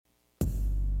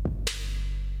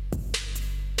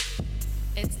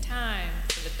time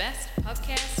for the best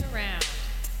pubcast around.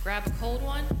 Grab a cold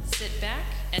one, sit back,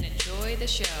 and enjoy the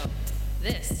show.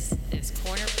 This is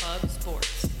Corner Pub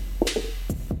Sports.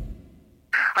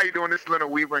 How you doing? This is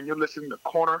Leonard Weaver, and you're listening to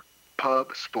Corner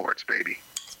Pub Sports, baby.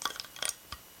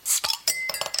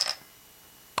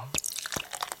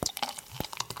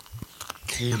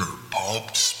 Corner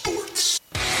Pub Sports.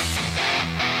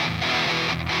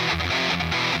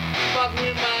 Fuck me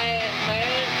in my ass,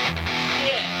 man.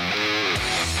 Yeah.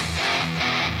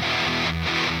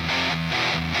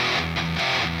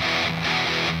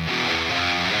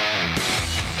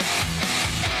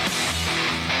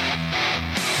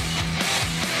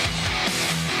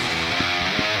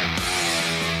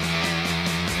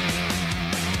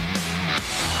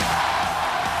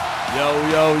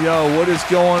 Yo, what is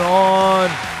going on?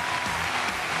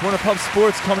 Corner Pub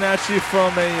Sports coming at you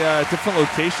from a different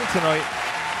location tonight.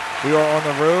 We are on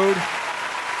the road.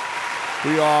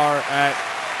 We are at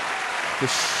the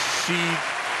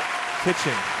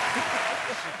Kitchen.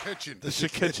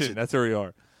 That's where we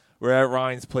are. We're at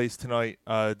Ryan's place tonight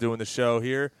doing the show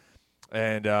here.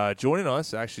 And joining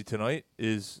us actually tonight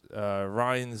is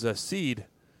Ryan's Seed.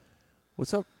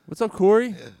 What's up? What's up, Corey?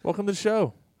 Yeah. Welcome to the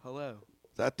show. Hello.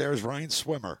 That there's Ryan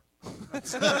Swimmer. What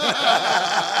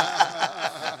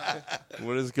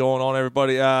is going on,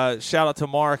 everybody? Shout out to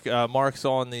Mark. Mark's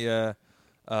on the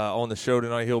show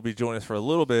tonight. He'll be joining us for a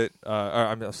little bit.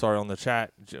 I'm sorry, on the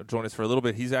chat. Join us for a little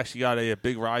bit. He's actually got a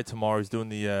big ride tomorrow. He's doing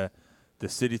the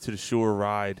City to the Shore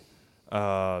ride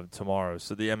tomorrow.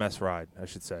 So the MS ride, I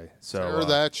should say. So tear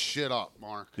that shit up,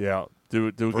 Mark. Yeah, do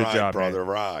a good job, brother. Man.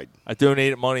 Ride. I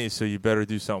donated money, so you better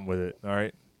do something with it. All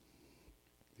right.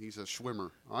 He's a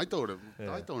swimmer. I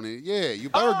donated. Yeah, you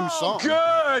better do something.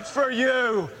 Good for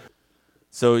you.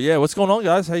 So yeah, what's going on,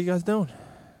 guys? How you guys doing?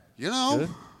 You know, Good?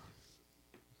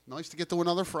 Nice to get to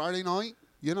another Friday night.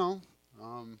 You know,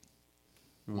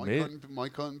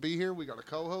 Mike couldn't be here. We got a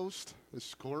co-host. This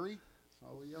is Corey.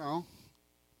 So you know,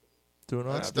 Doing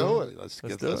all let's right? do it. Let's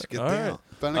Let's get do it. All down.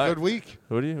 right. Been a good week.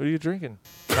 What are you drinking?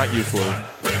 Not you, Corey. Go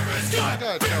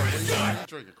ahead, Joe. What are you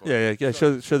drinking, Corey? Yeah.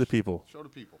 Show the people. Show the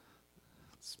people.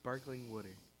 Sparkling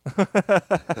Woody.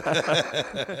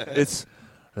 It's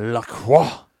La Croix.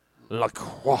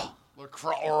 LaCroix.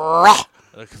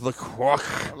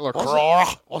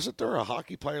 Wasn't there a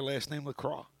hockey player last name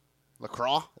LaCroix?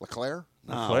 LaCroix? LeClaire?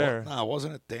 LeClaire. No,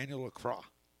 wasn't it Daniel LaCroix?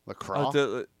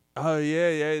 LaCroix? Oh,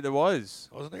 yeah, there was.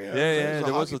 Wasn't there? Yeah,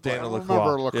 there was a Daniel player. I LaCroix.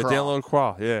 remember Yeah, LaCroix. Daniel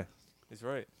LaCroix, yeah. He's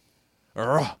right. What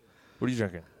are you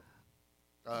drinking?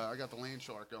 I got the land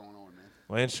shark going on, man.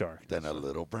 Land Shark. Then a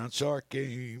little brown shark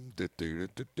came. Do.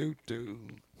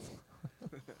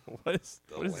 What is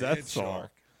that song?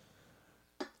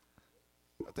 I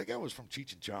think that was from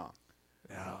Cheech and Chong.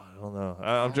 Yeah, I don't know.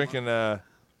 I'm drinking, I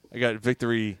got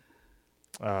Victory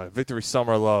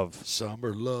Summer Love.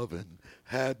 Summer lovin'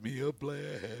 had me a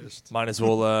blast. Might as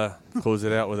well close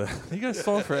it out with a. You got a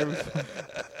song for everything.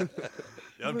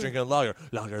 I'm drinking lager.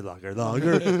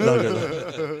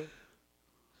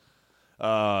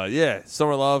 Yeah,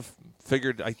 Summer Love.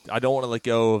 Figured I don't want to let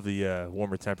go of the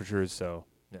warmer temperatures, so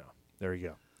there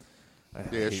you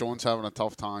go. Sean's having a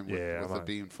tough time with I'm it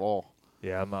being fall.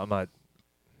 Yeah, I'm not.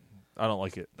 I don't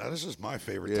like it. Now, this is my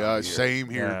favorite time Yeah, of year. same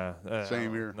here.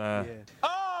 Same here. Nah. Yeah.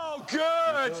 Oh,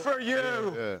 good for you.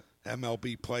 Yeah.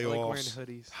 MLB I like wearing playoffs,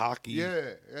 hoodies. hockey,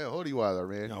 Yeah, hoodie weather,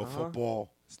 man.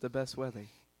 football. It's the best weather.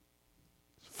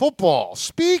 Football.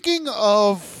 Speaking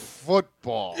of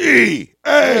football.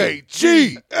 EAGLES,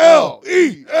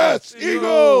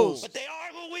 Eagles. But they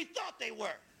are who we thought they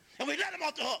were, and we let them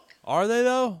off the hook. Are they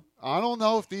though? I don't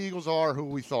know if the Eagles are who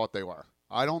we thought they were.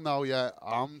 I don't know yet.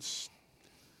 I'm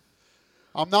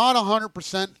not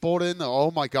 100% bought in. Oh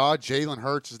my God, Jalen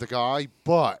Hurts is the guy,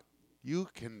 but you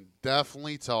can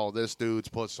definitely tell this dude's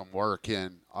put some work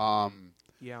in.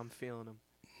 Yeah, I'm feeling them.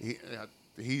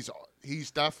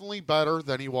 He's definitely better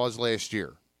than he was last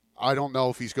year. I don't know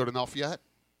if he's good enough yet,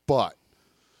 but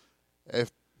if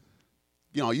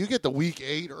you get to week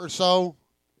 8 or so,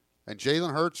 and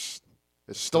Jalen Hurts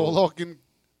is still looking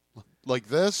like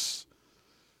this,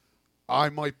 I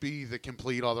might be the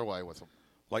complete other way with him.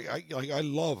 I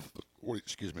love what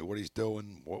he's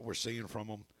doing, what we're seeing from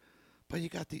him. But you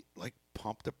got the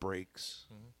pump the brakes.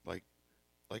 Mm-hmm. Like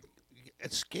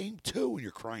it's game 2 and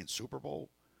you're crying Super Bowl.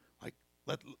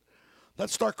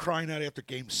 Let's start crying out after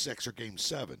game 6 or game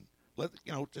 7.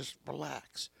 Just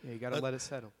relax. Yeah, you got to let it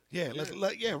settle. Yeah,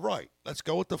 right. Let's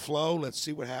go with the flow. Let's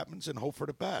see what happens and hope for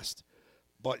the best.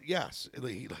 But yes,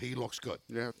 he looks good.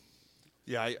 Yeah.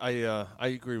 Yeah, I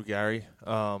agree with Gary.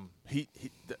 He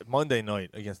Monday night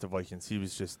against the Vikings, he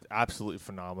was just absolutely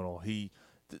phenomenal.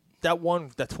 that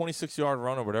 26-yard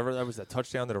run or whatever, that was that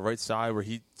touchdown to the right side where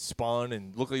he spun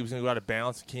and looked like he was going to go out of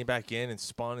bounds and came back in and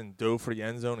spun and dove for the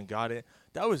end zone and got it.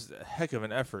 That was a heck of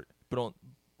an effort. But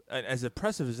and as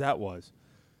impressive as that was,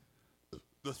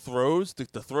 the throws, the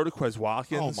throw to Quez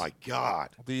Watkins. Oh my God!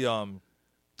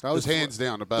 That was hands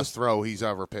down the best throw he's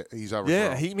ever Yeah,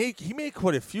 thrown. he made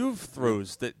quite a few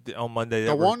throws that on Monday.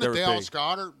 The one that that Dallas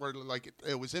Goddard, where like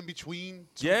it was in between.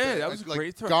 Yeah, that was a like,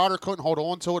 great throw. Goddard couldn't hold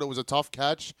on to it. It was a tough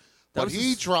catch, That but was he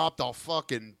his- dropped a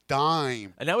fucking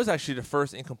dime. And that was actually the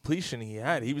first incompletion he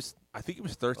had. I think he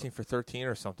was 13 for 13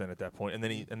 or something at that point, and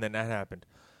then that happened.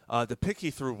 The pick he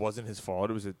threw wasn't his fault.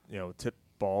 It was a tip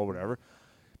ball, whatever.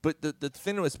 But the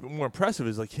thing that was more impressive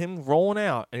is like him rolling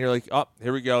out, and you're like, oh,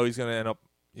 here we go. He's gonna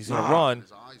run,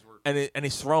 His eyes were and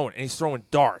he's throwing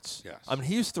darts. Yes. I mean,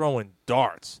 he was throwing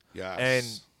darts.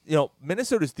 Yes. And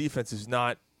Minnesota's defense is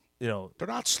not They're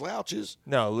not slouches.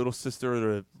 no little sister of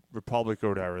the Republic or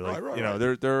whatever. Like Right.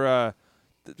 they're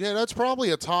yeah, that's probably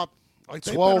a top Like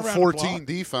they've 12, been around the 14 block.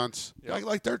 defense.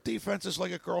 Like their defense is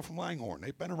like a girl from Langhorne.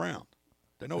 They've been around.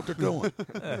 They know what they're doing.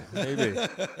 maybe.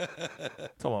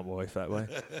 Come on, boy, fat way.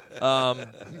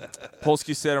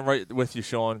 Polsky said, "I'm right with you,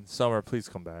 Sean. Summer, please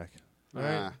come back." All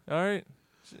right, all right.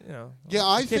 Yeah,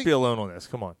 I you can't think be alone on this.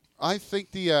 Come on. I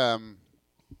think the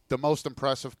most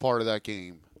impressive part of that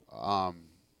game,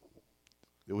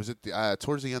 it was at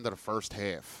towards the end of the first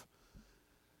half.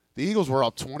 The Eagles were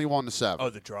up 21-7. Oh,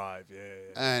 the drive, yeah.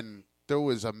 And there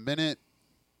was a minute.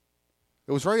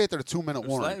 It was right after the 2-minute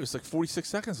warning. It was like 46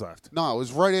 seconds left. No, it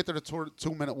was right after the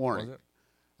 2-minute warning. Was it?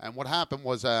 And what happened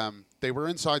was they were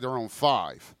inside their own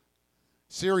 5.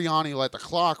 Sirianni let the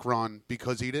clock run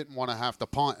because he didn't want to have to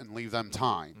punt and leave them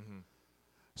time. Mm-hmm.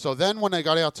 So then when they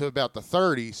got out to about the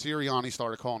 30, Sirianni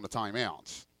started calling the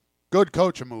timeouts. Good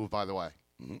coaching move, by the way.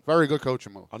 Mm-hmm. Very good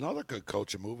coaching move. Another good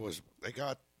coaching move was they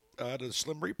got the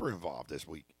Slim Reaper involved this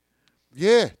week.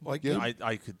 Yeah. Like yeah.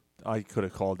 I could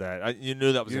have called that. You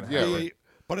knew that was going to happen.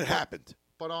 But it happened.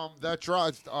 But that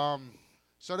drive,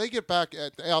 so they get back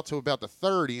out to about the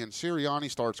 30, and Sirianni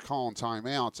starts calling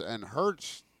timeouts, and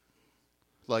Hurts,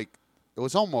 like, it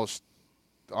was almost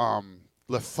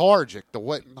lethargic.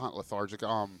 Not lethargic.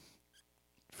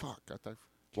 Fuck, I can't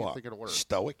What? think of the word.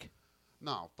 Stoic.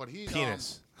 No, but he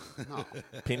Penis. No,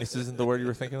 Penis isn't the word you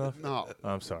were thinking of? no,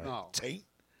 I'm sorry. no, Taint.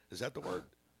 Is that the word?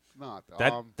 not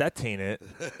That ain't it.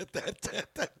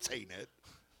 That ain't it.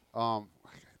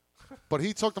 But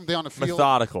he took them down the field.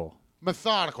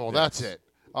 Methodical. That's it.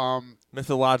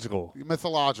 Mythological.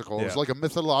 Mythological. It was Yeah. like a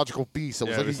mythological beast. It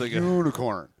was Yeah, like it was a like a-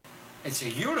 unicorn. It's a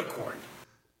unicorn.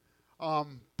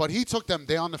 But he took them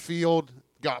down the field,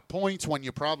 got points when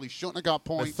you probably shouldn't have got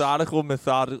points. Mythological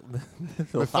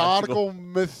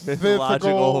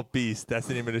Mythological beast. That's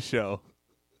the name of the show.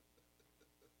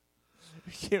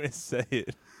 You can't even say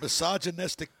it.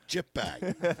 Misogynistic chip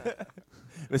bag.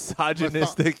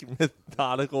 Misogynistic,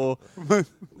 methodical.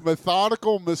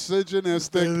 Methodical,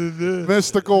 misogynistic,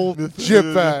 mystical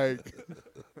chip bag.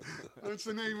 That's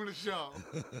the name of the show.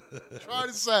 Try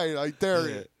to say it. I dare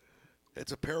you.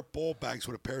 It's a pair of ball bags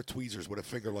with a pair of tweezers with a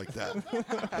finger like that.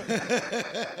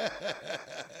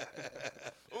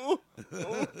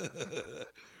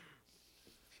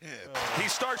 He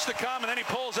starts to come, and then he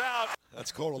pulls out.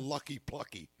 That's called a lucky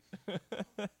plucky.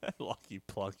 Lucky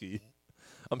plucky.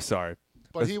 I'm sorry.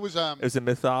 But he was It was a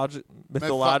mythological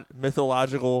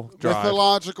drive.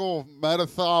 mythological,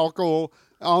 metaphorical,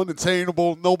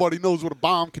 unattainable. Nobody knows what a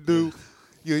bomb can do.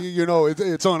 You know,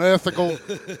 it's unethical.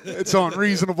 It's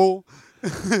unreasonable.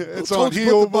 It's Told you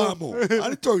to put the bomb unhealable. on. I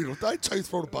didn't tell you to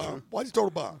throw the bomb. Why'd you throw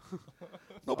the bomb?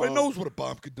 Nobody knows what a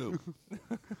bomb could do.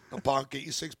 A bomb get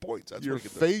you 6 points. That's Your what it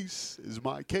can face is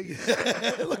my case.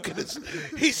 do. Look at this.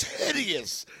 He's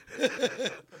hideous.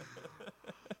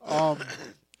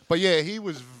 But yeah, he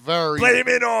was very. Blame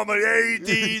it on my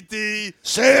ADD.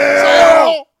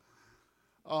 Sale!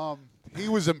 He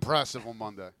was impressive on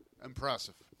Monday.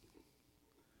 Impressive.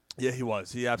 Yeah, he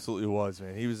was. He absolutely was,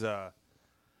 man. He was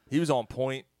on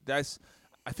point. I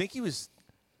think he was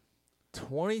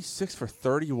 26 for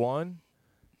 31.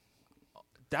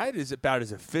 That is about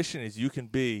as efficient as you can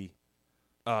be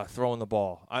throwing the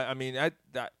ball. I mean,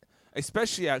 that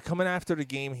especially coming after the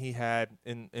game he had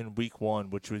in week 1,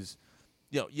 which was,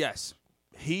 yes,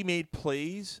 he made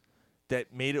plays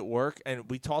that made it work, and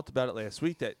we talked about it last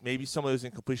week that maybe some of those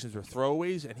incompletions were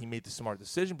throwaways, and he made the smart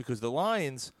decision because the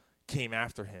Lions came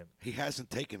after him. He hasn't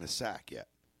taken a sack yet.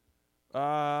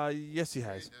 Yes, he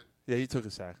has. Yeah, he took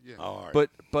a sack. Yeah. All right.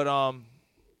 But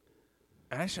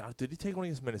actually, did he take one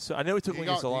against Minnesota? I know he took one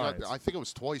against the Lions. I think it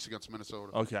was twice against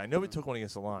Minnesota. Okay, I know he took one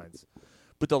against the Lions.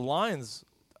 But the Lions,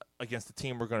 against the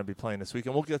team we're going to be playing this week,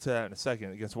 and we'll get to that in a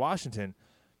second, against Washington,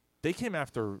 they came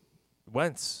after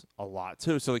Wentz a lot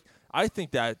too. So like I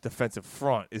think that defensive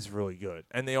front is really good,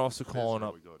 and they also calling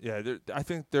up. Yeah, I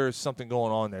think there's something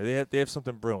going on there. They have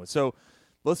something brewing. So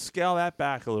let's scale that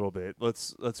back a little bit.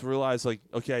 Let's realize like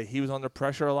okay, he was under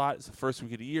pressure a lot. It's the first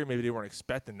week of the year. Maybe they weren't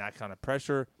expecting that kind of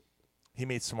pressure. He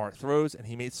made smart throws and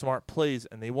he made smart plays,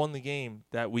 and they won the game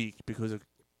that week because of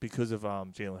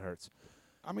Jalen Hurts.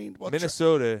 I mean,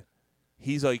 Minnesota,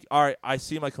 he's like, all right, I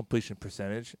see my completion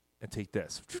percentage, and take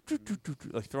this,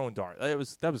 like throwing dart.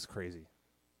 That was crazy.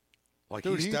 Like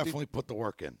he's definitely put the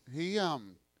work in. He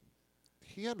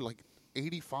had like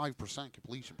 85%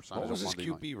 completion percentage. What was his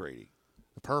Monday QB night. rating?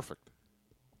 Perfect.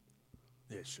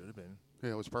 Yeah, it should have been.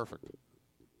 Yeah, it was perfect.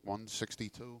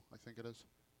 162, I think it is.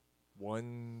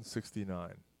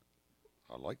 169.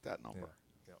 I like that number.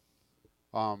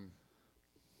 Yeah.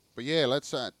 But yeah,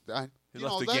 let's. He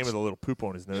left the game with a little poop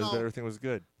on his nose, but everything was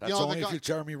good. That's only if you're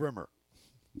Jeremy Rimmer.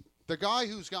 The guy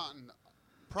who's gotten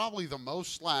probably the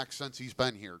most slack since he's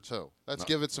been here, too. Let's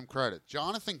give it some credit.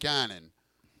 Jonathan Gannon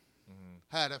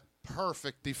had a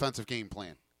perfect defensive game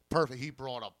plan. Perfect. He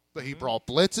brought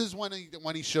blitzes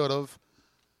when he should have.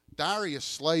 Darius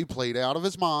Slay played out of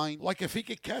his mind. Like if he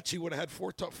could catch, he would have had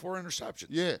four interceptions.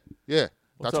 Yeah.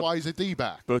 What's That's up? why he's a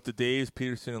D-back. Both the Daves,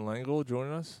 Peterson, and Langle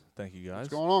joining us. Thank you, guys. What's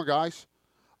going on, guys?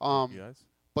 Thank you guys.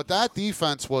 But that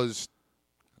defense was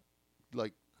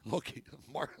like... Look,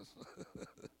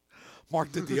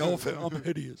 Mark did the elephant. I'm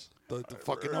hideous. The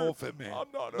fucking elephant man. I'm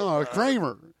not. No,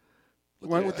 Kramer.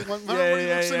 Remember when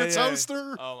he looks in a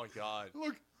toaster? Oh, my God.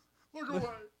 Look away.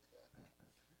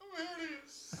 I'm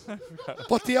hideous.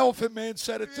 But the elephant man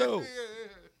said it too.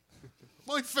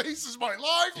 My face is my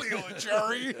livelihood,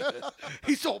 Jerry.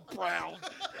 He's all brown.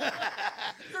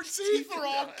 Your teeth are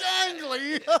all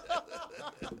gangly.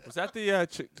 Was that the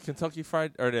Kentucky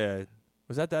Fried or the?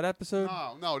 Was that episode?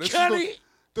 No. This Kenny!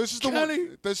 This is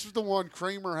the one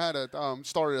Kramer had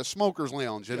started a smokers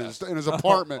lounge in his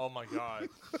apartment. Oh my God!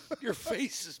 Your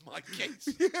face is my case.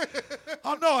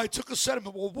 Oh no! I took a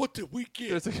sediment. Well, what did we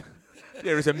get?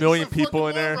 There's a million He's a people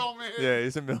in fucking there. moron, man. Yeah,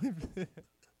 there's a million.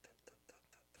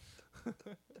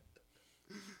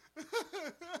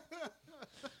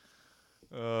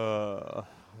 Oh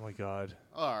my God!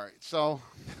 All right, so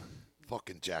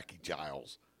Fucking Jackie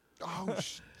Giles.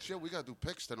 shit, we gotta do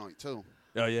picks tonight too.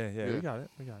 Oh yeah, we got it.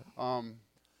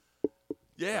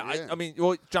 Yeah, yeah. I mean,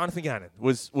 well, Jonathan Gannon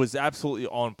was absolutely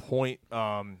on point.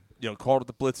 Called up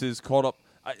the blitzes, called up.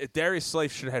 Darius Slay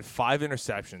should have had 5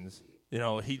 interceptions.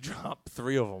 He dropped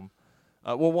 3 of them.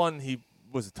 One he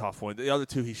was a tough one. The other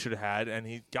 2 he should have had, and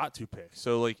he got 2 picks.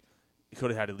 So he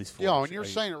could have had at least 4. Yeah, and you're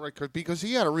saying it right because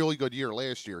he had a really good year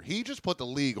last year. He just put the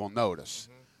league on notice.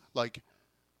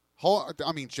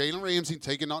 Jalen Ramsey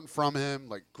taking nothing from him.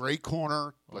 Like great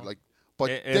corner, but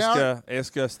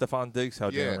ask Stephon Diggs how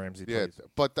Jalen Ramsey plays.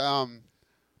 But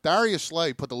Darius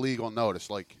Slay put the league on notice.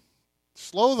 Like,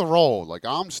 slow the roll. Like,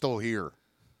 I'm still here.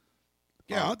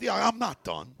 Yeah, I'm not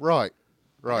done. Right.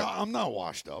 I'm not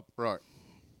washed up. Right.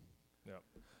 Yeah.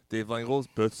 Dave Langles,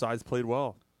 both sides played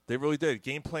well. They really did.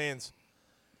 Game plans.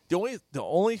 The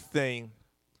only thing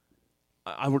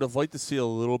I would have liked to see a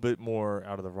little bit more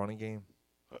out of the running game.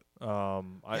 I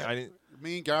didn't.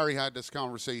 Me and Gary had this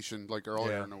conversation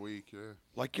earlier in the week. Yeah.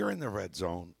 Like you're in the red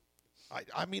zone.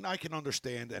 I mean, I can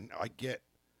understand and I get.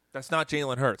 That's not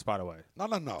Jalen Hurts, by the way. No.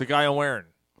 The guy I'm wearing.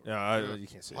 You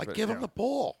can't see. Give him the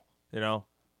ball.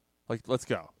 Let's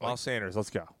go. Miles Sanders, let's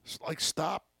go.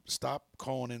 Stop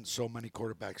calling in so many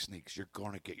quarterback sneaks. You're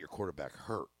going to get your quarterback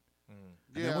hurt.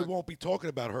 And then we won't be talking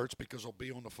about Hurts because he'll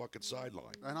be on the fucking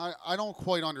sideline. And I don't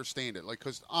quite understand it.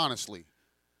 Because honestly,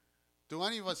 do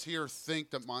any of us here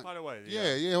think that my? By the way,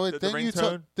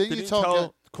 didn't you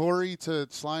tell Corey to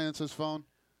silence his phone?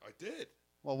 I did.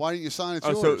 Well, why didn't you silence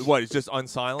yours? yours? So what? He's just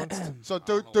unsilenced. So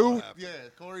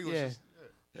Corey was.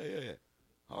 Yeah.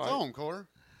 All right. Tell him, Corey.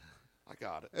 I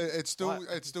got it. It's do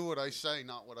what I say,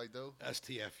 not what I do.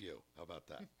 STFU. How about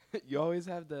that? You always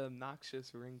have the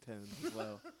obnoxious ringtone as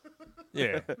well.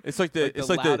 Yeah, it's like the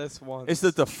loudest ones. It's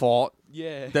the default.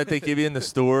 Yeah. That they give you in the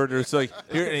store. There's here,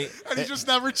 and he just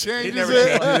never changes never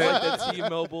it. Like the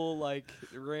T-Mobile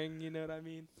ring. You know what I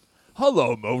mean?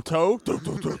 Hello, Moto. Joe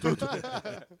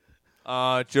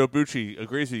Bucci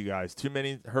agrees with you guys. Too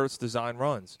many Hurts design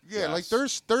runs. Yeah,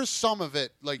 yes. There's some of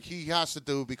it he has to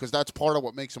do because that's part of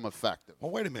what makes him effective.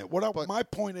 Well, wait a minute. My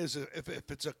point is, if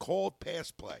it's a called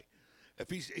pass play,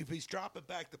 if he's dropping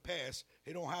back the pass,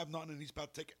 he don't have nothing and he's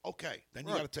about to take it. Okay, then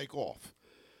you got to take off.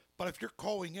 But if you're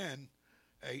calling in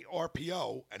a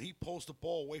RPO and he pulls the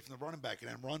ball away from the running back and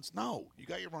then runs, no, you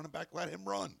got your running back. Let him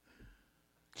run.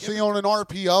 See, on an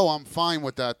RPO, I'm fine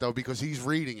with that though because he's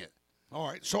reading it. All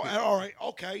right. So all right.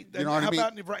 Okay. Then You know what how I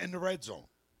mean? about in the red zone?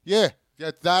 Yeah,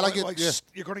 that I Like, get. Yeah.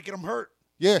 you're going to get him hurt.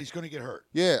 Yeah. He's going to get hurt.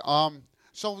 Yeah.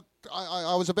 So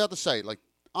I was about to say, like,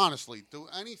 honestly, do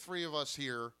any three of us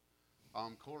here,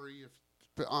 Corey,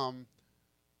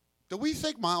 do we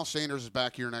think Miles Sanders is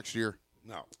back here next year?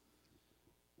 No.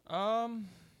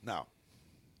 No.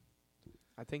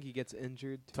 I think he gets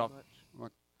injured too Tough.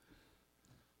 much.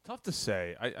 Tough to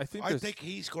say. I think I think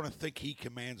he's going to think he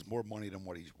commands more money than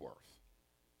what he's worth.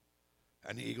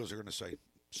 And the Eagles are going to say,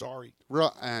 sorry.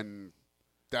 And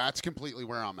that's completely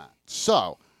where I'm at.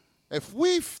 So, if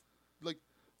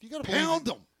you got to Pound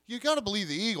him. You got to believe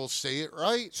the Eagles see it,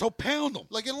 right? So pound him.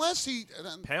 Like, unless he.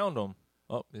 pound him.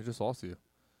 Oh, he just lost you.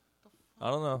 I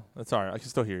don't know. That's all right. I can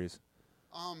still hear you.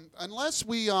 Unless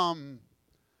we do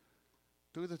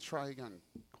the try again,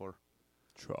 Cor.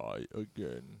 Try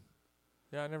again.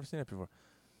 Yeah, I've never seen that before.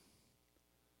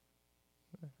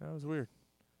 That was weird.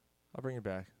 I'll bring it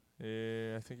back.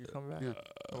 Yeah, I think you're coming back. Yeah.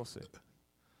 We'll see.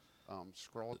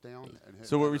 Scroll it down and hit.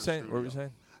 So what were we enter saying? studio. What were we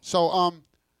saying? So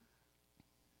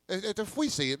if we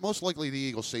see it, most likely the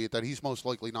Eagles see it that he's most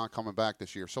likely not coming back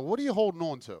this year. So what are you holding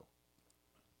on to?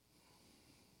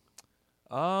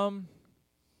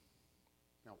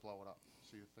 Now blow it up.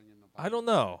 See your thing in the. I don't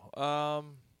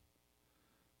know.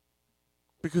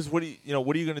 Because what are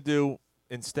you going to do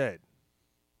instead?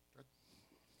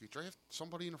 You draft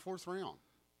somebody in the 4th round.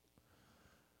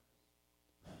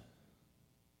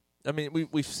 I mean,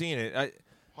 we've seen it.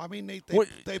 I mean, they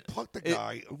plucked the it-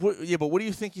 guy. Yeah, but what do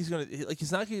you think he's going to like?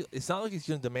 It's not like he's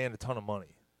going to demand a ton of money.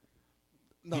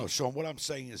 No, Sean, what I'm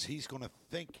saying is he's going to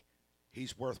think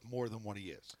he's worth more than what he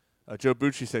is. Joe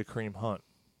Bucci said Kareem Hunt.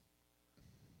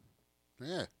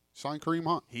 Yeah, sign Kareem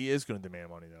Hunt. He is going to demand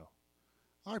money though.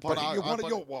 All right, But but I- you I- want to but-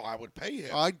 go? Well, I would pay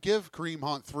him. I'd give Kareem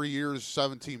Hunt 3 years,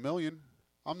 $17 million.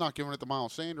 I'm not giving it to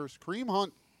Miles Sanders. Kareem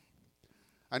Hunt,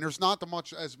 and there's not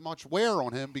as much wear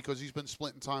on him because he's been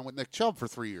splitting time with Nick Chubb for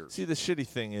 3 years. See, the shitty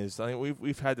thing is, I mean,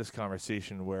 we've had this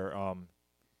conversation where,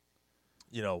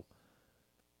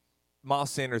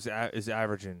 Miles Sanders is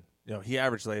averaging. He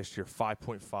averaged last year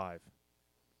 5.5.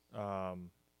 I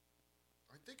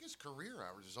think his career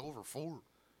average is over 4.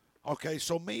 Okay,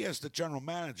 so me as the general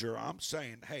manager, I'm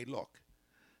saying, hey, look,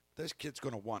 this kid's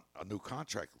going to want a new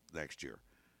contract next year.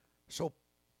 So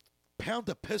pound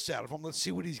the piss out of him. Let's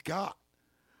see what he's got.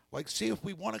 Like, see if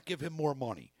we want to give him more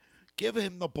money. Give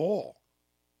him the ball.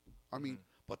 I mean,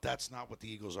 But that's not what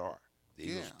the Eagles are.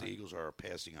 The Eagles are a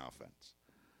passing offense.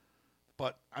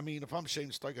 But, I mean, if I'm Shane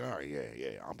Steichen, all right,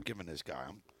 yeah, I'm giving this guy.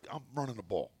 I'm running the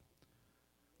ball.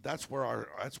 That's where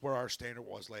our standard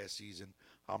was last season.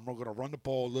 I'm going to run the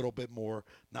ball a little bit more,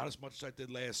 not as much as I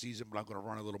did last season, but I'm going to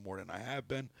run a little more than I have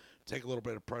been. Take a little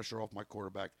bit of pressure off my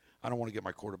quarterback. I don't want to get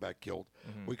my quarterback killed.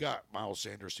 Mm-hmm. We got Miles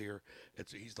Sanders here.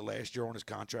 He's the last year on his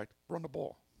contract. Run the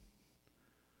ball.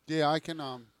 yeah, I can.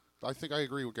 I think I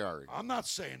agree with Gary. I'm not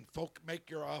saying make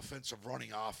your offense a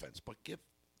running offense, but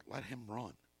let him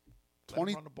run. Let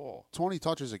 20 him run the ball. 20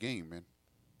 touches a game, man.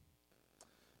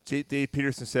 Dave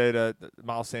Peterson said that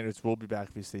Miles Sanders will be back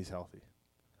if he stays healthy.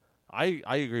 I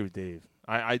agree with Dave.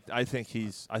 I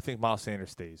think Miles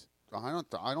Sanders stays. I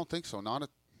don't think so.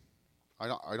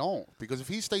 I don't because if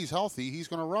he stays healthy, he's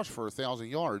going to rush for 1,000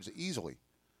 yards easily.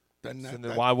 Then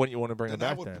Why wouldn't you want to bring him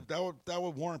back then? That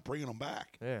would warrant bringing him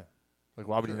back. Yeah. Like,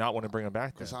 why would you not want to bring him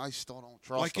back then? Because I still don't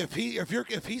trust Like him.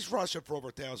 if he's rushing for over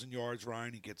 1,000 yards,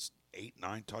 Ryan, he gets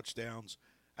 8-9 touchdowns,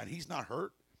 and he's not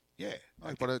hurt. Yeah,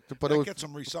 that gets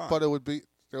him re-signed. But it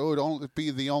would only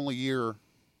be the only year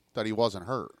that he wasn't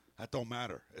hurt. That don't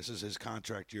matter. This is his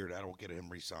contract year. That'll get him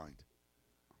re-signed.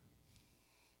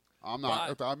 I'm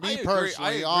not. But me I agree,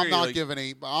 personally, I I'm not agree,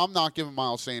 giving I'm not giving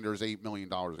Miles Sanders $8 million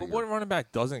a But year. what running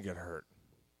back doesn't get hurt?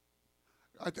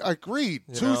 I agreed.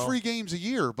 You 2-3 games a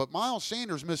year, but Miles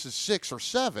Sanders misses 6 or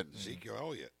 7. Ezekiel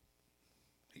Elliott,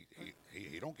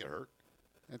 he don't get hurt.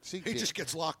 And He just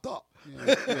gets locked up.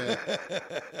 Yeah.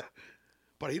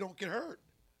 But he don't get hurt.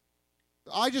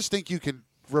 I just think you can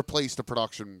replace the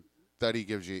production that he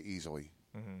gives you easily.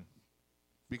 Mm-hmm.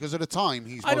 Because at a time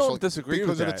he's. I most don't like- disagree with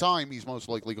Because at that. a time he's most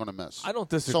likely going to miss. I don't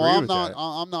disagree So I'm with not. that.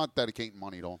 I'm not dedicating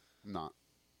money to him. I'm not.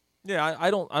 Yeah, I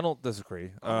don't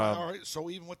disagree. All right. So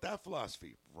even with that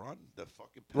philosophy, run the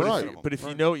fucking. But Right. if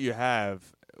you know what you have,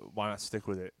 why not stick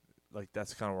with it? Like,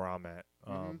 that's kind of where I'm at.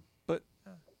 Mm-hmm. But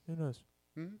who knows?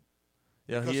 Mhm.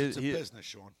 Yeah, Because he it's is. a business,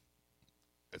 Sean.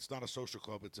 It's not a social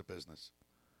club. It's a business.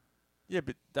 Yeah,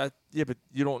 but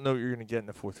you don't know what you're going to get in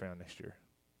the 4th round next year.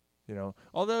 You know,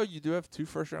 although you do have 2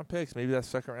 first-round picks, maybe that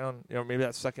second round, maybe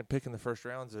that second pick in the first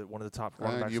round is one of the top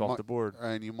running backs off the board.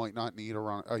 And you might not need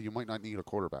you might not need a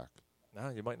quarterback. No,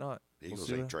 you might not. The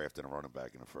Eagles ain't drafting a running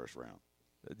back in the first round.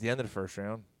 At the end of the first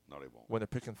round. No, they won't. When they're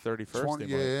picking 31st, they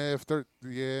might.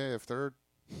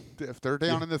 If they're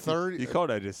down in the third. You caught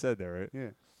what I just said there, right? Yeah.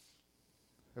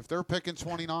 If they're picking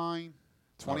 29,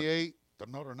 28.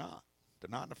 No, they're not. They're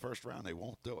not in the first round. They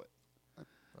won't do it.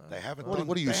 They haven't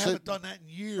haven't done that in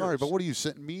years. All right, but what are you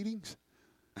sitting meetings?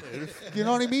 You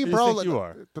know what I mean, bro? Think you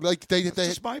are. Like That's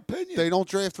just my opinion. They don't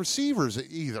draft receivers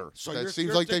either. So that you're- seems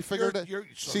you're like they think- figured you're- it.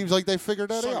 you're- Seems like they figured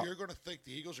that So out. you're going to think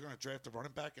the Eagles are going to draft a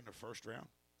running back in the first round?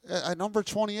 At number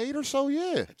 28 or so,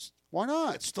 yeah. Why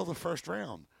not? It's still the first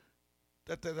round.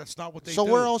 That's not what they So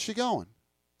do. where else you going?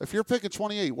 If you're picking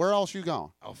 28, where else you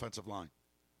going? Offensive line.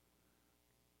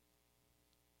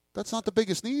 That's not the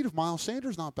biggest need if Miles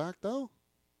Sanders not back, though.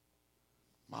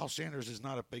 Miles Sanders is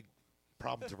not a big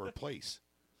problem to replace.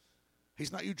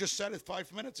 He's not. You just said it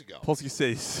 5 minutes ago. Polsky says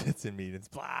he sits in meetings.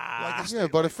 Blah.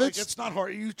 It's not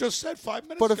hard. You just said 5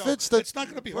 minutes But ago. if it's not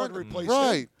going to be hard to replace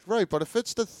right, him. right. But if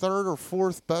it's the third or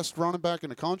fourth best running back in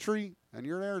the country, and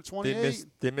you're there at 28,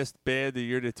 They missed bad the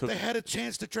year they took. They had a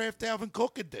chance to draft Dalvin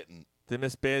Cook and didn't. They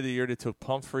missed bad the year they took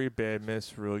Pumphrey. Bad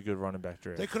miss. Really good running back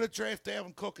draft. They could have drafted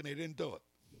Dalvin Cook and they didn't do it.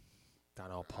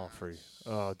 Donnell Pumphrey.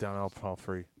 Oh, Donnell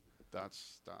Pumphrey.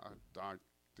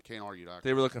 they can't argue that.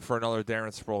 They were looking for another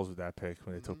Darren Sproles with that pick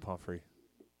when they took Pumphrey.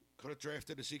 Could have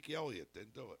drafted Ezekiel Elliott.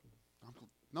 Didn't do it.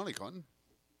 No, they couldn't.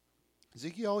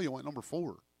 Ezekiel Elliott went number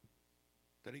 4.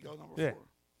 Did he go number 4? Yeah.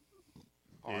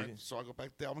 All right, so I go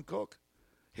back to Dalvin Cook.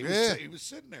 He was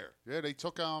sitting there. Yeah, they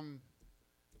took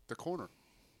the corner.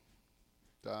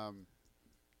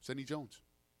 Sidney Jones.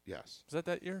 Yes. Was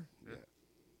that year? Yeah.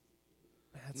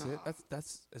 That's it.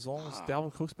 That's as long as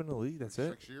Dalvin Cook's been in the league. That's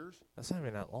it. 6 years. That's not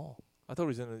even that long. I thought he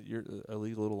was in a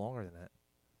league a little longer than that.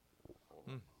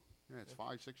 Yeah, it's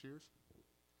 5-6 years.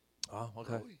 Oh,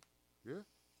 okay. Really? Yeah.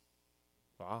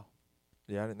 Wow.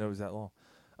 Yeah, I didn't know it was that long.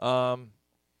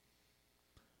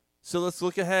 So let's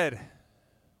look ahead.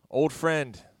 Old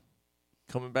friend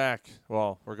coming back.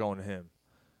 Well, we're going to him.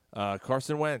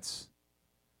 Carson Wentz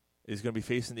is going to be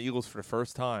facing the Eagles for the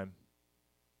first time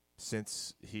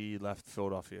since he left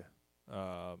Philadelphia.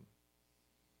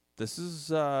 This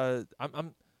is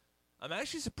I'm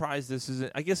actually surprised this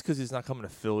isn't. I guess because he's not coming to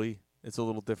Philly, it's a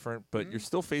little different. But you're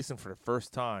still facing for the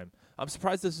first time. I'm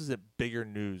surprised this isn't bigger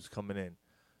news coming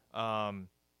in.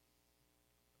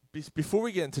 Before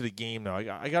we get into the game, though,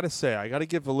 I got to say, I got to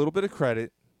give a little bit of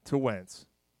credit to Wentz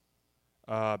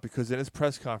because in his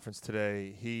press conference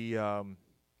today,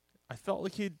 I felt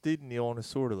like he did kneel on his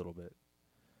sword a little bit.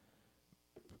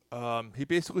 He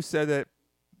basically said that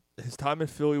his time in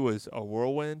Philly was a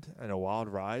whirlwind and a wild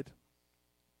ride.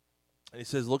 And he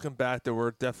says, looking back, there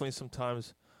were definitely some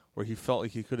times where he felt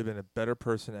like he could have been a better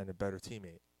person and a better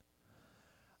teammate.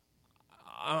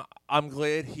 I'm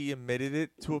glad he admitted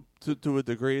it to a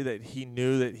degree that he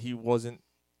knew that he wasn't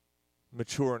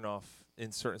mature enough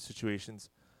in certain situations.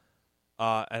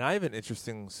 And I have an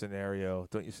interesting scenario.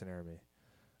 Don't you scenario me.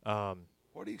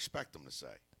 What do you expect him to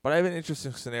say? But I have an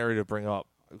interesting scenario to bring up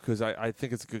because I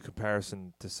think it's a good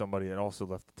comparison to somebody that also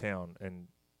left the town and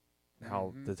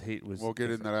how the hate was. We'll get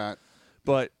different. into that.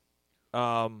 But,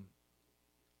 I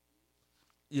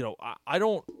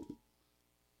don't.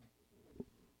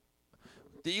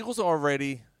 The Eagles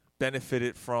already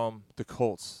benefited from the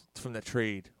Colts from the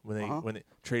trade when they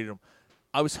traded them.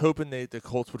 I was hoping the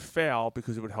Colts would fail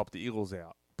because it would help the Eagles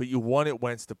out. But you wanted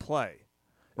Wentz to play.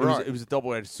 It was a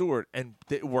double-edged sword, and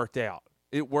it worked out.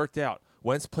 It worked out.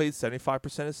 Wentz played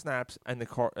 75% of snaps, and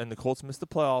the Colts missed the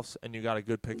playoffs, and you got a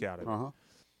good pick out of it.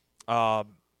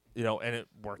 And it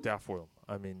worked out for them.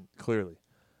 I mean, clearly,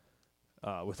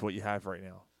 with what you have right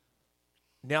now.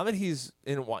 Now that he's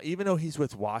even though he's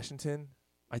with Washington,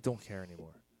 I don't care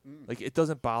anymore. Like, it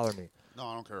doesn't bother me. No,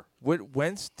 I don't care. What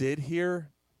Wentz did here,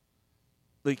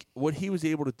 like what he was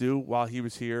able to do while he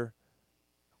was here,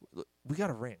 we got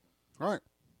a ring. Right.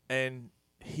 And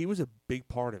he was a big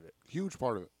part of it. Huge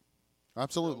part of it.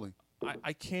 Absolutely.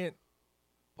 I can't.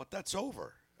 But that's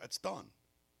over. That's done.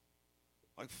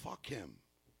 Like, fuck him.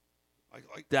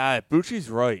 Bucci's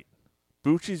right.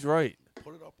 Bucci's right.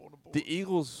 Put it up on the board. The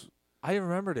Eagles, I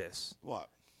remember this. What?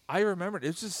 I remember it. It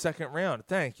was the second round.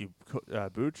 Thank you,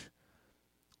 Booch.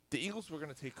 The Eagles were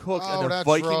going to take Cook, and the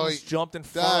Vikings jumped in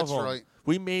front of them. That's right.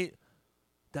 We made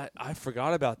that. I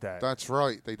forgot about that. That's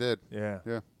right. They did. Yeah.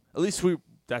 Yeah. At least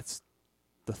that's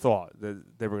the thought, that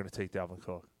they were going to take Dalvin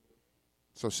Cook.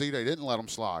 So, see, they didn't let him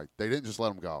slide. They didn't just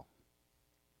let him go.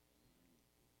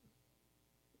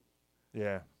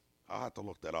 Yeah. I'll have to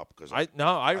look that up because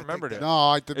I remembered it. No,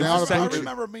 I did It was not. the second- I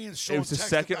remember me and Sean It was the texting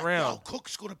second back, round. Yo,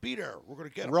 Cook's going to be there. We're going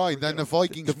to get him. Right, We're gonna then the get him.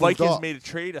 Vikings The moved Vikings up. made a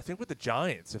trade, I think, with the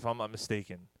Giants, if I'm not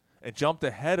mistaken, and jumped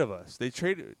ahead of us. They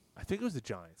traded, I think it was the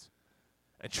Giants,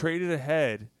 and traded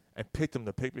ahead and picked them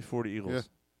the pick before the Eagles. Yeah.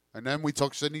 And then we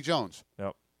took Sidney Jones.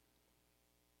 Yep.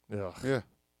 Ugh, Yeah.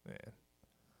 man.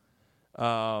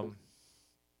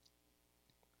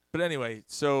 But anyway,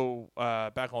 so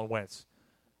back on Wentz.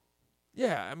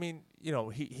 Yeah, I mean,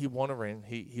 he won a ring.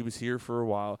 He was here for a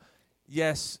while.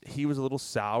 Yes, he was a little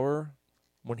sour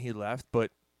when he left,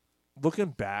 but looking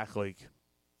back, and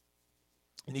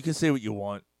you can say what you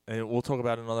want, and we'll talk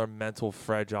about another mental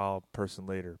fragile person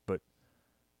later, but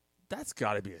that's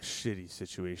got to be a shitty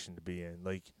situation to be in.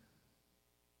 Like,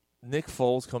 Nick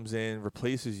Foles comes in,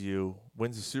 replaces you,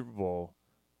 wins the Super Bowl.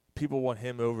 People want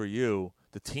him over you.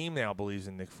 The team now believes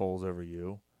in Nick Foles over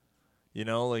you.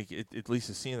 At least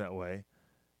it's seen that way.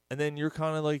 And then you're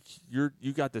kind of like you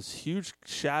got this huge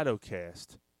shadow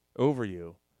cast over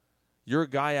you. You're a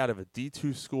guy out of a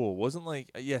D2 school. It wasn't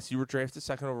like, yes, you were drafted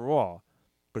second overall,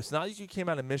 but it's not like you came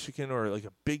out of Michigan or like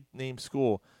a big name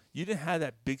school. You didn't have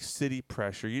that big city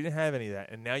pressure. You didn't have any of that,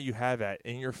 and now you have that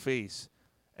in your face,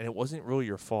 and it wasn't really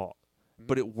your fault.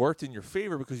 But it worked in your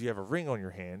favor because you have a ring on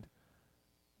your hand.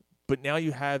 But now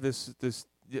you have this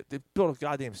they built a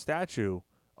goddamn statue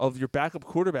of your backup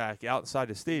quarterback outside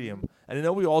the stadium. And I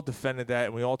know we all defended that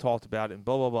and we all talked about it and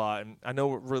blah, blah, blah. And I know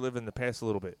we're reliving the past a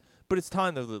little bit. But it's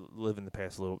time to live in the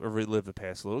past a little, or relive the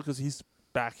past a little, because he's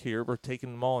back here. We're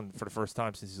taking him on for the first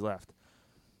time since he's left.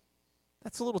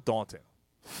 That's a little daunting.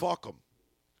 Fuck him.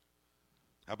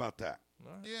 How about that?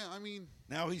 Yeah, I mean,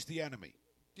 Now he's the enemy.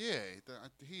 yeah,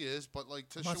 he is. But like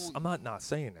to Sean, I'm not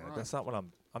saying that. Right. That's not what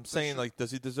I'm saying. Like,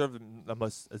 does he deserve the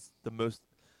most?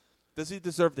 Does he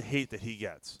deserve the hate that he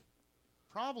gets?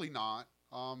 probably not.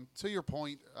 To your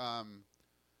point,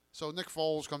 so Nick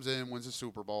Foles comes in, wins the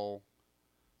Super Bowl.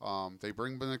 They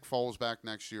bring Nick Foles back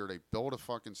next year. They build a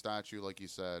fucking statue, like you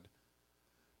said.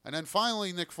 And then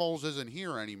finally, Nick Foles isn't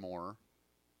here anymore.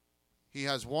 He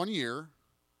has 1 year,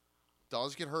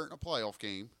 does get hurt in a playoff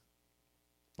game,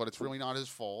 but it's really not his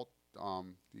fault.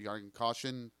 You got a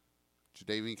concussion.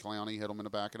 Jadeveon Clowney hit him in the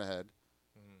back of the head.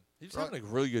 He was having a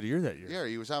really good year that year. Yeah,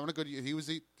 he was having a good year.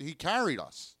 He carried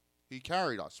us. He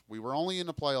carried us. We were only in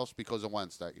the playoffs because of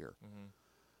Wentz that year. Mm-hmm.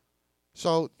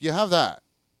 So you have that.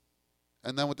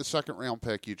 And then with the second round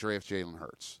pick, you draft Jalen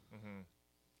Hurts.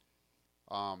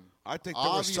 I think there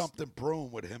was something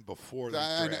brewing with him before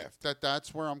the draft.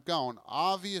 That's where I'm going.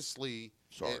 Obviously,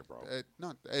 Sorry, bro.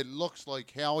 It looks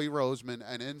like Howie Roseman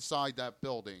and inside that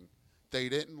building, they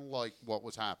didn't like what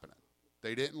was happening.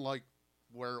 They didn't like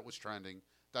where it was trending.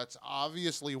 That's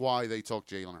obviously why they took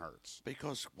Jalen Hurts.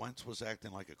 Because Wentz was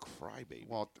acting like a crybaby.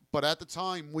 Well, but at the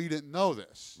time, we didn't know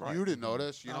this. Right. You didn't know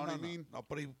this. You No, know what no, I mean? No,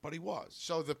 but he was.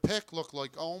 So the pick looked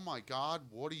like, oh, my God,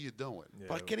 what are you doing? Yeah.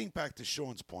 But getting back to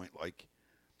Sean's point, Do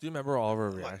you remember all of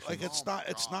our like reactions?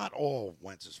 it's not all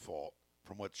Wentz's fault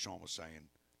from what Sean was saying.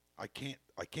 I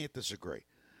can't disagree.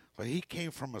 But he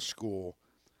came from a school,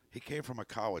 he came from a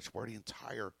college where the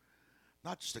entire,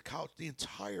 not just the college, the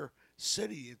entire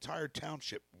city, the entire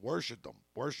township worshipped him.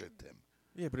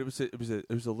 Yeah, but it was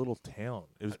a little town.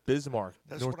 It was Bismarck,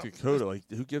 That's North what I'm- Dakota. Like,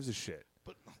 who gives a shit?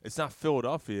 But It's not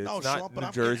Philadelphia. It's No, not Sean, but New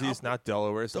I'm Jersey. getting- It's not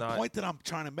Delaware. It's the not. point that I'm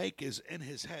trying to make is in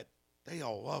his head, they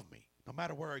all love me. No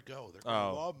matter where I go, they're going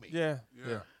to love me. Yeah.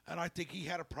 And I think he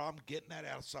had a problem getting that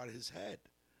outside his head.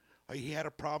 Like, he had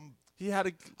a problem He had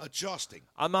a. adjusting.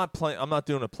 I'm not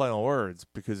doing a play on words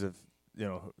because of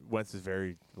Wentz is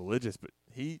very religious, but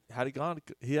he had a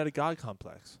God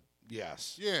complex.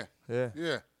 Yes. Yeah. Yeah.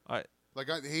 Yeah. I.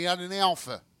 He had an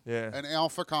alpha. Yeah. An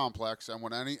alpha complex. And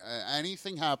when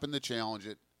anything happened to challenge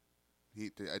it,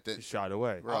 he He shied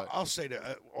away. Right. I'll say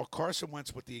that Carson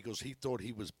Wentz with the Eagles, he thought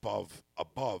he was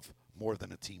above more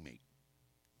than a teammate.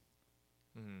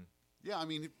 Yeah, I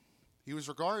mean, he was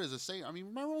regarded as a saint. I mean,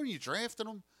 remember when you drafted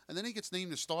him and then he gets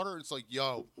named the starter? It's like,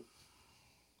 yo,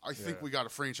 I think we got a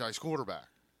franchise quarterback.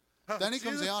 Then he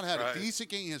comes out, had a decent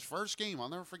game. His first game, I'll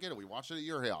never forget it. We watched it at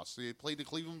your house. He played the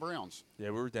Cleveland Browns.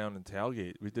 Yeah, we were down in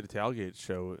tailgate. We did a tailgate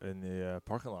show in the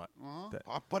parking lot.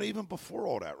 But even before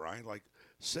all that, Ryan, like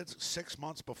 6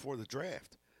 months before the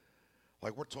draft,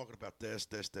 like we're talking about this,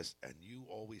 and you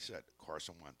always said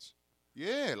Carson Wentz.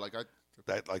 Yeah,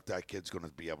 That kid's going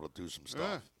to be able to do some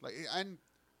stuff. And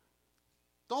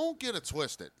don't get it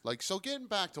twisted. So getting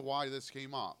back to why this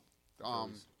came up,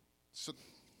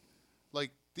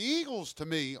 the Eagles to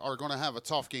me are going to have a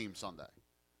tough game Sunday.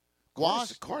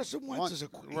 Carson Wentz is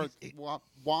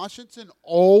Washington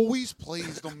always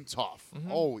plays them tough,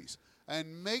 always,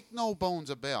 and make no bones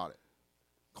about it.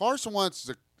 Carson Wentz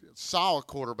is a solid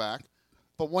quarterback,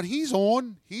 but when he's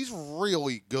on, he's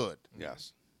really good.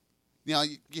 Yes. You know,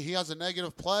 he has a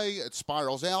negative play, it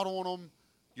spirals out on him.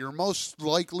 You're most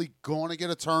likely going to get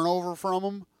a turnover from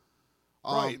him.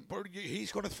 Right, but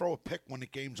he's going to throw a pick when the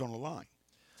game's on the line.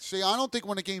 See, I don't think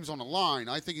when the game's on the line.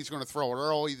 I think he's going to throw it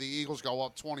early. The Eagles go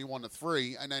up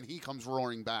 21-3, and then he comes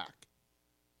roaring back.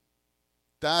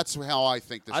 That's how I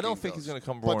think this. I don't game think goes. he's going to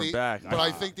come roaring back. But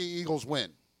I think the Eagles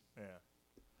win.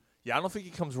 Yeah, I don't think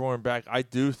he comes roaring back. I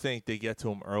do think they get to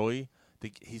him early.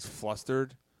 He's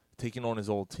flustered, taking on his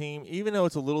old team, even though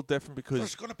it's a little different because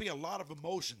There's going to be a lot of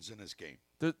emotions in this game.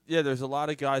 There's a lot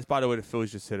of guys. By the way, the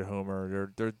Phillies just hit a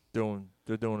homer. They're doing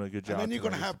a good job. And then you're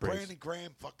going to tonight have with the Braves. Brandon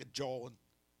Graham fucking Joel.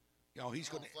 He's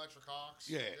going to. Fletcher Cox.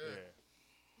 Yeah.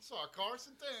 That's why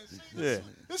Carson thing. Yeah.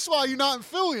 This is why you're not in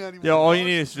Philly anymore. Yeah, all you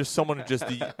need is just someone to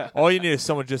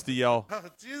yell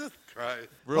Jesus Christ.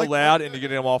 real loud, and you're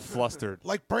getting them all flustered.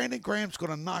 Like Brandon Graham's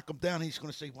going to knock him down. He's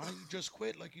going to say, "Why don't you just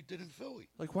quit like you did in Philly?"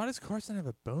 Like, why does Carson have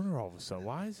a boner all of a sudden?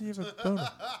 Why does he have a boner?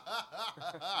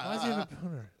 Why does he have a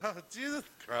boner? Jesus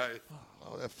Christ.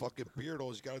 Oh, that fucking beard. All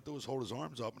he's got to do is hold his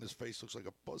arms up, and his face looks like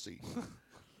a pussy.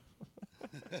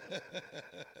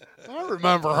 I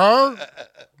remember her.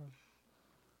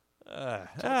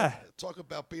 Talk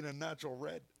about being a natural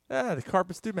red. The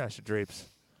carpets do match the drapes.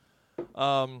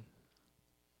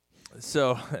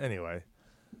 So anyway,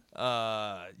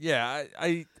 I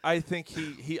think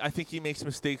he makes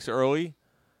mistakes early,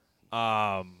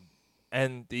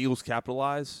 and the Eagles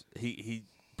capitalize. He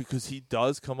because he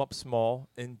does come up small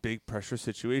in big pressure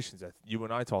situations. You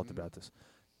and I talked about this.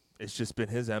 It's just been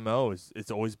his MO.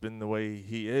 It's always been the way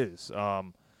he is.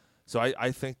 So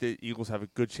I think the Eagles have a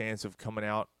good chance of coming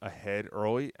out ahead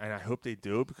early, and I hope they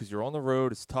do because you're on the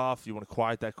road. It's tough. You want to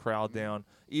quiet that crowd down,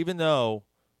 even though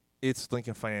it's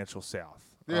Lincoln Financial South.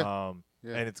 Yeah.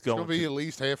 And it's going going to be at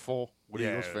least half full with yeah,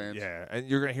 Eagles fans. Yeah, and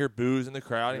you're going to hear boos in the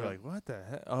crowd, and you're like, what the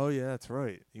heck? Oh, yeah, that's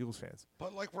right, Eagles fans.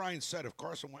 But like Ryan said,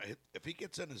 if he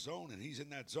gets in the zone and he's in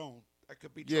that zone, that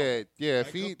could be trouble. Yeah.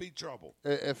 That could be trouble.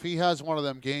 If he has one of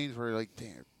them games where you're like,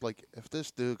 damn, like if this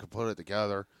dude could put it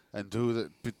together and do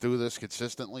this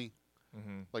consistently,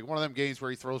 like one of them games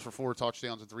where he throws for 4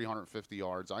 touchdowns and 350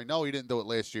 yards. I know he didn't do it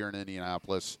last year in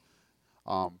Indianapolis,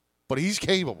 but he's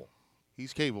capable.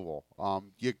 He's capable.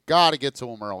 You got to get to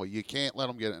him early. You can't let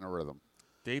him get in a rhythm.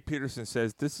 Dave Peterson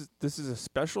says this is a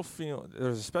special feel.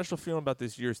 There's a special feeling about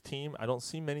this year's team. I don't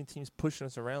see many teams pushing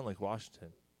us around like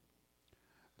Washington.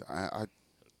 I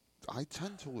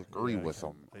tend to agree with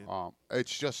him.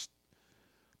 It's just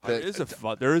there is a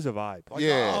vibe. Like,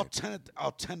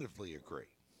 I'll tentatively agree.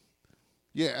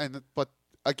 Yeah, but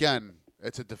again,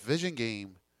 it's a division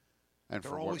game. And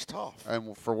they're always tough.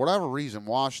 And for whatever reason,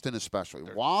 Washington especially.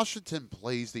 Washington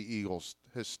plays the Eagles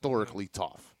historically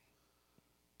tough.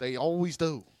 They always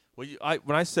do. Well,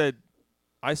 I said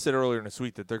earlier in this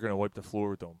week that they're going to wipe the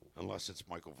floor with them. Unless it's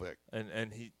Michael Vick.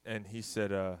 And he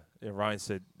said, Ryan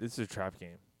said, this is a trap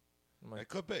game. I'm like, it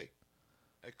could be.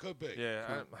 It could be. Yeah,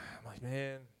 I'm like,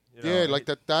 man.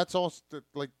 That's all.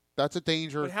 That's a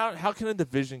danger. But how can a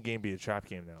division game be a trap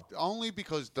game now? Only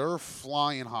because they're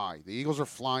flying high. The Eagles are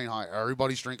flying high.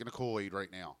 Everybody's drinking the Kool-Aid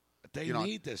right now. They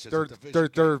need this as a division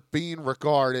they're being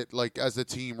regarded like as a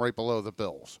team right below the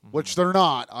Bills, which they're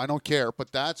not. I don't care, but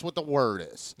that's what the word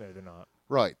is. No, they're not.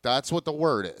 Right, that's what the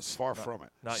word is. Far from it.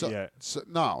 Not yet.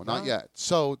 No, not yet.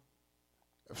 So,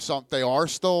 they are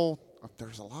still.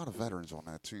 There's a lot of veterans on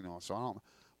that too, so I don't.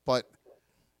 But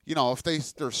if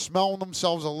they're smelling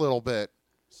themselves a little bit.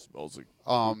 Smells like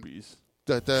boobies.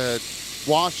 The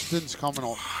Washington's coming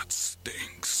off. It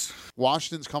stinks.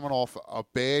 Washington's coming off a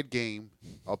bad game,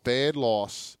 a bad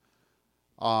loss.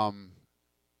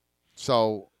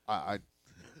 So I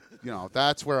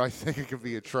that's where I think it could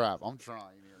be a trap. I'm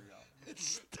trying here. It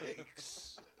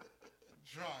stinks. I'm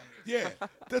trying. Yeah,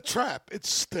 the trap. It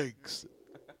stinks.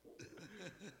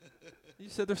 You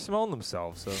said they're smelling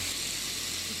themselves, so. It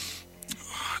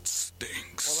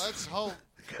stinks. Well, let's hope.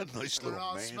 Got a nice they're little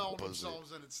not man smelling pussy.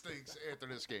 themselves and it stinks after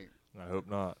this game. I hope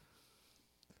not.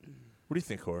 What do you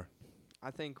think, Cora?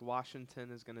 I think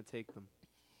Washington is going to take them.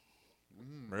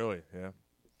 Really? Yeah.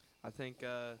 I think.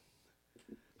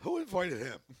 Who invited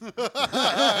him? Shut the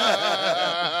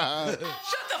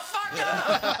fuck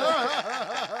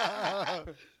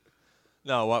up!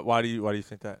 No. Why do you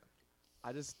think that?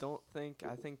 I just don't think.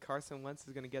 I think Carson Wentz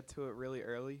is going to get to it really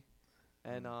early,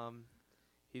 and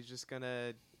he's just going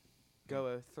to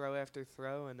go throw after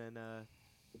throw, and then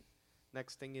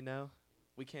next thing you know,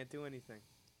 we can't do anything.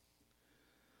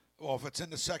 Well, if it's in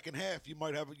the second half, you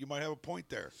might have a point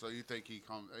there. So you think he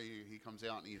comes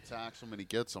out and he attacks them and he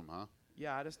gets them, huh?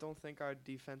 Yeah, I just don't think our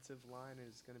defensive line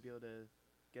is going to be able to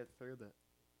get through that.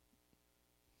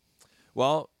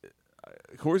 Well,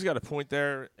 Corey's got a point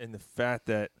there in the fact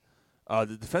that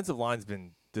the defensive line's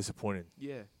been disappointing.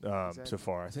 Yeah, so exactly.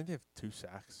 far. I think they have 2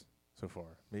 sacks so far,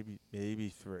 maybe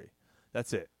 3.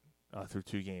 That's it through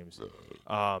 2 games.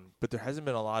 But there hasn't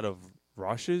been a lot of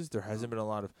rushes. There hasn't been a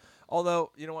lot of.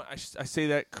 Although you know what, I say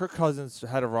that Kirk Cousins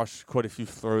had to rush quite a few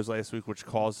throws last week, which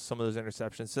caused some of those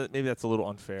interceptions. So maybe that's a little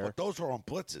unfair. But those were on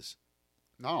blitzes.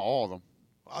 Not all of them.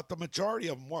 The majority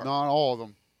of them were. Not all of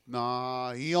them.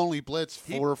 Nah, he only blitzed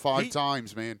 4 or 5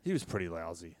 times, man. He was pretty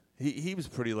lousy. He was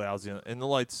pretty lousy in the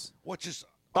lights. Which is,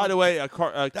 by the way, that's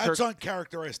Kirk,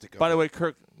 uncharacteristic. By the way,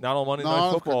 Kirk not on Monday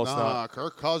Night Football.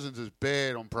 Kirk Cousins is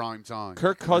bad on prime time.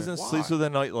 Kirk Cousins Why? sleeps with a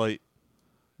nightlight.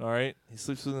 All right, he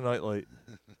sleeps with a nightlight.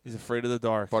 He's afraid of the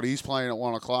dark. But he's playing at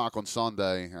 1 o'clock on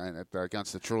Sunday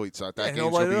against Detroit, so that Yeah,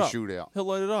 game's going to be a up. shootout. He'll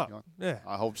light it up. Yeah.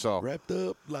 I hope so. Wrapped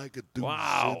up like a deuce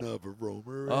Wow. of a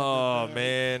roamer. Oh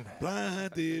man.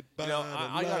 Blinded by I the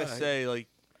gotta light. say, like,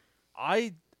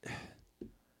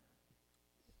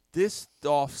 this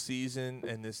off season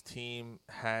and this team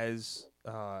has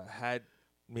had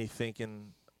me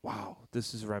thinking, wow,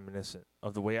 this is reminiscent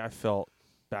of the way I felt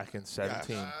back in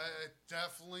 17. It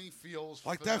definitely feels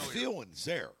like familiar. that feeling's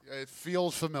there. It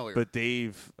feels familiar. But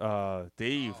Dave,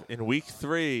 in week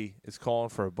 3 is calling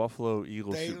for a Buffalo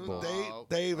Eagles Super Bowl.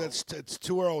 Dave, it's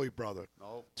too early, brother.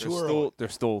 No. Too early. They're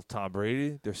still Tom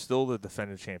Brady. They're still the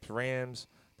defending champs Rams.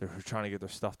 They're trying to get their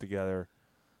stuff together.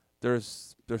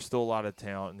 There's still a lot of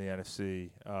talent in the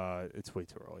NFC. It's way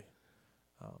too early.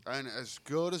 And as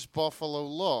good as Buffalo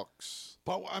looks,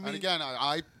 but I mean, and again,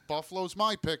 Buffalo's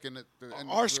my pick, and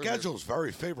our schedule is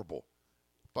very favorable.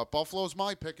 But Buffalo's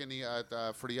my pick for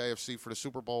the AFC for the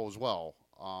Super Bowl as well.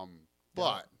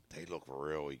 But they look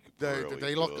really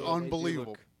they look good.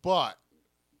 unbelievable. But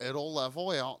it'll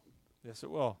level out. Yes, it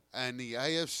will. And the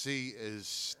AFC is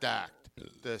stacked.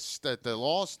 The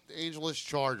Los Angeles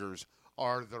Chargers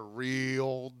are the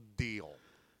real deal.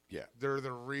 Yeah, they're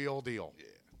the real deal. Yeah.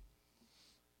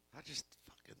 I just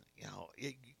fucking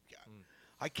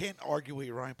I can't argue with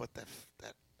you, Ryan, but that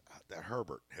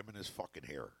Herbert, him and his fucking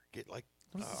hair, what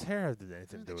does his hair have to do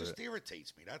anything to do it with just it?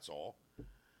 irritates me. That's all.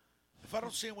 If I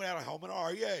don't see him without a helmet,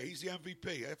 yeah, he's the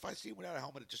MVP. If I see him without a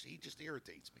helmet, he just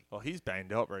irritates me. Well, he's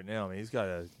banged up right now. I mean, he's got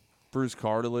a bruised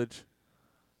cartilage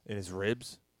in his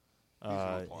ribs.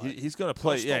 He's going to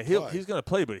play. Yeah, he's going to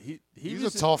play, but he's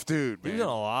a tough dude, man. He was in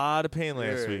a lot of pain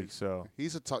last week. So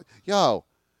he's a tough. Yo,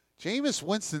 Jameis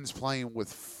Winston's playing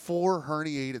with 4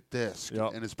 herniated discs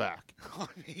in his back. I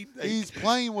mean, he's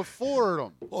playing with 4 of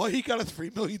them. Well, he got a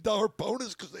 $3 million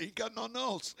bonus because he ain't got nothing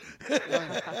else.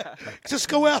 Just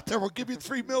go out there. We'll give you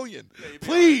 $3 million,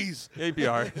 please. Yeah, he'd be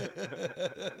all right.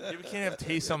 We can't have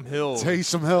Taysom Hill.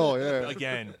 Taysom Hill, yeah.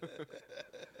 Again.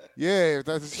 Yeah,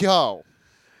 that's yo.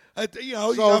 So if you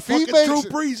got he fucking makes Drew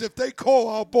it- Brees. If they call,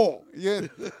 I'll ball. Yeah.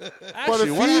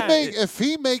 Actually, But if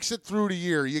he makes it through the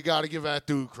year, you got to give that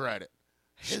dude credit.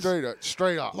 Straight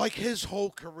up. Like his whole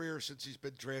career since he's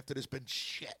been drafted has been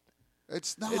shit.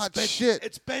 It's not been, shit.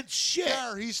 It's been shit.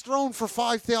 Yeah, he's thrown for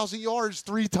 5,000 yards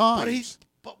 3 times.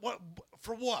 But what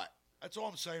for what? That's all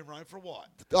I'm saying, Ryan. For what?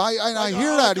 I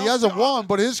hear that. He hasn't won,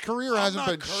 but his career hasn't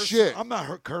been shit. I'm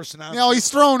not cursing out. Now, he's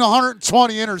thrown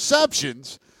 120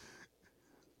 interceptions.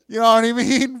 You know what I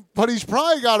mean? But he's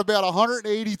probably got about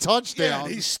 180 touchdowns. Yeah,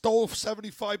 and he stole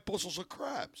 75 bushels of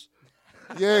crabs.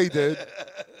 Yeah, he did.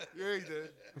 Yeah, he did.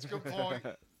 That's a good point.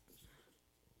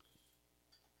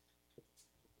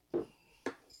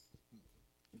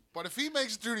 But if he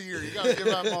makes it through the year, you got to give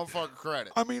that motherfucker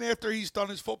credit. I mean, after he's done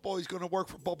his football, he's going to work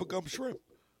for Bubblegum Shrimp.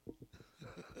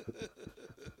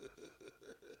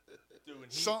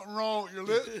 Something wrong with your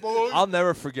lip, boy? I'll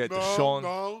never forget the Sean.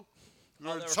 No. You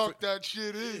gotta tuck that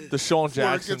shit in. The Sean before it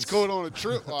Jackson's- gets caught on a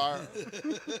tripwire.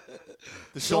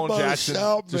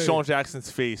 Sean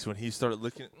Jackson's face when he started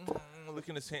licking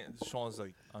his hand. Sean's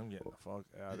like, I'm getting the fuck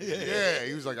out of here. Yeah,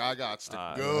 he was like, I got to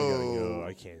I go. gotta go.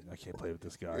 I can't play with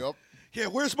this guy. Yep. Yeah,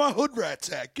 where's my hood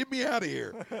rats at? Get me out of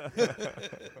here.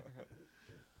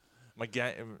 My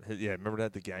gang, remember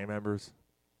that, the gang members,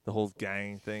 the whole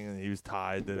gang thing, and he was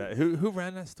tied to that. Who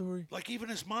ran that story? Like even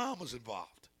his mom was involved.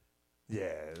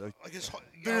 Yeah, Like his,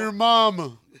 Dear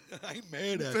mama. I ain't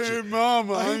mad at Dear you.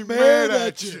 mama, I I ain't ain't mad mad at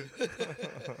at you.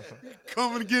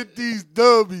 Come and get these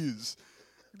W's.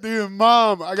 Dear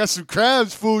mama, I got some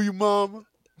crabs for you, mama.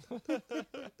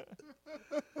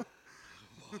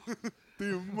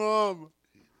 Dear mama.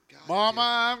 Mama,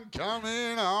 I'm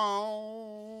coming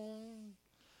home.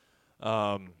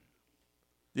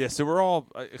 Yeah, so we're all,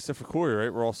 except for Corey,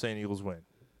 right? We're all saying Eagles win.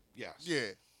 Yes. Yeah.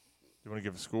 You want to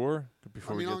give a score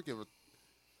before we get? I'll give it.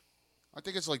 I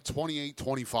think it's like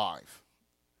 28-25.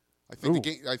 I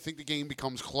think the game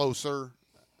becomes closer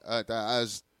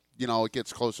as it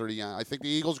gets closer to the end. I think the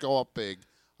Eagles go up big.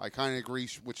 I kind of agree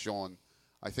with Sean.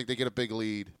 I think they get a big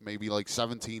lead, maybe like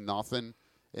 17-0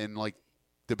 in like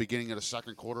the beginning of the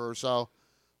second quarter or so.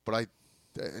 But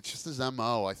it's just his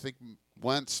MO. I think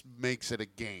Wentz makes it a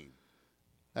game,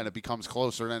 and it becomes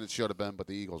closer than it should have been. But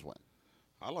the Eagles win.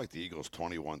 I like the Eagles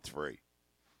 21-3.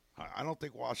 I don't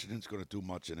think Washington's going to do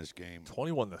much in this game.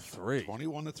 21-3.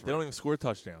 21-3. They don't even score a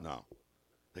touchdown. No,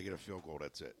 they get a field goal.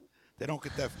 That's it. They don't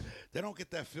get that. They don't get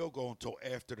that field goal until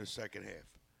after the second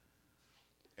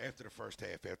half, after the first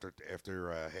half, after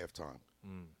halftime.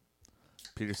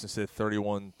 Peterson said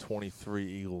 31-23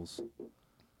 Eagles.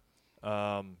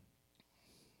 I'm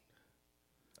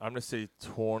going to say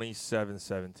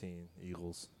 27-17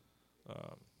 Eagles.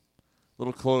 A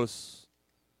little close.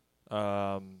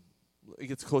 It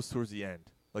gets close towards the end.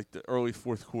 Like the early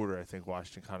fourth quarter, I think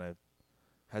Washington kind of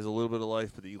has a little bit of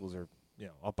life, but the Eagles are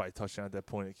up by a touchdown at that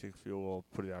point. They kick a field goal,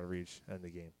 put it out of reach, end the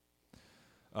game.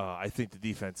 I think the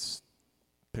defense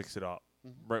picks it up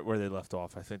right where they left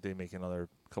off. I think they make another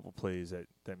couple plays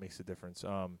that makes a difference.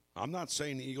 I'm not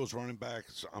saying the Eagles running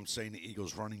backs. I'm saying the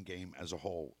Eagles running game as a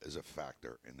whole is a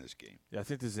factor in this game. Yeah, I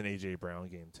think this is an A.J. Brown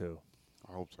game, too.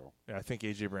 I hope so. Yeah, I think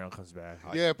A.J. Brown comes back.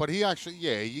 Yeah, but he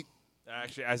actually,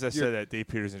 Actually, as I said that, Dave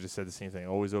Peterson just said the same thing.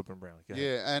 Always open Brown.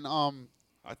 And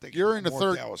I think you're in the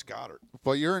third. Dallas Goedert.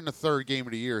 But you're in the third game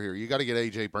of the year here. You got to get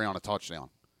A.J. Brown a touchdown,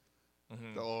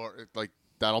 or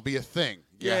that'll be a thing.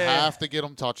 You have to get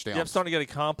him touchdowns. Yeah, I'm starting to get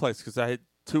a complex because I had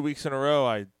 2 weeks in a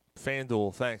row.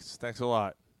 FanDuel, thanks a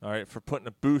lot. All right, for putting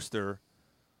a booster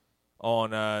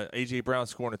on A.J. Brown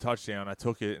scoring a touchdown. I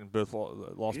took it and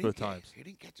lost both times. He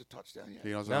didn't catch a touchdown yet.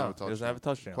 He doesn't have a touchdown. He doesn't have a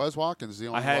touchdown. Quez Watkins is the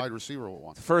only wide receiver with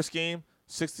one. The first game,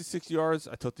 66 yards.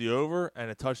 I took the over and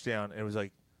a touchdown. And it was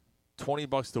like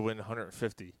 $20 to win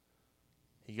 150.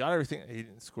 He got everything. He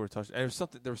didn't score a touchdown. And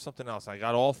there was something else. I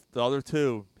got all the other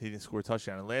two. He didn't score a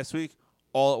touchdown. And last week,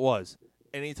 all it was,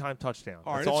 anytime touchdown.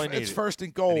 That's all I needed. It's first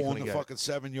and goal on the fucking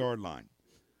 7-yard line.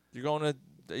 You're going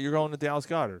to Dallas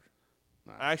Goedert.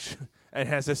 Actually, and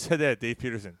as I said that, Dave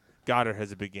Peterson, Goddard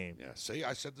has a big game. Yeah, see,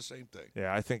 I said the same thing.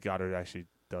 Yeah, I think Goddard actually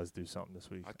does do something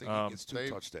this week. I think he gets two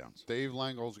touchdowns. Dave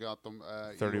Langle's got them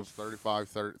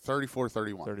 34-31.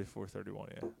 34-31,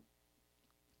 yeah.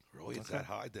 Really, it's that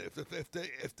high?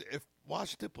 If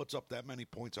Washington puts up that many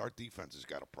points, our defense has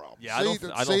got a problem. Yeah,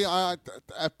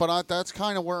 but that's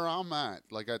kind of where I'm at.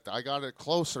 Like I got it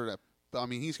closer.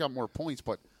 He's got more points,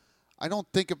 but I don't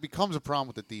think it becomes a problem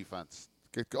with the defense.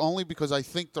 Only because I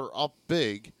think they're up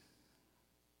big,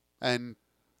 and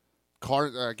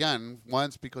again,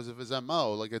 Wentz, because of his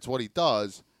MO, like it's what he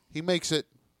does. He makes it.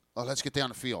 Oh, let's get down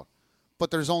the field.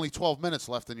 But there's only 12 minutes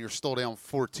left, and you're still down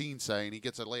 14. Say, and he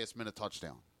gets a last-minute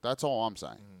touchdown. That's all I'm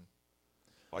saying.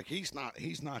 Like he's not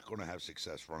going to have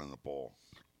success running the ball.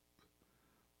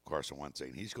 Carson Wentz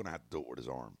saying he's going to have to do it with his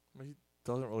arm. He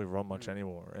doesn't really run much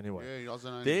anymore. Anyway, yeah, he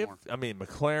doesn't anymore.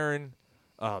 McLaren.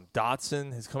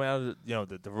 Dotson has come out of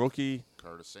the rookie.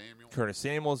 Curtis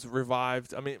Samuel's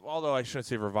revived. Although I shouldn't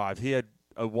say revived. He had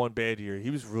one bad year.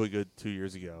 He was really good 2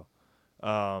 years ago.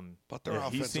 But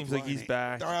he seems like he's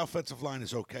back. Their offensive line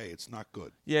is okay. It's not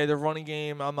good. Yeah, their running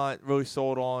game I'm not really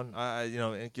sold on.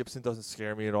 And Gibson doesn't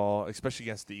scare me at all, especially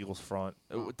against the Eagles front.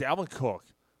 Dalvin Cook,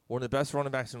 one of the best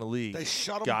running backs in the league. They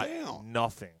shut him got down.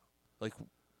 Nothing.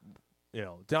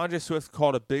 DeAndre Swift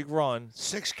caught a big run.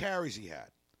 6 carries he had.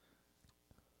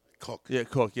 Cook. Yeah,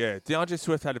 Cook, yeah. DeAndre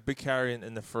Swift had a big carry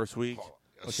in the first week.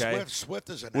 Okay. Swift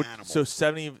is an animal. So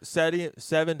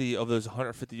 70 of those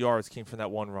 150 yards came from that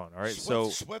one run. All right.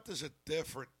 Swift is a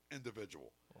different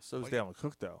individual. So is Dalvin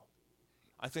Cook, though.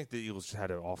 I think the Eagles just had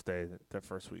an off day that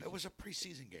first week. It was a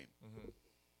preseason game. Mm-hmm.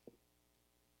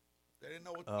 They didn't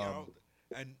know what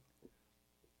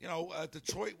and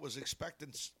Detroit was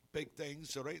expecting big things,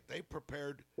 so they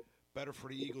prepared better for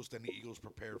the Eagles than the Eagles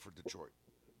prepared for Detroit.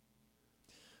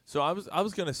 So I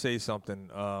was going to say something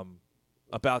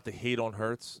about the hate on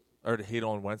Hurts or the hate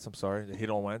on Wentz. I'm sorry, the hate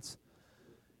on Wentz.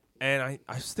 And I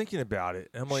was thinking about it.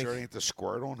 And I'm like, sure ain't the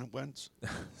squirt on Wentz.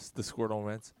 The squirt on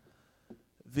Wentz.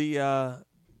 The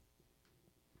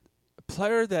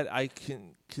player that I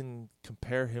can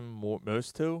compare him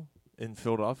most to in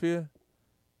Philadelphia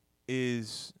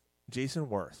is Jason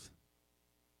Worth.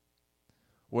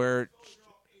 Where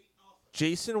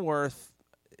Jason Worth.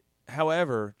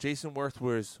 However, Jason Worth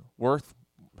was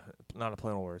not a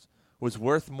play on words, was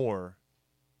worth more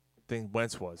than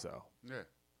Wentz was, though. Yeah,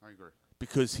 I agree.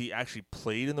 Because he actually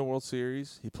played in the World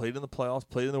Series. He played in the playoffs,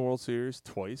 played in the World Series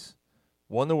twice,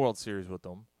 won the World Series with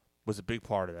them, was a big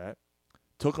part of that.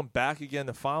 Took him back again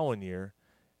the following year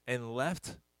and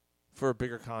left for a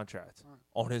bigger contract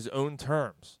on his own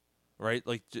terms, right?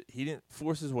 Like, he didn't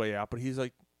force his way out, but he's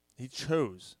like, he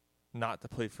chose not to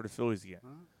play for the Phillies again.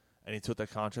 And he took that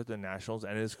contract to the Nationals,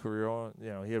 ended his career on,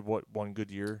 he had, one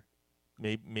good year,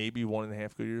 maybe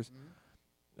 1.5 good years.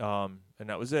 And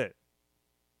that was it.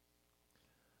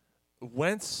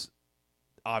 Wentz,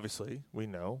 obviously, we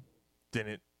know,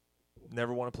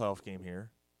 never won a playoff game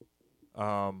here.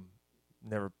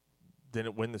 Never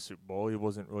didn't win the Super Bowl. He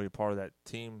wasn't really a part of that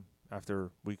team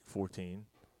after week 14.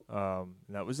 And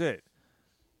that was it.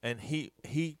 And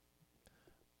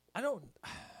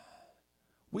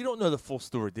we don't know the full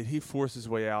story. Did he force his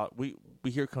way out? We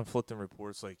hear conflicting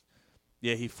reports like,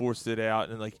 yeah, he forced it out,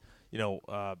 and like,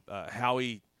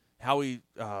 Howie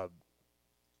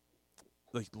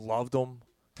like loved him,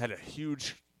 had a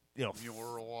huge,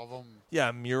 mural of him. Yeah,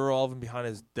 a mural of him behind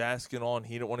his desk and all, and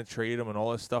he didn't want to trade him and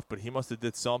all this stuff, but he must have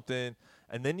did something.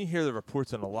 And then you hear the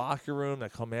reports in the locker room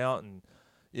that come out, and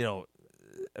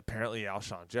apparently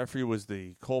Alshon Jeffrey was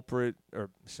the culprit, or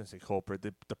I shouldn't say culprit,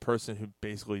 the person who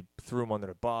basically threw him under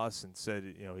the bus and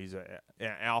said, he's an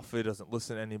alpha, doesn't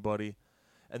listen to anybody.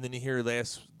 And then you hear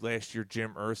last year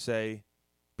Jim Irsay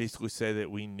basically say that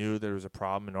we knew there was a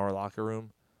problem in our locker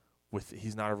room with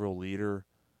he's not a real leader,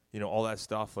 all that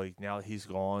stuff. Like, now that he's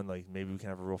gone, like, maybe we can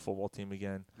have a real football team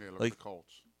again. Yeah, look like at the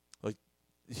Colts. Like,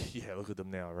 yeah, look at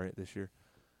them now, right, this year.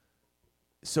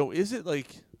 So is it like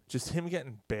just him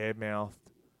getting bad-mouthed?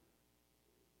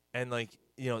 And like,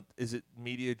 is it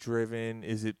media driven?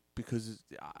 Is it because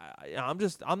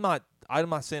I'm not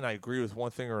saying I agree with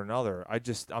one thing or another. I'm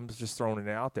just throwing it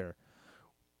out there.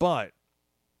 But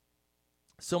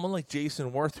someone like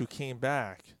Jason Worth, who came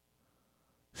back,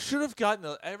 should have gotten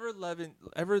the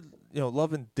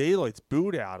loving daylights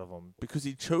booed out of him because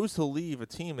he chose to leave a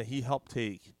team that he helped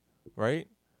take, right?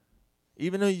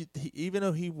 Even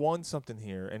though he won something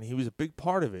here and he was a big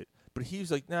part of it, but he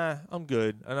was like, nah, I'm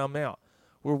good and I'm out.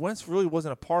 Where Wentz really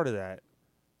wasn't a part of that.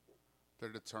 The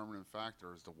determining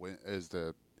factor is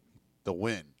the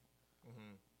win.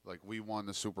 Mm-hmm. Like, we won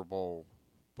the Super Bowl,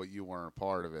 but you weren't a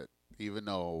part of it, even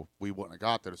though we wouldn't have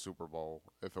got to the Super Bowl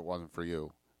if it wasn't for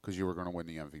you, because you were going to win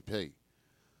the MVP.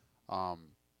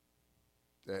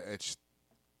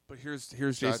 But here's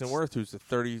Jason Worth, who's a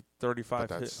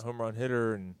 35 home run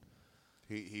hitter, and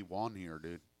he won here,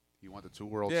 dude. He won the 2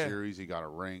 World Series. He got a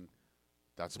ring.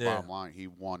 That's the bottom line. He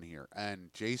won here,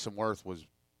 and Jason Worth was.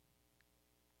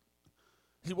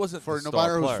 He wasn't for the no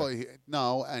matter star who's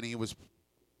no, and he was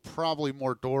probably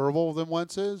more durable than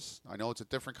Wentz is. I know it's a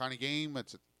different kind of game.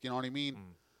 You know what I mean.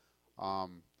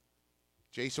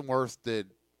 Jason Worth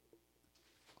did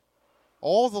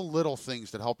all the little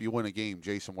things that help you win a game.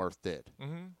 Jason Worth did.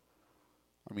 Mm-hmm.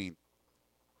 I mean,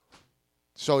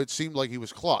 so it seemed like he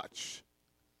was clutch.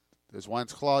 Is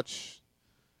Wentz clutch?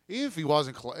 Even if he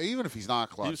wasn't, even if he's not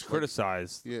clutch, he was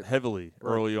criticized heavily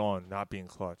early on, not being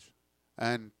clutch.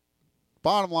 And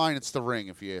bottom line, it's the ring,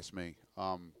 if you ask me.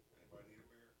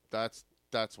 That's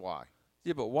why.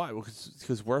 Yeah, but why?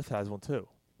 Because Worth has one too.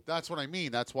 That's what I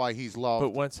mean. That's why he's loved. But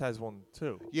Wentz has one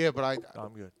too. Yeah, but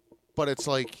I'm good. But it's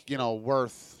like,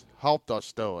 Worth helped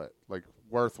us do it. Like,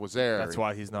 Worth was there. That's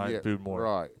why he's not booed more.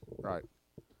 Right.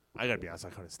 I gotta be honest. I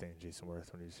couldn't stand Jason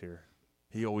Worth when he was here.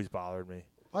 He always bothered me.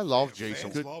 I love Jason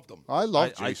Worth. Loved him. I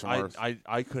love Jason Worth.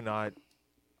 I could not.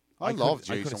 I love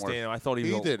Jason Worth. I thought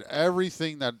he did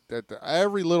everything that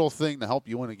every little thing to help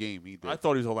you win a game. He did. I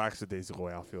thought he was a lackadaisical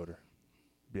outfielder.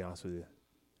 To be honest with you,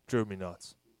 drove me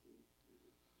nuts.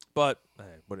 But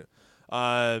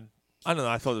I don't know.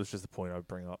 I thought it was just the point I would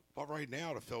bring up. But right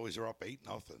now the Phillies are up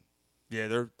 8-0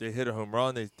 Yeah, they hit a home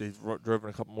run. They drove in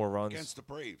a couple more runs against the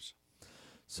Braves.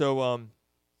 So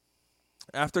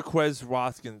after Quez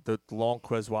Watkins, the long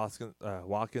Quez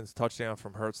Watkins touchdown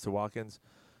from Hurts to Watkins,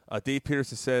 Dave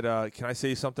Peterson said, "Can I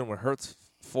say something?" When Hurts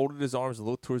folded his arms and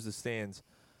looked towards the stands,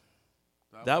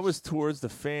 that was towards the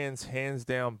fans, hands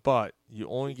down. But you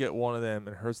only get one of them,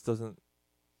 and Hurts doesn't.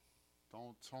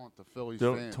 Don't taunt the Phillies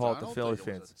fans. Don't taunt the Philly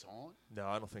fans. No,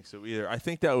 I don't think so either. I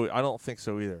don't think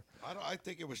so either. I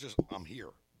think it was just, I'm here.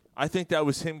 I think that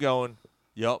was him going,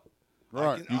 "Yep,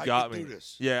 right, you got me." Do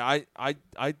this. Yeah, I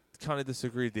kind of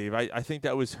disagree, Dave. I think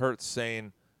that was Hurts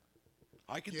saying,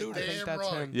 "I can do this." I think that's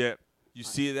him. Yeah. You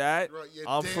see that? Right,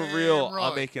 I'm for real. right.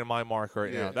 I'm making my mark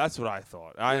right now. That's what I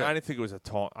thought. I didn't think it was a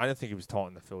taunt. I didn't think he was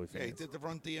taunting the Philly fans. Yeah, he did the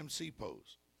Run DMC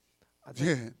pose. I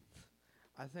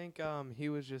think he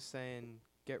was just saying,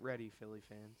 "Get ready, Philly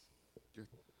fans."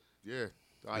 Yeah.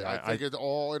 I think it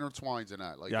all intertwines in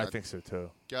that. Like, I think so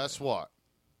too. Guess what?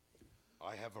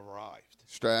 I have arrived.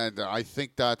 And I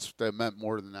think that meant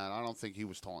more than that. I don't think he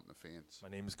was taunting the fans. My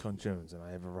name is Cunt Jones, and I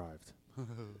have arrived.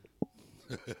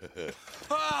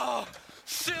 Oh,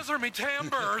 scissor me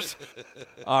timbers.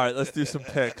 All right, let's do some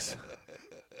picks.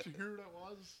 Did you hear who that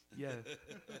was? Yeah.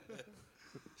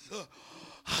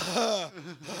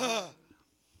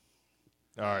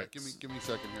 All right. Give me a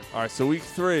second here. All right, so week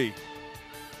 3.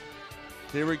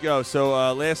 Here we go.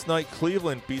 So last night,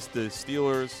 Cleveland beats the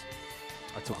Steelers.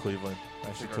 I took Cleveland.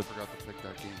 I forgot to pick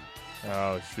that game.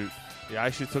 Oh, shoot. Yeah, I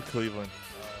actually took Cleveland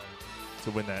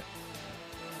to win that.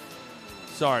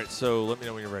 Sorry, so let me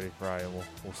know when you're ready, Ryan.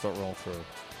 We'll start rolling through.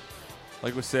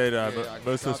 Like we said, I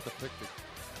most of forgot to pick it.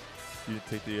 you didn't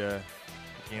take the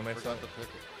game. I forgot to pick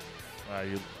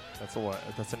it. That's a what?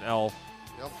 That's an L.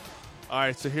 Yep. All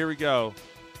right, so here we go.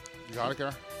 You got it,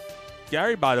 Gary?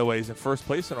 Gary, by the way, is in first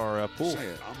place in our pool. Say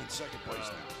it. I'm in second place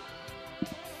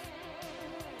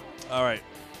now. All right.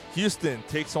 Houston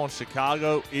takes on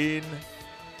Chicago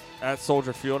at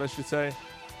Soldier Field, I should say.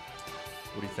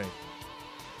 What do you think?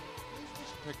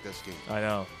 Pick this game. I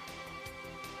know.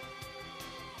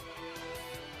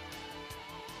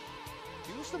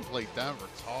 Houston played Denver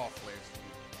tough last week.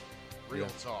 Real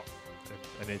Yeah. tough.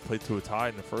 And they played to a tie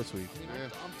in the first week. I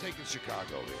mean, I'm taking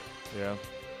Chicago here. Yeah.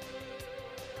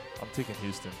 I'm taking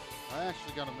Houston. I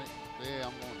actually got to make. Yeah,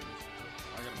 I'm going to Houston.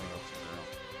 I got to make up some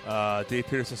ground. Dave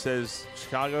Peterson says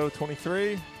Chicago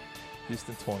 23,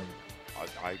 Houston 20.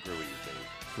 I agree with you, Dave.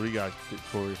 What do you got,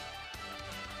 Corey?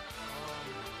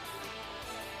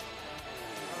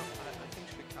 I think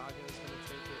Chicago is going to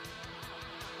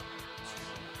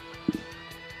take it.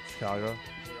 Chicago?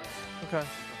 Okay.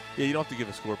 Yeah, you don't have to give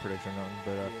a score prediction or nothing,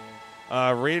 but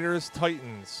Yeah. Raiders,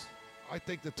 Titans. I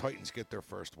think the Titans get their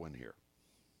first win here.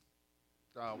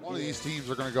 One of these teams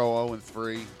are going to go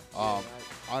 0-3.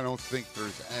 I don't think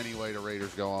there's any way the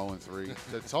Raiders go 0-3.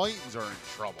 The Titans are in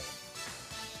trouble.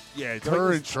 Yeah,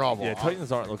 They're in trouble. Yeah,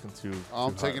 Titans aren't looking too.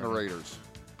 I'm too taking the hot right Raiders.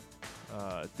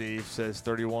 now. Dave says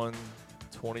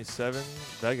 31-27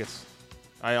 Vegas.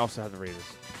 I also have the Raiders.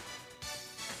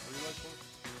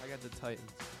 I got the Titans.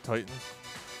 Titans.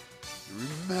 You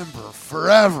remember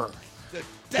forever the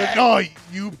night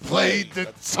you played the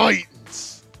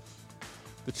Titans.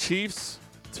 The Chiefs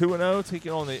 2-0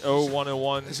 taking on the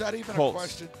 0-1-1. Is that even Colts. a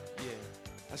question? Yeah.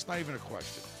 That's not even a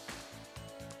question.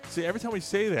 See, every time we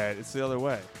say that, it's the other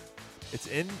way. It's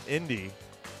in Indy.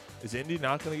 Is Indy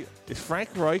not going to get... Is Frank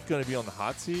Reich going to be on the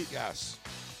hot seat? Yes.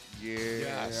 Yeah,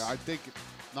 Yes. I think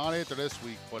not after this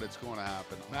week, but it's going to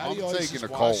happen. Matty I'm Ice taking is the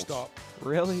Colts. washed up.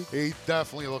 Really? He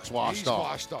definitely looks washed He's up.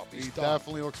 washed up. He's He done.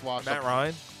 definitely looks washed Matt up.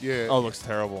 Ryan? Yeah. Oh, looks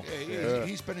terrible. Yeah,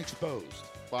 he's been exposed.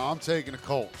 But I'm taking the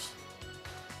Colts.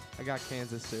 I got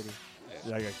Kansas City.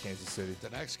 Yeah, I got Kansas City. The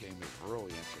next game is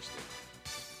really interesting.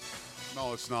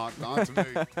 No, it's not. Not to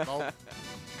me. Nope.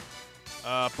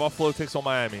 Buffalo takes on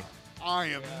Miami. I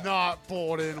am not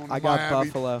bought in on I got Miami.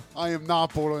 Buffalo. I am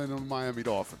not bought in on Miami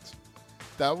Dolphins.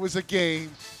 That was a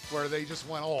game where they just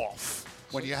went off.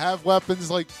 When you have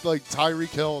weapons like Tyreek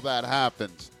Hill, that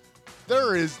happens.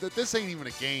 This ain't even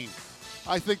a game.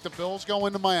 I think the Bills go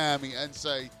into Miami and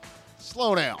say,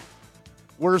 slow down.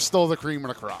 We're still the cream of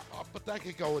the crop. But that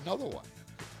could go another way.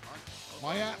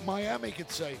 Miami could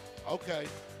say, okay,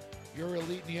 you're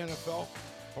elite in the NFL,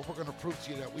 but we're going to prove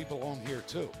to you that we belong here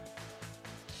too.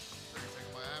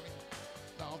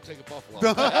 No, I'm taking Buffalo.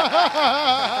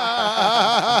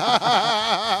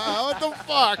 What the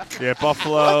fuck? Yeah,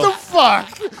 Buffalo. What the fuck?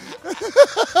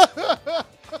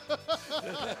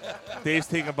 Dave's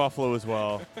taking Buffalo as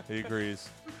well. He agrees.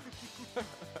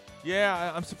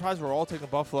 Yeah, I'm surprised we're all taking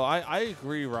Buffalo. I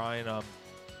agree, Ryan.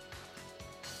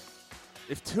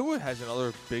 If Tua has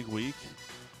another big week,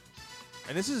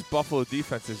 and this is Buffalo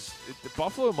defense,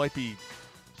 Buffalo's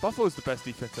the best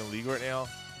defense in the league right now.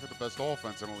 They're the best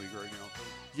offense in the league right now.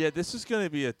 Yeah, this is going to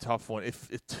be a tough one. If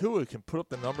Tua can put up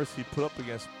the numbers he put up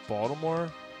against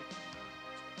Baltimore,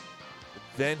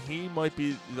 then he might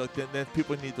be like. Then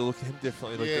people need to look at him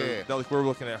differently. Like like we're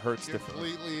looking at Hurts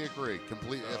differently. Completely agree.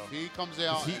 If he comes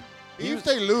out, He- even if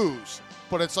they lose,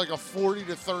 but it's like a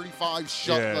 40-35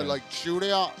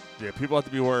 shootout. Yeah, people have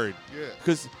to be worried. Yeah.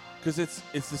 Because it's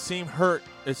the same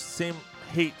it's the same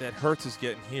hate that Hurts is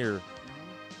getting here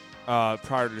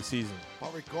prior to the season.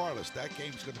 But regardless, that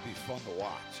game's going to be fun to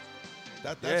watch.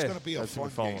 That's Yeah, going to be a that's gonna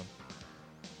fun be game.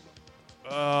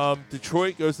 one.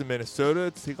 Detroit goes to Minnesota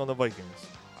to take on the Vikings.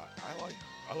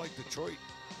 I like Detroit.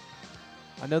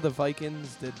 I know the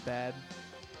Vikings did bad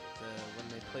when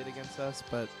they played against us,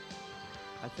 but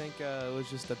I think it was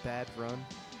just a bad run.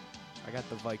 I got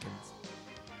the Vikings.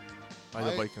 I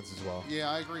have the Vikings as well.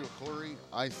 Yeah, I agree with Corey.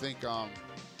 I think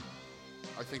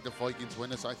I think the Vikings win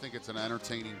this. I think it's an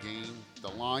entertaining game. The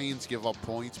Lions give up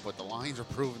points, but the Lions are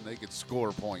proving they can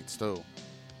score points too.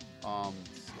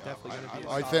 Definitely gonna be a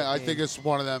I solid think game. it's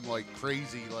one of them like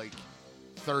crazy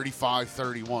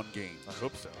 35-31 games. I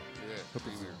hope so. Yeah, Hope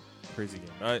same it's here. a crazy game.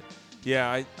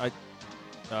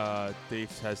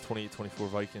 Dave has 28-24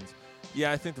 Vikings.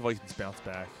 Yeah, I think the Vikings bounce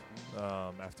back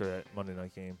after that Monday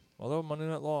night game. Although Monday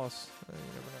night loss, you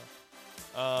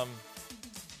never know.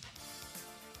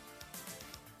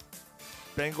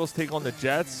 Bengals take on the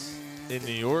Jets in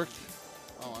New York.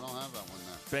 Oh, I don't have that one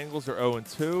there. Bengals are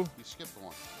 0-2. You skipped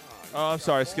one. Oh, I'm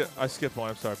sorry. I skipped one.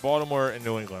 I'm sorry. Baltimore and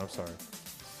New England. I'm sorry.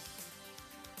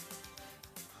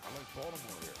 I like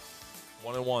Baltimore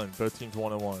here. 1-1. Both teams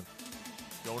 1-1.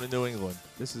 Going to New England.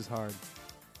 This is hard.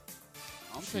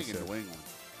 I'm She taking said. New England.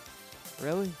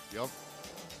 Really? Yep.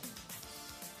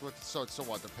 So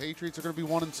what? The Patriots are going to be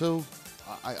 1-2.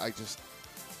 I just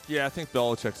Yeah, I think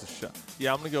Belichick's a shot.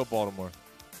 Yeah, I'm going to go Baltimore.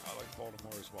 I like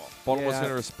Baltimore as well. Baltimore's Yeah, going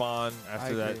to respond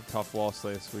after I that agree. tough loss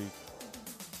last week.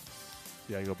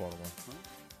 Yeah, I go Baltimore.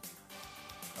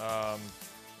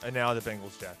 And now the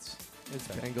Bengals Jets. It's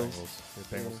Okay, Bengals.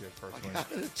 The Bengals get first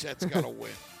win. The Jets got to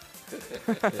win.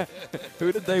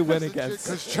 Who did they win against?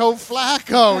 because Joe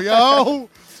Flacco, yo,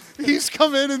 he's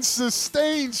come in and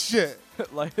sustained shit.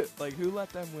 like who let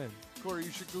them win? Corey,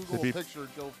 you should Google They a beat- picture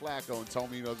of Joe Flacco and tell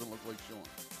me he doesn't look like Sean.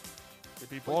 They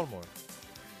beat Baltimore.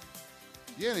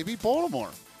 Yeah, they beat Baltimore.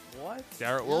 What?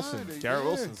 Garrett Yeah, Wilson. they Garrett did.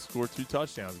 Wilson scored 2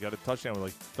 touchdowns. Got a touchdown with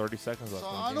like 30 seconds left. So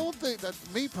in the I game. don't think that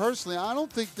me personally, I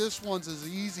don't think this one's as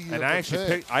easy. And of I a actually pick.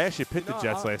 picked. I actually picked You the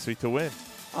know, Jets last week to win.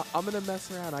 I'm gonna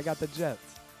mess around. I got the Jets.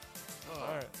 All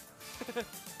right.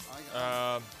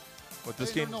 I, But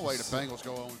this hey, game. no way the Bengals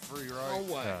go 0-3, right?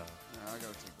 No way. Yeah. Yeah, I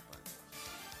gotta take the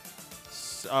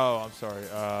Bengals. Oh, I'm sorry.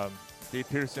 Dave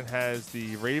Peterson has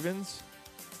the Ravens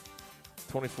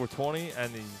 24-20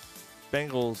 and the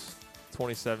Bengals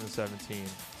 27-17.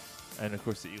 And, of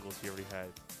course, the Eagles he already had.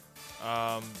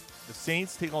 The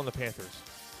Saints take on the Panthers.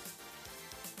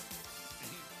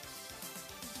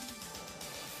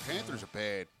 Panthers are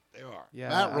bad. They are. Yeah.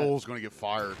 Matt Rule's gonna get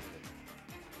fired.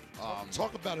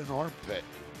 Talk about an armpit.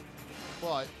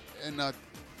 But in the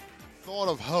thought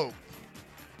of hope,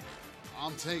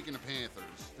 I'm taking the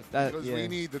Panthers because we yeah.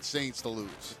 need the Saints to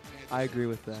lose. I agree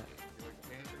with that.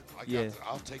 Yeah.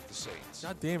 I'll take the Saints.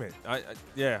 God damn it! I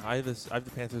have this. I have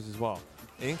the Panthers as well.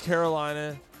 In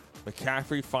Carolina,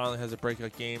 McCaffrey finally has a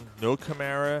breakout game. No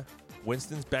Kamara.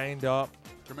 Winston's banged up.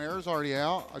 Kamara's already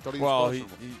out. I thought he was Well,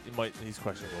 questionable. he's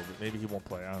questionable, but maybe he won't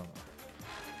play. I don't know.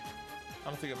 I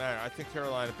don't think it matters. I think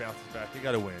Carolina bounces back. They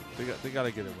got to win. They got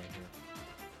to get a win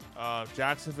here.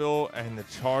 Jacksonville and the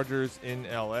Chargers in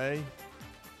L.A.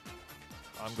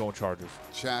 I'm going Chargers.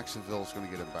 Jacksonville's going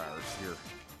to get embarrassed here.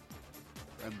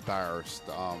 Embarrassed.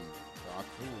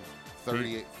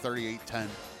 38-10.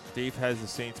 Dave has the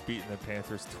Saints beating the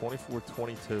Panthers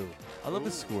 24-22. I love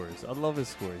his scores. I love his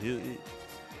score.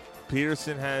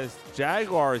 Peterson has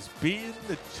Jaguars beating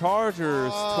the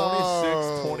Chargers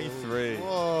 26-23.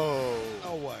 Whoa.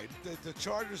 No way. The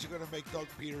Chargers are going to make Doug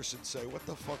Peterson say, "What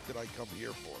the fuck did I come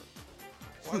here for?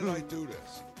 Why did I do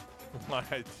this?"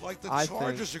 Like the I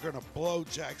Chargers are going to blow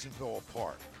Jacksonville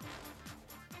apart.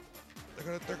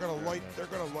 They're going to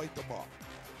light them up.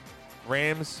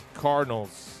 Rams,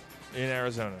 Cardinals in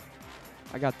Arizona.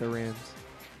 I got the Rams.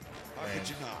 How could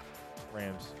you not?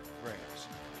 Rams. Rams.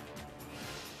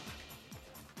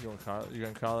 You're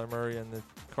going Kyler Murray and the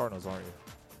Cardinals, aren't you?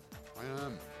 I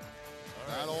am.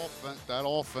 That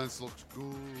offense looks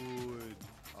good.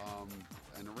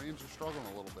 And the Rams are struggling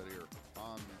a little bit here.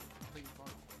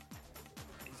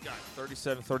 He's got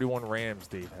 37-31 Rams,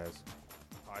 Dave has.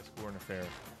 High scoring affair.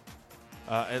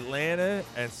 Atlanta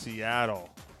and Seattle.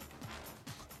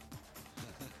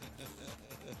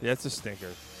 Yeah, it's a stinker.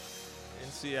 In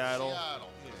Seattle. Seattle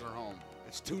is their home.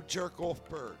 It's 2 jerk-off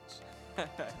birds.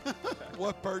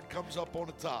 What bird comes up on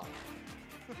the top?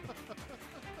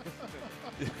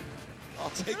 I'll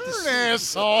take the You're an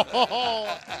asshole.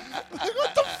 Like,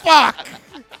 what the fuck?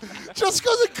 Just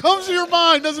because it comes to your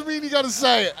mind doesn't mean you got to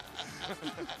say it.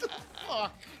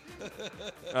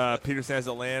 Fuck. Peterson has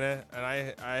Atlanta, and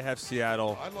I have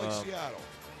Seattle. I like Seattle.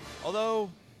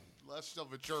 Although, Less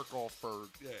of a jerk off bird.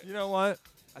 Yeah. you know what?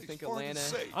 I He's think fun to Atlanta.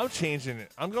 see. I'm changing it.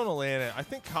 I'm going Atlanta. I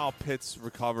think Kyle Pitts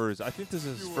recovers. I think this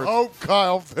is his You first. hope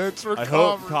Kyle Pitts I recovers.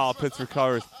 hope Kyle Pitts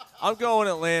recovers. I'm going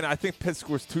Atlanta. I think Pitts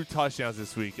scores 2 touchdowns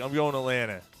this week. I'm going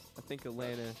Atlanta. I think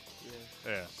Atlanta.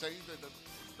 Yeah. Yeah. Say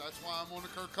that's why I'm on the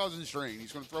Kirk Cousins train.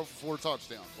 He's going to throw for 4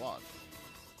 touchdowns. Watch.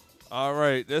 All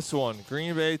right, this one.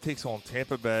 Green Bay takes on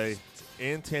Tampa Bay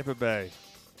in Tampa Bay.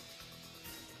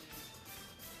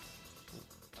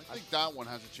 I think that one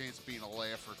has a chance of being a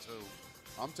laugher, too.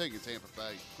 I'm taking Tampa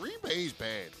Bay. Green Bay's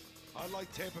bad. I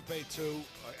like Tampa Bay too.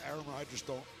 Aaron Rodgers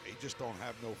just don't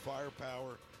have no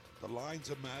firepower. The line's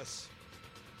a mess.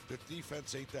 The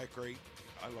defense ain't that great.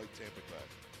 I like Tampa Bay.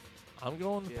 I'm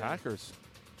going the Packers.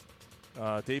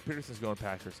 Dave Peterson's going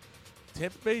Packers.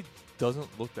 Tampa Bay doesn't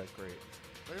look that great.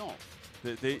 They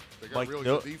don't. They got really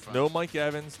good defense. No Mike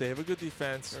Evans. They have a good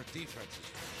defense. Their defense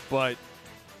is. But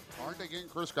aren't they getting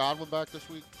Chris Godwin back this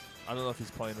week? I don't know if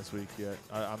he's playing this week yet.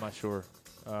 I'm not sure.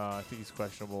 I think he's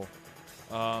questionable.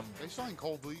 They signed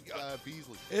Cole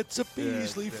Beasley. It's a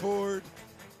Beasley Ford.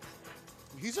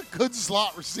 He's a good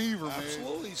slot receiver, man.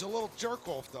 Absolutely. He's a little jerk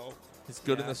off, though. He's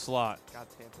good in the slot. Got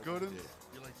Tampa. Good in. Yeah.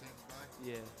 You like Tampa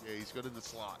Bay? Yeah. Yeah, he's good in the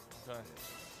slot. Okay.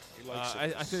 He likes I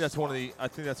think that's one of the. I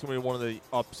think that's going to be one of the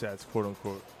upsets, quote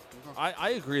unquote.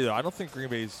 I agree though. I don't think Green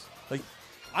Bay's like.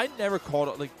 I never called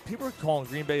it like people are calling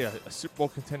Green Bay a Super Bowl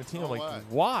contending team. I'm like,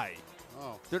 why?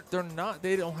 Oh. They're not.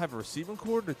 They don't have a receiving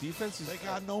core. Their defense is. They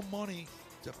got no money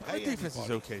to Their pay defense is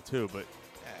anybody. okay too, but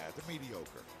Yeah, they're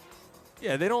mediocre.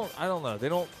 yeah, they don't. I don't know. They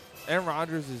don't. Aaron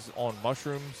Rodgers is on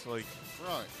mushrooms. Like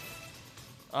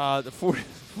Right. the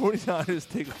 49ers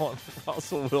take on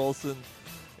Russell Wilson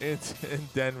in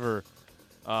Denver.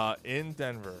 In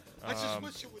Denver. I just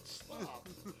wish it would stop.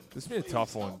 This would be a Please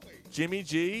tough one. help me. Jimmy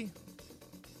G.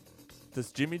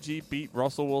 Does Jimmy G beat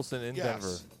Russell Wilson in Yes,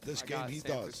 Denver? this I game got he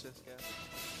San does. Francisco.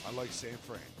 I like San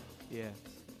Fran. Yeah,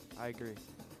 I agree.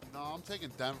 No, I'm taking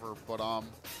Denver, but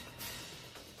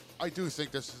I do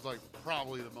think this is like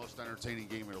probably the most entertaining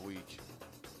game of the week.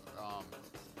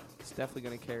 It's definitely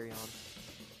going to carry on.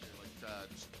 Like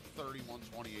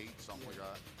 31-28, something like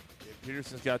that. Yeah,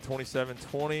 Peterson's got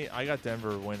 27-20. I got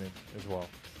Denver winning as well.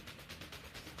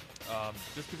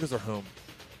 Just because they're home.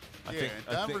 I think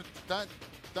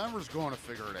Denver's going to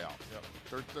figure it out.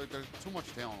 Yep. There's too much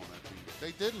talent on that team.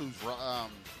 They did lose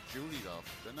Judy though,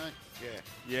 didn't they? Yeah.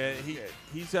 Yeah,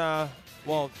 he's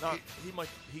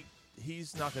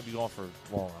he's not going to be gone for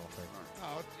long. I don't think.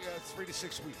 Yeah, it's 3 to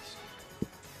 6 weeks.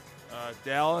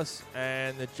 Dallas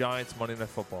and the Giants Monday Night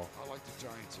Football. I like the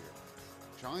Giants here.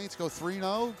 Giants go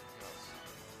 3-0.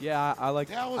 Yeah, I like.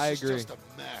 Dallas I is agree. just a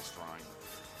mess, Ryan.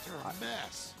 They're a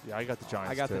mess. Yeah, I got the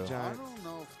Giants. I got too. the Giants. I don't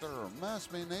know if they're a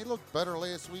mess, man. They looked better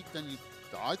last week than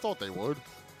I thought they would.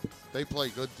 They play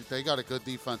good. They got a good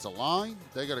defensive line.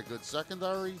 They got a good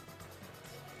secondary.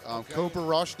 Cooper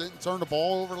Rush didn't turn the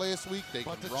ball over last week. They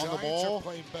But can the run Giants the ball. are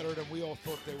playing better than we all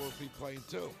thought they would be playing,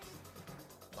 too.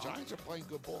 The Giants are playing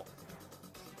good ball.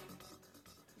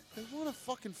 They won a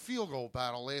fucking field goal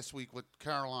battle last week with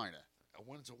Carolina. A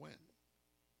win's a win.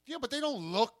 Yeah, but they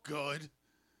don't look good.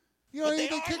 You know, But they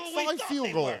they are kicked what we 5 thought field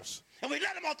they goals. And we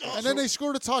let them out the And then they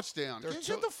scored a touchdown. They're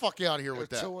Get the fuck out of here with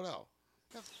They're that. 2-0.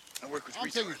 I work with I'm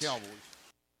taking retards. Cowboys.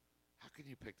 How can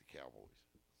you pick the Cowboys?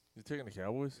 You taking the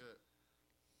Cowboys?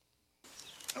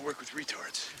 I work with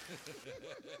retards.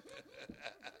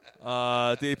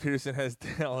 Dave Peterson has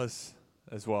Dallas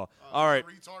as well. All right,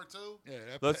 Retard too? Yeah,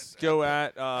 let's go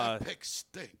at that pick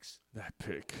stinks. that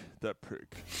pick. That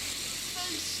pick.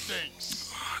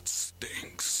 Stinks. It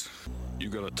stinks. You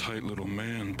got a tight little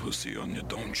man pussy on you,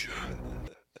 don't you?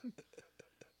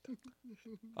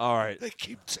 All right. They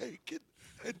keep taking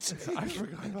and taking. I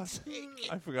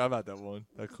forgot about that one.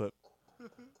 That clip.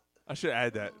 I should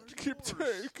add that. Keep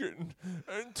taking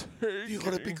and taking. You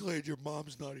ought to be glad your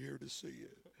mom's not here to see you.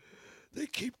 They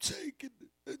keep taking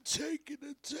and taking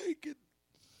and taking.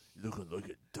 Looking like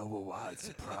a double wide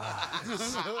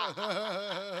surprise.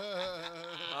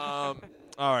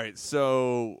 All right.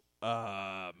 So,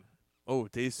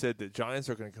 Dave said the Giants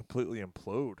are going to completely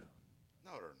implode.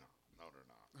 No, they're not. No, they're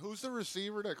not. Who's the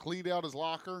receiver that cleaned out his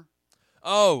locker?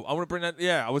 Oh, I want to bring that.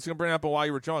 Yeah, I was going to bring it up while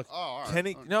you were drunk. Oh, all right.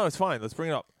 Kenny. No, it's fine. Let's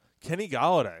bring it up. Kenny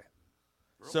Galladay.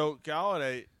 Really? So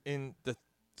Galladay in the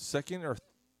second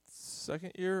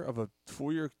year of a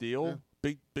 4-year deal,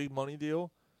 big money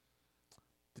deal.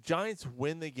 The Giants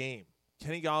win the game.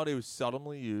 Kenny Galladay was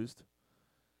seldomly used,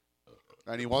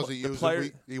 and he wasn't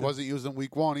used in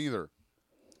week 1 either.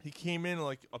 He came in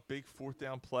like a big 4th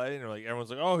down play, and everyone's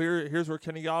like, "Oh, here's where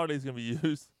Kenny Galladay is going to be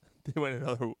used." They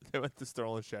went to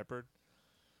Sterling Shepard,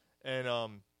 and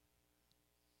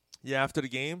after the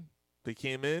game, they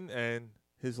came in and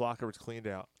his locker was cleaned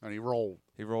out, and he rolled.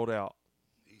 He rolled out.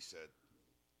 He said,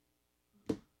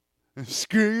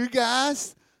 "Screw you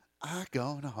guys, I'm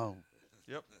going home."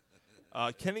 Yep.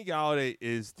 Kenny Galladay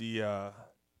is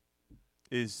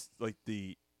like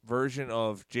the version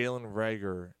of Jalen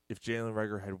Reagor if Jalen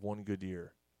Reagor had one good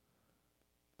year.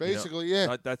 Basically,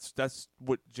 yeah. That's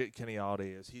what Kenny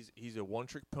Galladay is. He's a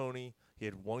one-trick pony. He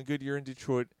had one good year in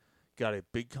Detroit. got a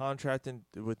big contract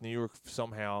with New York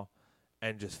somehow,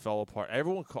 and just fell apart.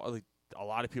 Everyone a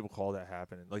lot of people call that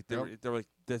happening. Like they're like,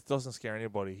 this doesn't scare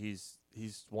anybody.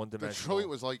 He's one dimensional. Detroit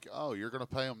was like, oh, you're gonna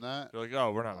pay him that? They're like,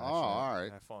 oh, we're not. Oh, all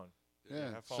right. Have fun.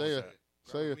 Yeah, have fun see with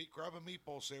ya. that. Grab a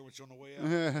meatball sandwich on the way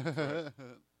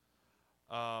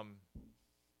out.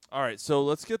 All right, so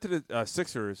let's get to the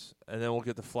Sixers, and then we'll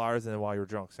get the Flyers, and then While You're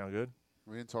Drunk. Sound good?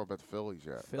 We didn't talk about the Phillies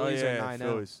yet. Phillies are 9-0.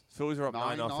 Phillies. Phillies are up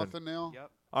 9-0 now.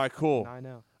 Yep. All right, cool.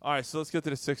 9-0. All right, so let's get to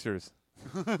the Sixers.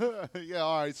 Yeah,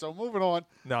 all right. So moving on.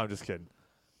 No, I'm just kidding.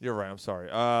 You're right. I'm sorry.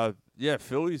 Yeah,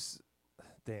 Phillies.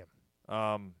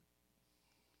 Damn.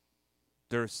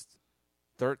 There's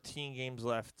 13 games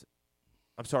left.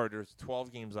 I'm sorry. There's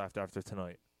 12 games left after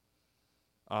tonight.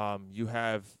 You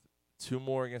have 2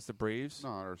 more against the Braves.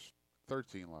 No, there's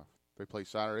 13 left. They play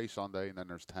Saturday, Sunday, and then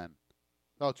there's 10.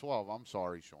 No, 12. I'm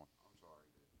sorry, Sean. I'm sorry.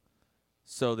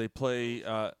 So they play.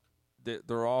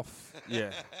 They're off.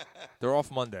 Yeah, they're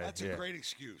off Monday. That's a great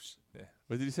excuse. Yeah.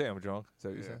 What did you say? I'm drunk. Is that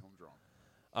what you said? I'm drunk.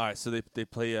 All right, so they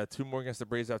play 2 more against the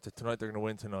Braves after tonight. They're going to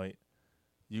win tonight.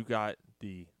 You got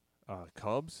the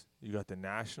Cubs, you got the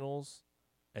Nationals,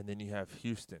 and then you have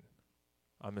Houston.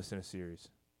 I'm missing a series.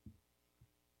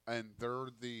 And they're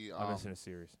the. I'm missing a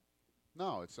series.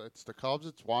 No, it's the Cubs,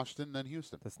 it's Washington, then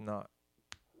Houston. That's not.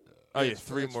 Oh, yeah,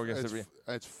 3 more against the Braves.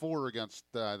 It's 4 against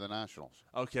the Nationals.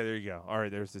 Okay, there you go. All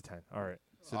right, there's the 10. All right.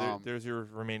 So there's your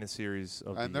remaining series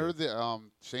of and the they're the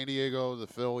San Diego, the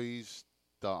Phillies,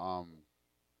 the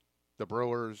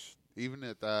Brewers, even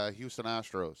at the Houston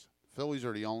Astros. Phillies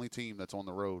are the only team that's on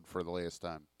the road for the last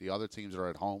 10. The other teams are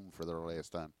at home for their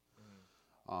last 10.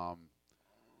 But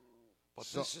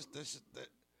so,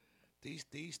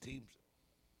 these teams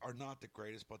are not the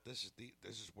greatest, but this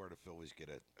is where the Phillies get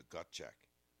a gut check.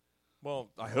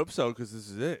 Well, I hope so because this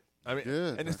is it. I mean,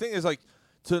 Yeah, and the thing is, like,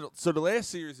 so the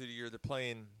last series of the year, they're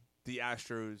playing the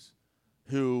Astros,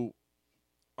 who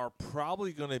are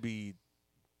probably going to be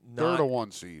they're the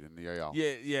 1 seed in the AL.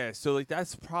 Yeah. So like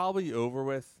that's probably over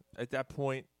with at that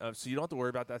point. So you don't have to worry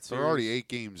about that series. They're already 8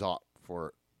 games up for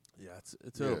it. Yeah,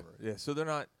 it's over. Yeah, so they're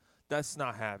not. That's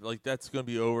not happening. Like that's going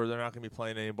to be over. They're not going to be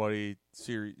playing anybody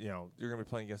serious. You know, you're going to be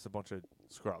playing against a bunch of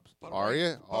scrubs. Are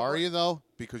you though?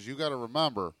 Because you got to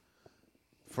remember,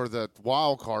 for the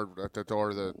wild card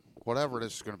or the whatever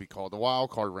this is going to be called, the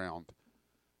wild card round,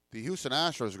 the Houston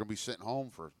Astros are going to be sitting home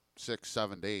for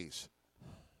 6-7 days.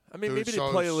 I mean, maybe they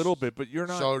play a little bit, but you're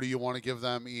not. So do you want to give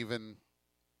them even?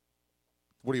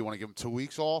 What do you want to give them 2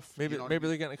 weeks off? Maybe You know what I maybe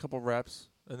mean? they're getting a couple reps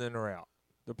and then they're out.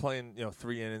 They're playing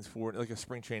 3 innings, 4 like a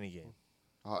spring training game.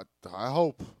 I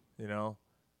hope.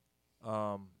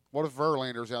 What if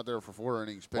Verlander's out there for 4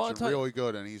 innings pitching really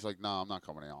good and he's like, "No, I'm not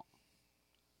coming out."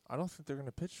 I don't think they're going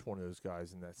to pitch one of those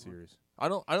guys in that series. I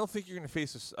don't think you're going to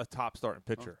face a top starting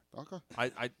pitcher. Oh, okay.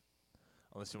 I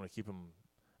unless you want to keep him.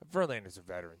 Verlander's a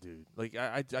veteran, dude. Like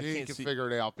I can't can see, figure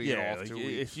it out being off like 2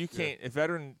 weeks. If you can't, if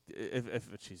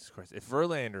Jesus Christ, if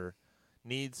Verlander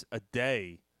needs a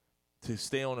day to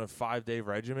stay on a 5-day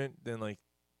regimen, then like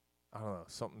I don't know,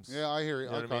 something's. Yeah, I hear you.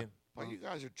 You know what I mean? But you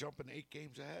guys are jumping 8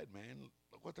 games ahead, man.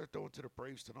 Look what they're doing to the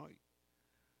Braves tonight.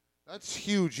 That's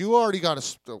huge. You already got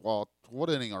a well. What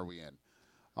inning are we in?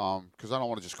 Because I don't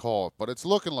want to just call it, but it's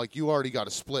looking like you already got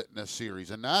a split in this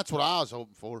series, and that's what I was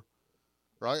hoping for,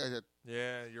 right?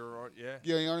 Yeah, you're right. Yeah.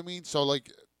 Yeah, you know what I mean. So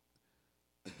like,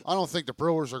 I don't think the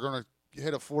Brewers are going to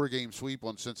hit a 4-game sweep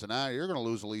on Cincinnati. You're going to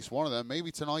lose at least one of them.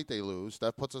 Maybe tonight they lose.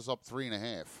 That puts us up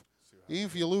 3.5. Even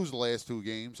if you lose the last 2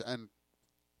 games and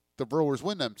the Brewers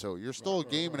win them 2, you're still a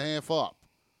game and a half up.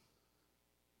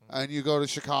 And you go to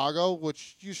Chicago,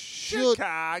 which you should.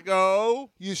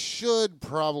 You should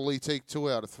probably take 2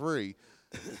 out of 3.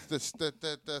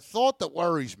 The thought that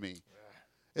worries me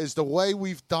is the way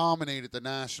we've dominated the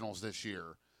Nationals this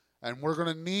year. And we're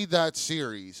going to need that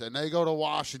series. And they go to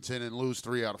Washington and lose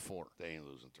 3 out of 4. They ain't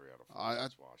losing 3 out of 4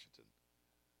 against Washington.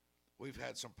 We've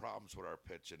had some problems with our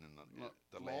pitching in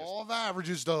the last. Law of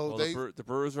averages, though. Well, the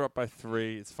Brewers are up by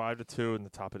 3. It's 5-2 in the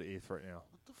top of the 8th right now.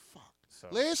 What the fuck? So.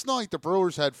 Last night, the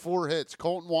Brewers had 4 hits.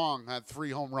 Colton Wong had 3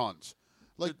 home runs.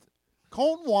 Like,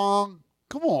 Colton Wong,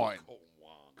 come on.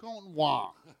 Colton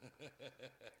Wong.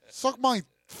 Suck my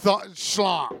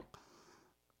schlong.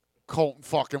 Colton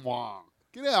fucking Wong.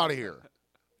 Get out of here.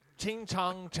 Ching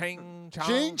chong, ching chong.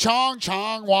 Ching chong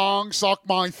chong Wong, suck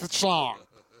my schlong.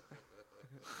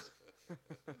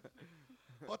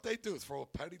 What they do? Throw a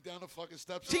penny down the fucking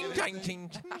steps? Ching ching ching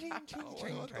ching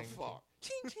ching What the fuck?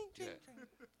 ching ching ching.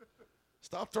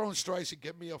 Stop throwing strikes and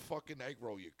give me a fucking egg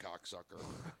roll, you cocksucker.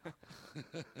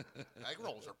 Egg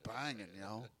rolls are banging,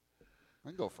 yo. I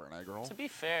can go for an egg roll. To be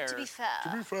fair. To be fair.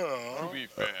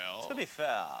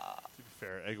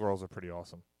 fair. Egg rolls are pretty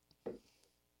awesome.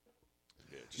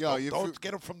 Yo, Don't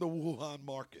get them from the Wuhan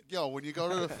market. Yo, when you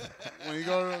go to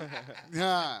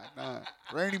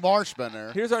Randy Marsh been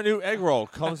there. Here's our new egg roll.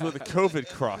 Comes with a COVID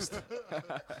crust.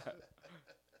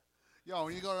 Yo,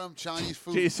 when you go to them Chinese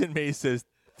food. Jason May says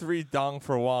 3 dong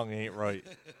for Wong ain't right.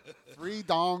 3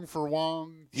 dong for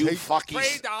Wong. You fucky.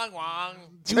 3 dong Wong.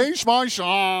 Taste my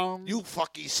song. You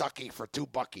fucky sucky for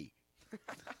 $2.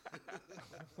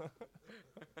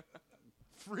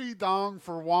 3 dong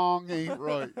for Wong ain't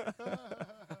right.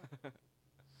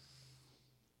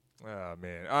 Oh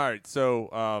man. All right.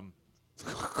 So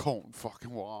Colton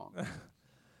fucking Wong.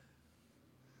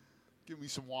 Give me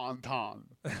some wonton.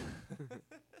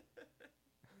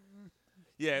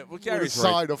 yeah. Well, With a Gary's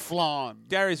right. side of flan.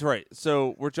 Gary's right.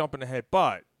 So we're jumping ahead,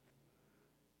 but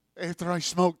After I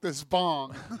smoke this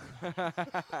bong. Shut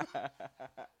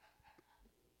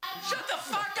the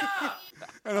fuck up!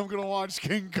 And I'm going to watch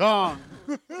King Kong.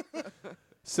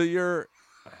 so you're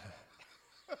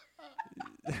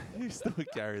still with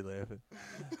Gary laughing.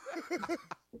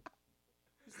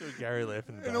 Still with Gary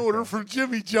laughing. In the In order background. from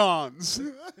Jimmy John's.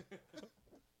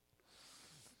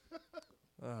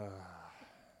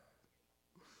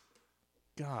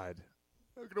 God.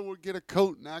 I'm going to get a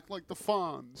coat and act like the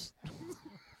Fonz.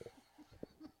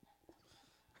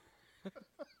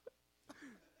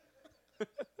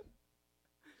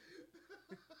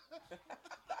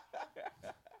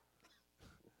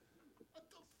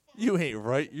 You ain't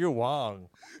right. You're Wong.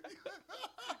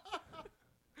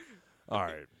 All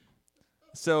right.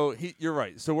 So you're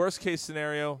right. So worst case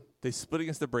scenario, they split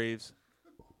against the Braves.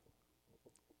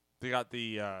 They got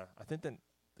the I think the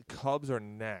Cubs are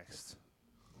next.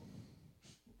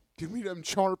 Give me them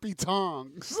Sharpie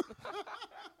tongs.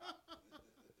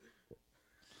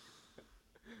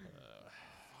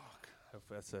 Hope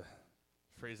that's a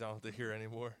phrase I don't have to hear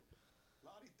anymore.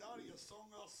 Lottie Dottie, a song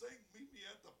I'll sing. Meet me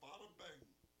at the bottom bang.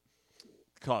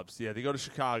 Cubs, yeah, they go to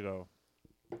Chicago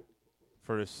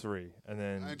for this 3, and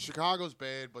then And Chicago's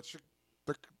bad, but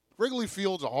the Wrigley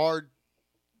Field's a hard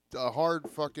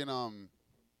fucking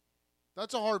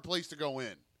that's a hard place to go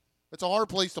in. It's a hard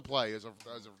place to play as a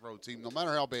road team, no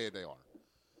matter how bad they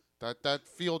are. That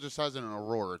field just has an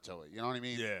aurora to it. You know what I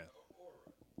mean? yeah,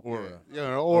 aura, Yeah,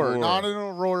 an aura. Aurora. Not an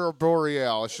aurora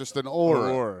boreal. It's just an aura.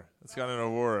 aurora. It's got an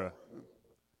aurora.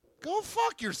 Go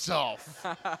fuck yourself.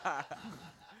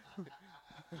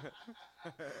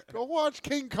 Go watch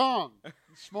King Kong.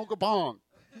 Smoke a bong.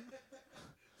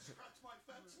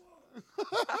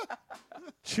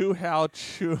 Chu Hao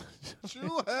Chu.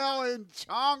 Chu Hao and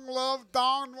Chong Love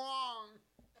Don Wong.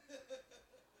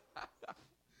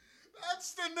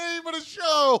 That's the name of the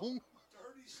show.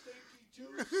 Dirty, stinky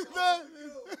Jews.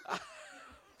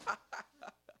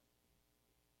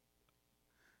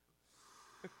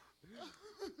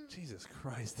 Jesus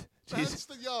Christ. That's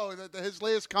his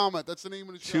last comment. That's the name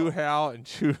of the show. Chu Hao and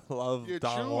Chu Love Yeah,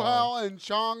 Don Chu Wong. Hao and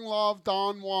Chong Love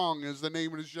Don Wong is the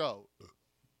name of the show.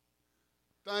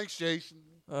 Thanks, Jason.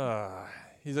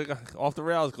 He's like off the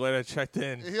rails. Glad I checked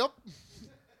in. Yep.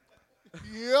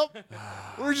 Yep.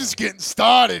 We're just getting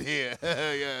started here.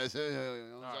 Yes.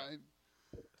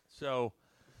 So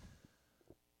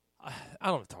I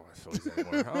don't want to talk about Phillies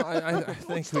anymore. I think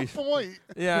What's the point?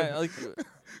 Yeah, like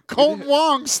Colton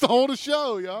Wong stole the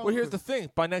show, yo. well, here's the thing.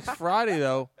 By next Friday,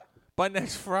 though,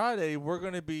 we're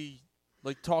going to be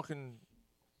like talking.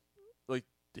 Like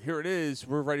here it is.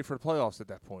 We're ready for the playoffs at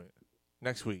that point.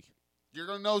 Next week. You're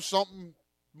gonna know something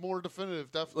more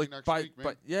definitive, definitely next week, man.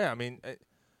 But yeah, I mean,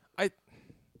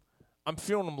 I'm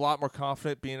feeling a lot more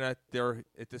confident being at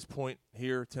this point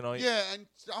here tonight. Yeah, and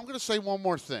I'm gonna say one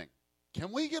more thing.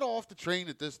 Can we get off the train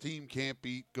that this team can't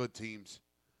beat good teams?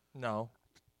 No.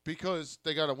 Because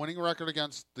they got a winning record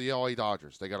against the LA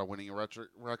Dodgers. They got a winning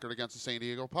record against the San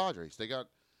Diego Padres.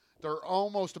 They're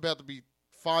almost about to be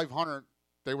 500.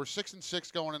 They were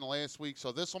 6-6 going in the last week,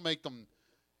 so this will make them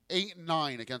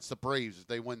 8-9 against the Braves if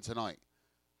they win tonight.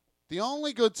 The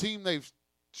only good team they've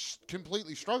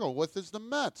completely struggled with is the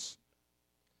Mets.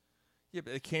 Yeah,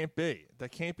 but it can't be.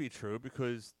 That can't be true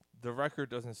because the record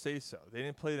doesn't say so. They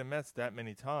didn't play the Mets that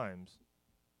many times.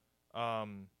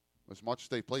 As much as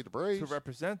they played the Braves. To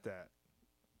represent that.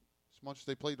 As much as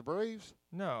they played the Braves.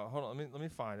 No, hold on. Let me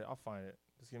find it. I'll find it.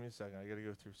 Just give me a second. I got to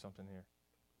go through something here.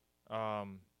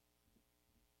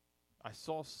 I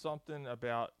saw something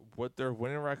about what their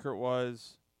winning record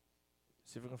was.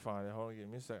 See if I can find it. Hold on. Give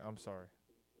me a second. I'm sorry.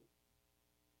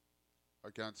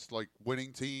 Against, like,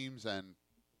 winning teams and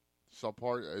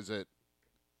subpart, is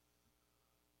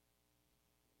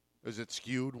it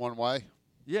skewed one way?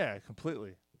 Yeah,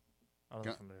 completely. I don't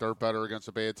know if I'm They're better against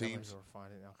a bad teams.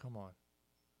 Find it now. Come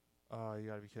Oh, you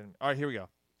gotta be kidding me! All right, here we go.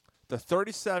 The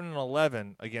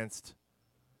 37-11 against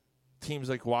teams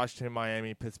like Washington,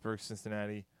 Miami, Pittsburgh,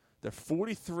 Cincinnati. They're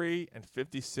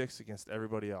 43-56 against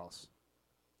everybody else.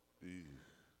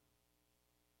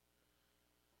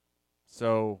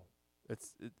 So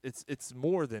it's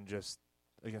more than just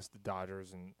against the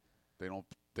Dodgers and They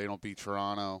don't beat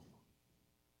Toronto.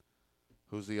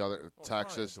 Who's the other?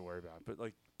 Texas. to worry about,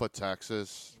 But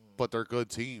Texas. But they're good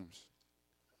teams.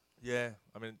 yeah,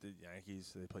 I mean the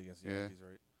Yankees. They play against the Yeah. Yankees,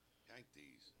 right?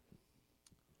 Yankees.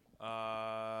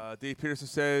 Dave Peterson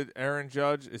said Aaron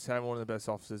Judge is having one of the best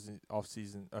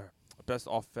best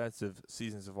offensive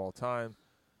seasons of all time.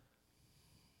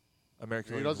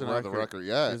 American He League doesn't have the record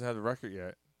yet. He doesn't have the record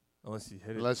yet, unless he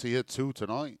hit it. Unless he hit 2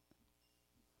 tonight.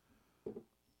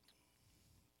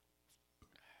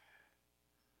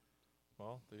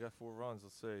 Well, they got 4 runs.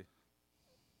 Let's see.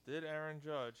 Did Aaron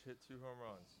Judge hit 2 home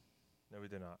runs? No, he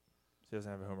did not. So he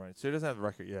doesn't have a home run. So he doesn't have the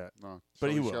record yet. No. But So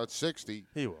he he's will. got 60.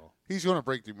 He will. He's going to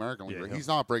break the American League Yeah, record. he'll- He's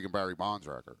not breaking Barry Bonds'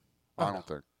 record. Oh, I no. don't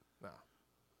think.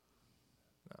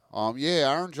 No. Yeah,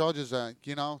 Aaron Judge is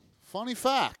funny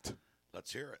fact.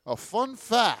 Let's hear it. A fun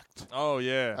fact. Oh,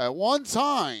 yeah. At one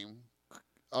time,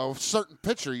 a certain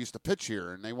pitcher used to pitch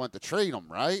here, and they went to trade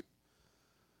him, right?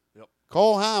 Yep.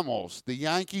 Cole Hamels, the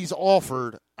Yankees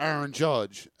offered Aaron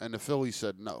Judge, and the Phillies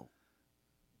said no.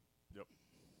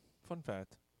 Fun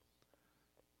fact.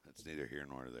 That's neither here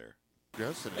nor there.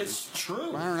 Yes, it It's is. true.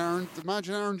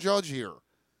 Imagine Aaron Judge here.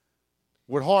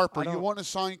 With Harper, I you don't- want to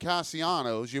sign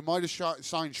Castellanos. You might have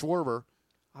signed Schwarber.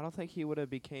 I don't think he would have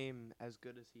became as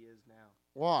good as he is now.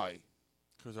 Why?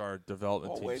 Because our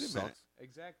development Oh, team wait a sucks. minute.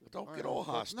 Exactly. Don't get all No,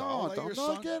 hostile. Let don't your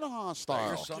not son- get Let hostile.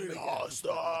 your son make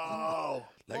hostile.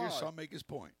 Let your Why? son make his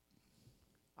point.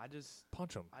 I just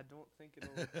Punch him. I don't think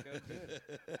it'll go good.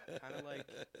 Kind of like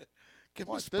Give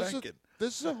him a What, this, is, spanking.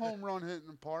 this is a home run hit in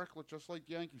the park, just like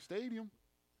Yankee Stadium.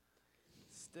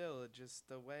 still just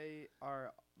the way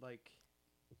our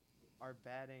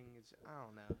batting is. I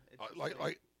don't know. It's just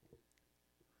Like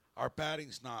our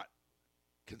batting's not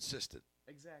consistent.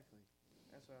 exactly.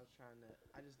 That's what I was trying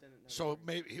to. I just didn't know. So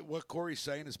maybe what Corey's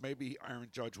saying is maybe Aaron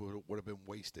Judge would have been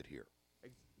wasted here.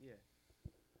 Yeah.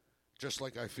 Just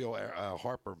like I feel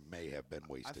Harper may have been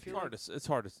wasted. It's feel here. hard. It's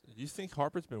hard. You think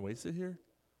Harper's been wasted here?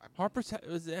 Harper's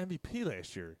was the MVP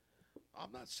last year.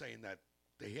 I'm not saying that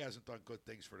he hasn't done good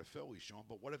things for the Phillies, Sean,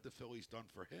 but what have the Phillies done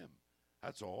for him?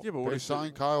 That's all. Yeah, but They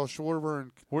signed Kyle Schwarber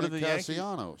and what Nick have the Yankees?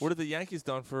 Castellanos. What have the Yankees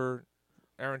done for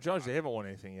Aaron Judge? They haven't won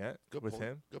anything yet Good with point.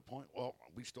 him. Good point. Well,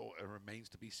 it remains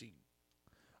to be seen.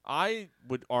 I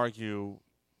would argue,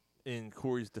 in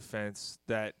Corey's defense,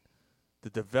 that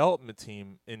the development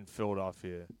team in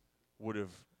Philadelphia would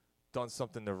have done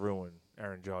something to ruin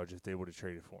Aaron Judge if they would have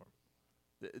traded for him.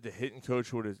 The hitting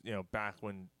coach would have, back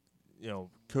when,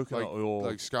 coconut oil,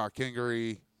 like Scott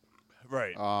Kingery.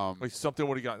 right? Like something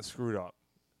would have gotten screwed up.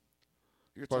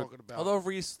 You're But- talking about Although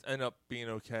Reese ended up being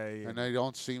okay, And they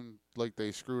don't seem like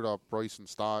they screwed up Bryson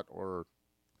Stott or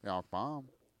Baum.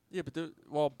 yeah,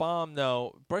 but Baum,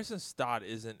 no, Bryson Stott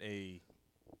isn't an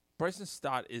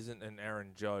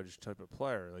Aaron Judge type of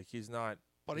player. Like he's not.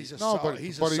 but he's a No, solid, but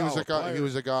he's but a he was a solid guy. player. He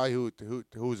was a guy who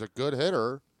was a good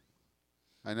hitter,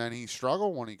 and then he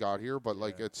struggled when he got here. But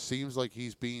it seems like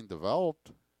he's being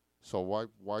developed. So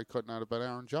why couldn't that have been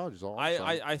Aaron Judge? Is all I'm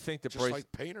saying. I think that just Bryson.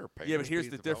 like Painter. Yeah, but Painter's here's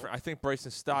being the developed. difference. I think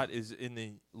Bryson Stott is in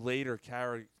the later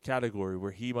category where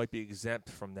he might be exempt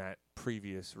from that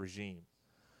previous regime,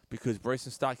 because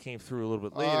Bryson Stott came through a little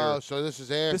bit later. Oh, so this is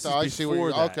after. This is I see where before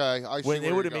you. that. Okay, I see When they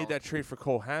where would you're have made going. that trade for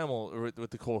Cole Hamels or with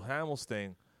the Cole Hamels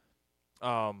thing,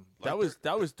 that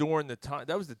Like was during the time.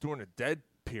 That was during the dead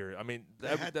period. I mean,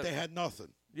 They had nothing.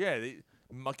 yeah,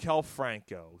 Maikel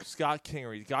Franco, Scott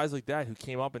Kingery, guys like that who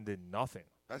came up and did nothing.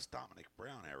 That's Dominic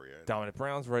Brown area. Dominic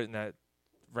Brown's right in that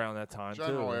around that time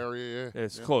General too. area, yeah.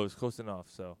 It's Yeah. close enough.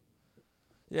 So,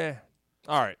 yeah,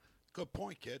 all right, Good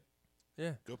point, kid.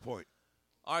 yeah, Good point.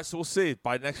 all right. So we'll see.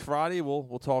 By next Friday, we'll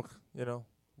talk.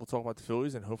 We'll talk about the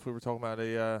Phillies, and hopefully we're talking about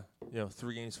a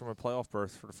 3 games from a playoff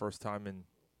berth for the first time in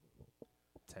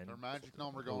 10. Their magic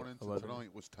number going into 11.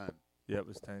 tonight was 10. Yeah, it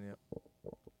was 10. Yep.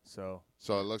 So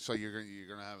So it looks like you're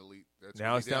gonna have at least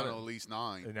Now it's down to to- at least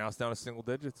 9. and now it's down to single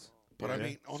digits. But Yeah. I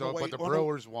mean, on So the way, but the on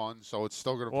Brewers won, so it's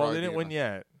still gonna. Well, probably they didn't be win a-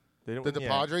 yet. They didn't Did win the yet.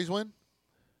 Padres win?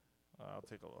 I'll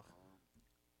take a look.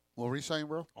 What were you saying,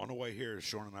 bro? on the way here,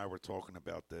 Sean and I were talking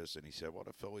about this, and he said, "Well,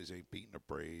 the Phillies ain't beating the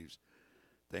Braves.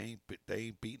 They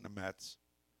ain't beating the Mets."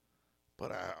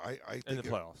 But I think In the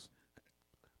playoffs.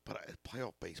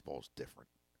 playoff baseball is different.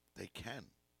 They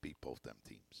can beat both them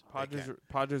teams. They can.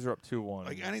 Padres are up 2-1.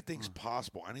 Like anything's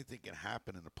possible. Anything can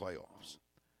happen in the playoffs.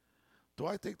 Do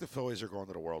I think the Phillies are going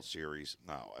to the World Series?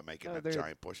 No. Am I making No, a they're-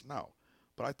 giant push? No.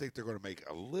 But I think they're going to make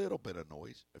a little bit of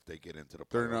noise if they get into the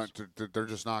playoffs. They're not. They're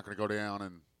just not going to go down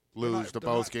and They're lose not- to they're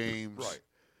both not- games. Right.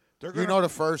 They're You gonna, know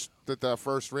the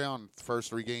first round, first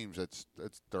 3 games,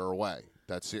 they're away.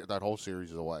 That whole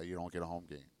series is away. You don't get a home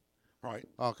game. right.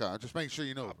 Okay, just make sure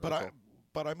you know.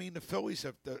 But I mean, the Phillies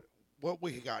have what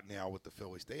we got now with the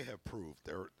Phillies. They have proved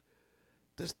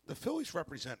the Phillies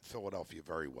represent Philadelphia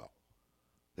very well.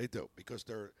 They do because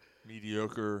they're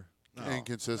Mediocre,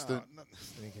 Inconsistent.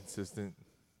 inconsistent.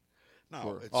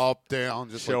 No, it's, up, down,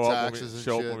 just Show like up taxes and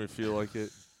show shit. up when we feel like it.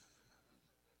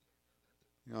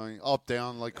 You know, up,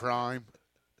 down, like crime.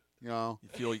 You know. You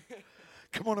feel like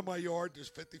come on to my yard. There's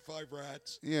 55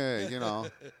 rats. Yeah, you know.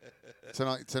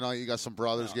 Tonight you got some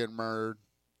brothers getting murdered.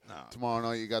 No. Tomorrow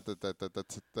night you got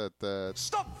the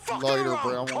Stop fucking lighter around,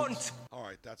 brown cunt. ones. All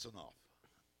right, that's enough.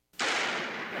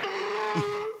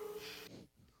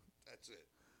 That's it.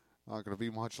 Not gonna be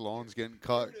much lawns getting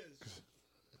cut.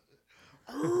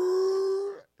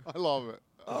 I love it.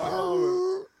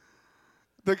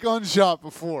 The gunshot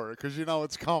before, because you know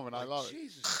it's coming. I love it.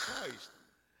 Jesus Christ.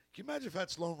 Can you imagine if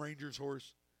that's Lone Ranger's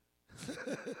horse?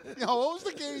 You know, what was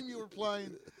the game you were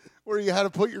playing where you had to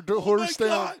put your horse Oh my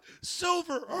down? God,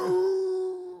 Silver.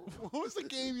 What was the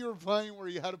game you were playing where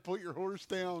you had to put your horse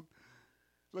down?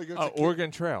 Like it was oh, a kid-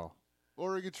 Oregon Trail.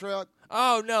 Oregon Trout.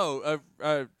 Oh no,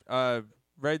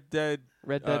 Red Dead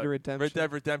Redemption. Red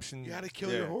Dead Redemption. You had to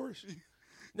kill your horse.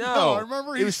 No, I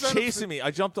remember he he was said it- chasing me. I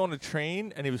jumped on a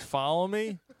train and he was following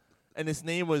me, and his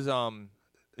name was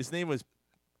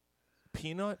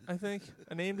Peanut. I think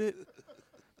I named it.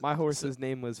 My horse's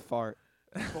name was Fart.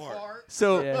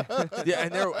 So Yeah.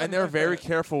 yeah, and they're very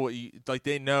careful. What you like,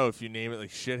 they know if you name it like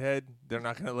shithead, they're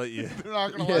not gonna let you. They're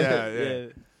not gonna Yeah, let Yeah, you.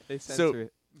 yeah. They censor So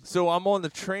it. so I'm on the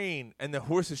train and the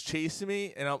horse is chasing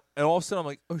me, and all of a sudden I'm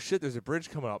like, oh shit, there's a bridge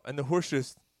coming up, and the horse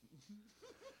just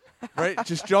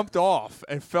just jumped off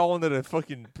and fell into the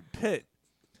fucking pit.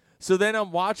 So then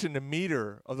I'm watching the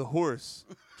meter of the horse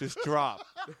just drop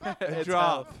and It's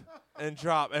drop hell. and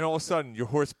drop, and all of a sudden your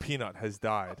horse Peanut has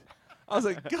died. I was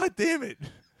like, God damn it.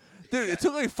 Dude, it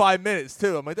took like 5 minutes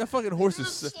too. I'm like, that fucking horse is.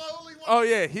 Slowly watch- Oh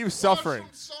yeah, he was suffering. watch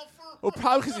him suffer. Well,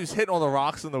 probably because he was hitting all the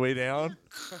rocks on the way down.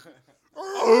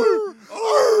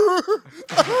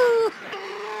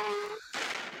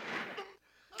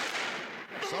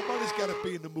 Somebody's got to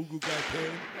be in the Mugu guy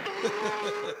pen.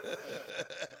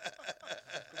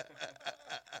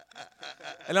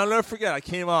 And I'll never forget. I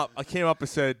came up and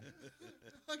said,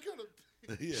 I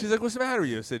gotta- she's like, what's the matter with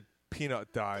you? I said,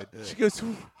 Peanut died. She goes,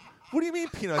 what do you mean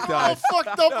Peanut I'm all died? fucked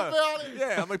up about it.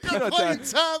 Yeah, I'm like, You're Peanut playing died.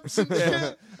 taps and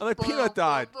shit. I'm like, Peanut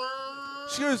died.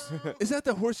 She goes, is that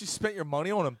the horse you spent your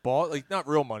money on and bought? Like, not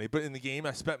real money, but in the game,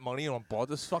 I spent money on and bought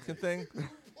this fucking thing.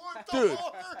 Dude,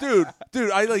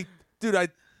 I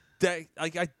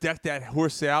decked that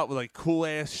horse out with like cool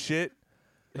ass shit.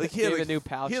 Like he had Gave like it new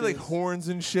he had like pouches. horns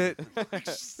and shit. like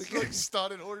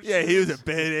studded horse. Yeah, he was a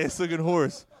badass looking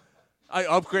horse. I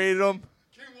upgraded him.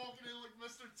 Came walking in like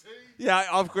Mr. T. Yeah, I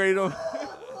upgraded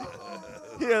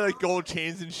him. He had like gold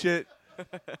chains and shit.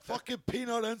 Fucking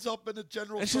Peanut ends up in the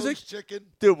General And she's Tso's like- chicken.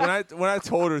 Dude, when I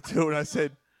told her too, and I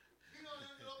said, He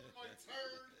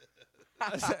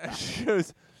ended up in my turn. she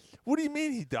goes, what do you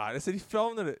mean he died? I said, he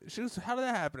fell into the. She goes, how did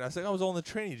that happen? I was like, I was on the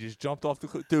train. He just jumped off the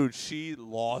cliff. Dude, she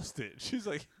lost it. She's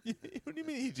like, what do you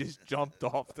mean he just jumped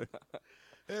off the.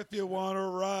 If you want to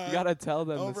ride. You gotta tell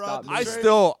them Over to stop. on the I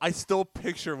train. I still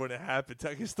picture when it happened.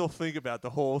 I can still think about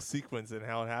the whole sequence and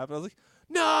how it happened. I was like,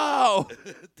 no!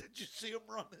 Did you see him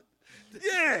running?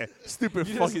 Yeah! Stupid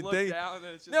You just fucking look thing. down and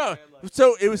it's just No, red light.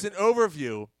 so it was an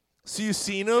overview. So you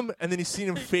seen him, and then you seen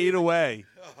him fade away,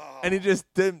 and he just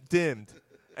dimmed,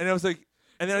 and I was like,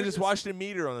 and then I just watched the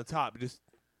meter on the top, it just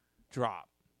drop.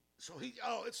 So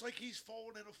it's like he's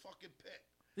falling in a fucking pit.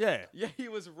 Yeah. Yeah, he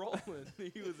was rolling.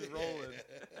 He was rolling.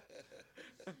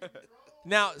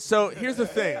 Now, so here's the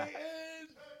thing.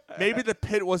 Maybe the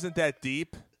pit wasn't that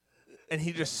deep, and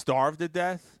he just starved to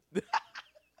death.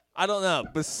 I don't know,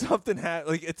 but something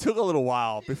happened. Like it took a little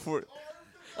while before.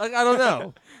 Like I don't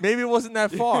know. Maybe it wasn't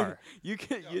that far. You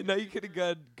could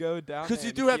go down Because there you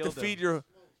and do have to heal them. feed your.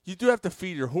 You do have to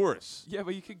feed your horse. Yeah,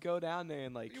 but you could go down there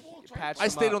and like patch. I them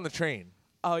stayed up. on the train.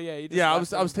 Oh yeah, you just Yeah, I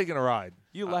left was them. taking a ride.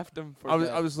 You left them for. I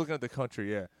dead. was looking at the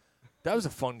country. Yeah, that was a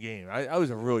fun game. I was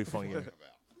a really fun game.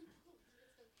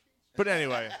 But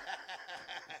anyway,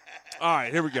 all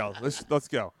right, here we go. Let's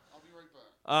go.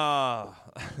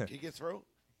 Can you get through?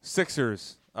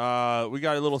 Sixers. We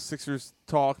got a little Sixers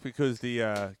talk because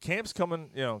the camp's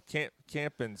coming. You know,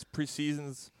 camp and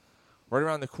preseason's right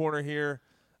around the corner here.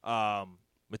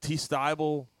 Matisse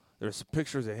Thybulle There's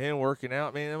pictures of him working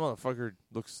out. Man, that motherfucker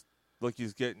looks like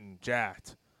he's getting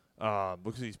jacked.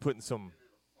 Looks like he's putting some.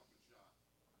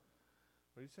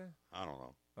 What do you say? I don't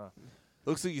know.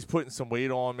 Looks like he's putting some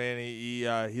weight on, man.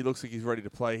 He looks like he's ready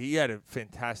to play. He had a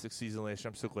fantastic season last year.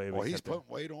 I'm so glad. Well, we he's kept him.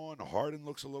 putting weight on. Harden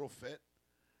looks a little fit.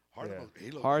 Harden,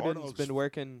 Yeah. Harden's been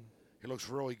working. He looks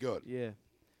really good. Yeah.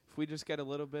 If we just get a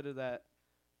little bit of that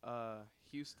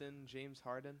Houston James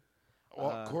Harden.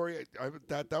 Well, Corey,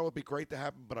 that would be great to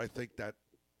happen, but I think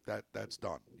that's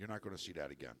done. You're not going to see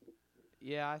that again.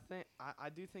 Yeah, I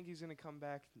do think he's going to come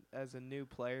back as a new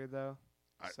player, though.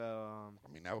 I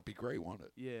mean, that would be great, wouldn't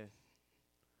it? Yeah.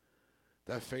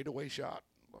 That fadeaway shot.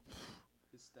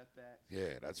 His step back.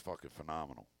 Yeah, that's fucking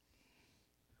phenomenal.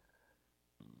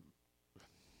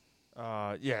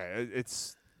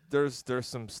 It's there's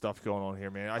some stuff going on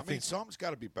here, man. I mean, think something's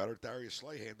got to be better. Darius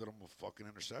Slay handed him a fucking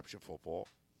interception football.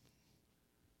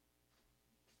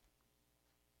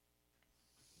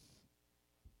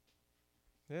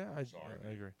 Yeah, I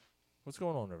agree. What's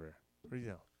going on over there? What are you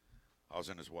doing? I was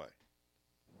in his way.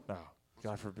 No,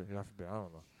 God forbid. I don't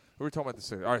know. We were talking about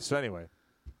this. All right, so anyway.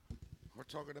 We're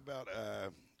talking about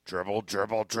dribble,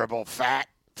 fat,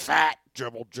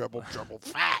 dribble,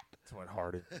 fat. That's what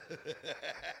Harden.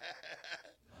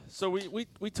 So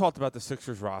we talked about the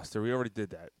Sixers roster. We already did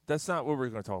that. That's not what we're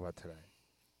going to talk about today.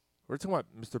 We're talking about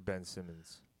Mr. Ben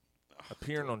Simmons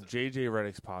appearing on JJ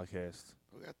Redick's podcast.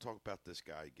 We got to talk about this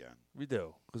guy again. We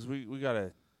do, because we got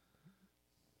to.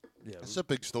 Yeah, It's a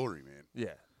big story, man.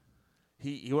 Yeah.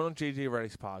 He went on JJ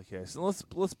Redick's podcast, and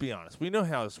let's be honest. We know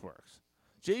how this works.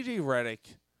 JJ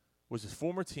Redick was a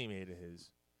former teammate of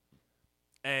his,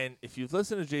 and if you've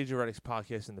listened to JJ Redick's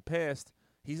podcast in the past,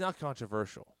 he's not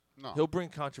controversial. No. He'll bring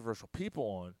controversial people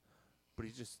on, but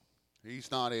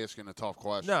he's not asking a tough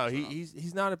question. No,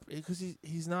 he's not because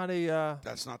he's not a.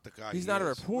 That's not the guy. He's not a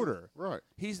reporter. Right.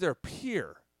 He's their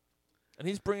peer, and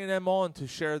he's bringing them on to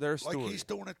share their story. Like he's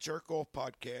doing a jerk off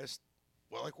podcast,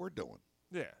 well, like we're doing.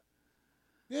 Yeah.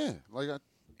 Yeah,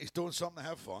 he's doing something to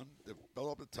have fun, to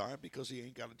build up the time because he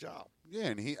ain't got a job. Yeah,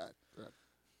 and he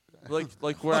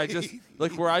like where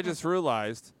I just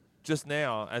realized just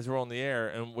now as we're on the air,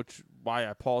 and why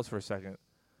I paused for a second,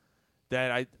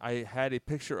 that I had a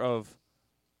picture of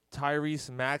Tyrese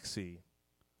Maxey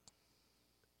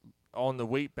on the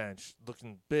weight bench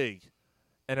looking big,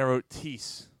 and I wrote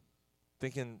Tease,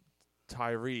 thinking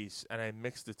Tyrese, and I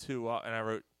mixed the two up, and I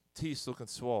wrote Tease looking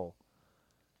swole.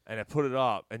 And I put it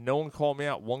up, and no one called me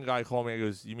out. One guy called me and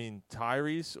goes, "You mean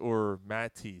Tyrese or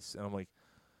Matisse?" And I'm like,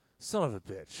 "Son of a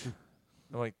bitch."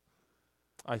 I'm like,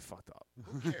 I fucked up.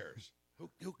 Who cares?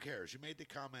 Who cares? You made the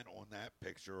comment on that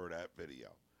picture or that video.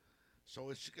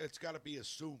 So it's got to be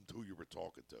assumed who you were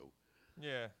talking to.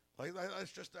 Yeah. Like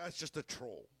that's just a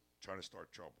troll trying to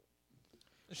start trouble.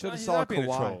 Should have He's saw not being a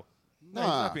Kawhi. troll. No, he's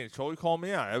not being a troll. He called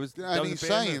me out. That and was he's a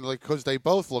bad saying move. because they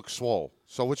both look swole.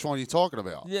 So which one are you talking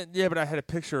about? Yeah, but I had a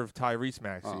picture of Tyrese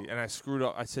Maxey, Oh. and I screwed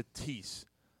up. I said Tease,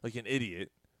 like an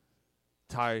idiot.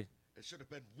 It should have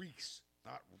been Reese,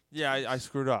 not. Yeah, I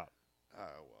screwed up. Oh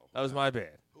well. That was my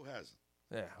bad. Who hasn't?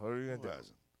 Yeah, what are we gonna Who do? hasn't?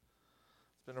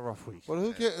 It's been a rough week. Well,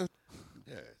 who get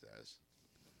Yeah, it has.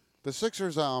 the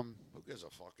Sixers? Who gives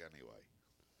a fuck anyway?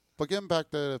 But getting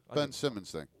back to the Ben Simmons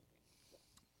thing.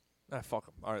 Fuck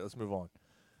him. All right, let's move on.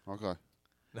 Okay.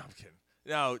 No, I'm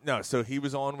kidding. No. So he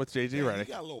was on with JJ Yeah, Redick. you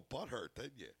got a little butthurt,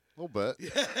 didn't you? A little bit.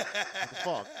 Yeah. What the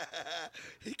fuck?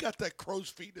 He got that crow's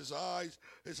feet in his eyes.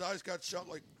 His eyes got shut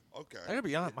like, okay. I gotta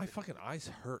be honest, my fucking eyes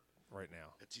hurt right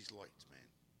now. It's these lights, man.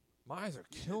 My eyes are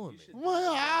killing me.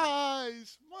 My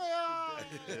eyes. My eyes.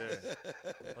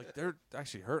 Yeah. Like they're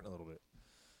actually hurting a little bit.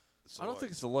 So I don't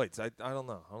think it's the lights. I don't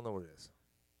know. I don't know what it is.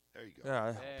 There you go.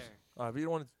 Yeah. But you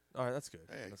don't want to. All right, that's good.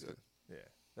 Hey, That's good. Yeah,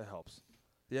 that helps.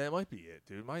 Yeah, it might be it,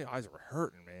 dude. My eyes are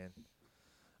hurting, man.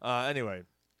 Anyway,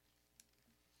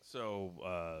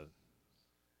 so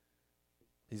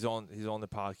he's on the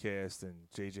podcast, and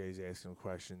JJ's asking him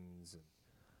questions and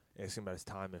asking about his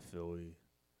time in Philly.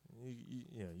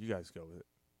 You guys go with it.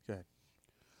 Go ahead.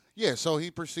 Yeah. So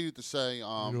he proceeded to say,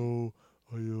 I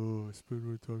spent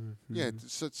my time in Philly. yeah.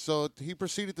 So he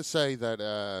proceeded to say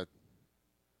that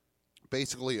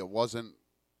basically it wasn't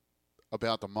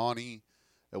about the money.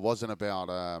 It wasn't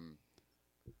about.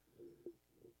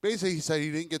 Basically, he said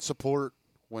he didn't get support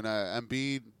when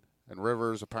Embiid and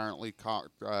Rivers apparently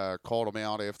called him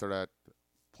out after that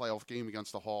playoff game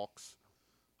against the Hawks.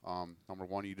 Number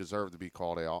one, you deserve to be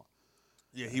called out.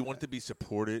 Yeah, he wanted to be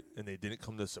supported, and they didn't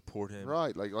come to support him.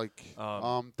 Right, like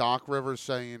Doc Rivers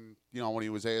saying, when he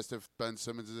was asked if Ben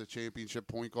Simmons is a championship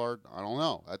point guard, I don't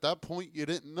know. At that point, you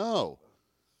didn't know.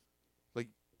 Like,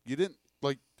 you didn't.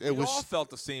 like it We was. all felt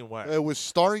the same way. It was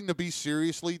starting to be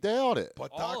seriously doubted.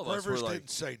 But All Doc of us were Rivers like- didn't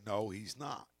say no, he's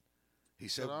not. He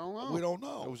said, I don't know. we don't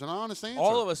know. It was an honest answer.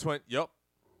 All of us went, "Yep,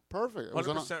 Perfect. It was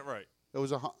 100% right." It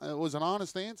was an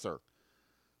honest answer.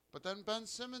 But then Ben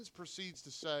Simmons proceeds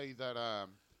to say that,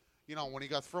 when he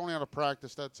got thrown out of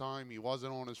practice that time, he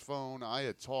wasn't on his phone. I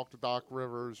had talked to Doc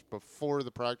Rivers before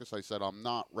the practice. I said, I'm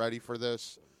not ready for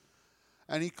this.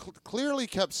 And he clearly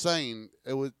kept saying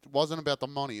wasn't about the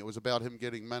money. It was about him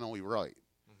getting mentally right.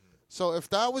 Mm-hmm. So if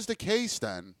that was the case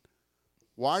then,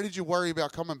 why did you worry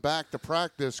about coming back to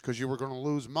practice because you were going to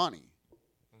lose money?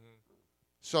 Mm-hmm.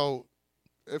 So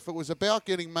if it was about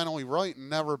getting mentally right and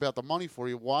never about the money for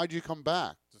you, why'd you come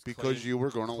back? Because you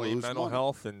were going to lose mental money.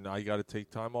 health, and I got to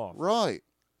take time off. Right.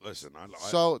 Listen,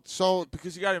 So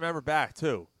because you got to remember back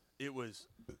too, it was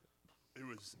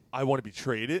I want to be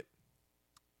traded,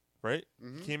 right?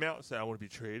 Mm-hmm. Came out and said I want to be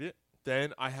traded.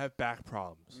 Then I have back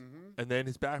problems, Mm-hmm. and then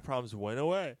his back problems went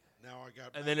away. now I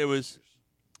got. And then it was,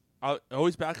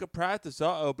 always back at practice.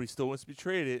 But he still wants to be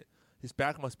traded. His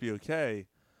back must be okay.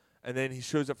 And then he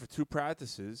shows up for 2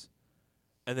 practices,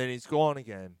 and then he's gone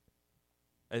again,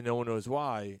 and no one knows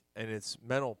why. And it's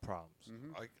mental problems.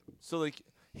 Mm-hmm. So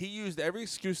he used every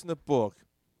excuse in the book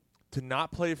to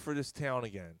not play for this town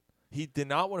again. He did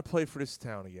not want to play for this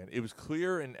town again. It was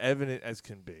clear and evident as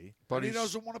can be. But he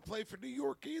doesn't want to play for New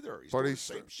York either. He's doing the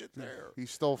same shit there. He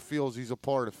still feels he's a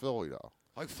part of Philly, though.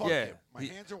 Like, fuck Yeah, him. My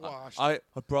hands are washed. My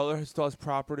brother still has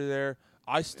property there.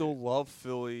 I still love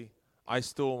Philly. I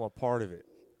still am a part of it.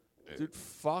 Dude,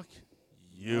 fuck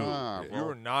you. Nah,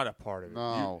 You're not a part of it.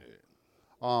 No.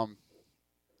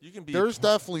 You can be. There's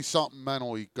definitely something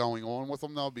mentally going on with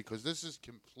him, though, because this is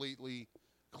completely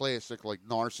classic, like,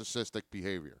 narcissistic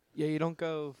behavior. Yeah, you don't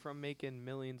go from making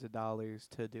millions of dollars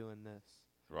to doing this.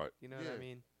 Right. You know what I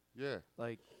mean? Yeah.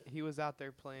 Like, he was out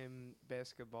there playing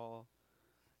basketball,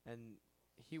 and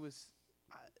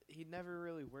he never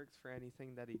really worked for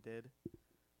anything that he did.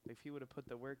 If he would have put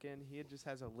the work in, he just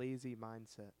has a lazy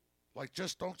mindset. Like,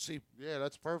 just don't see. Yeah,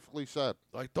 that's perfectly said.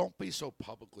 Like, don't be so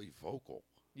publicly vocal.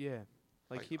 Yeah.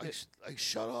 Like,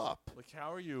 shut up. Like,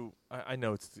 how are you? I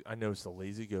know it's the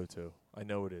lazy go-to. I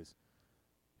know it is.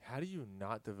 How do you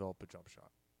not develop a jump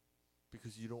shot?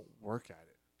 Because you don't work at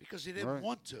it. Because he didn't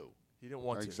want to. He didn't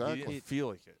want Exactly. to. He didn't feel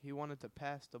like it. He wanted to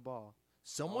pass the ball.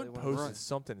 Someone All he posted wanted.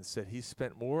 something and said he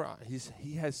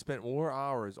has spent more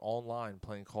hours online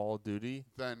playing Call of Duty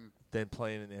Then than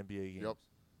playing in NBA games. Yep,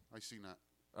 I seen that.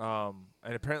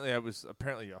 And apparently that was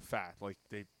a fact. Like,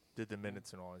 they did the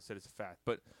minutes and all. They said it's a fact.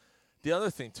 But the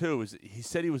other thing too is he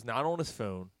said he was not on his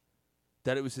phone.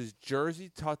 That it was his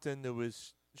jersey tucked into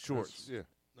his shorts. Yeah.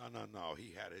 No.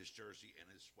 He had his jersey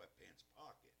in his sweatpants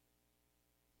pocket.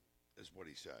 Is what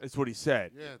he said. That's what he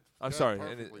said. Yeah. I'm yeah, sorry. In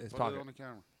perfectly. his Put pocket. it on the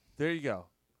camera. There you go.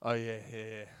 Oh yeah.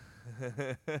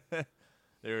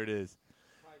 There it is.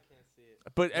 Probably can't see it.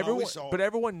 But No, we saw it.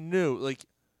 everyone knew. Like,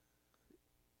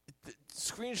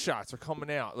 screenshots are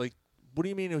coming out. Like, what do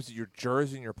you mean it was your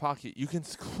jersey in your pocket? You can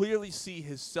clearly see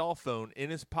his cell phone in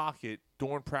his pocket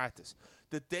during practice.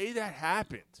 The day that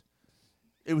happened,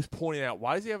 it was pointing out,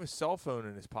 why does he have a cell phone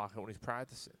in his pocket when he's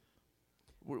practicing?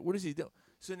 What does he do?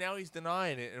 So now he's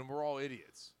denying it, and we're all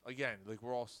idiots. Again, like,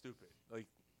 we're all stupid. Like,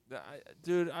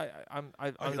 I'm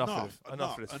enough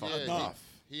of this. Fuck. Yeah, Enough.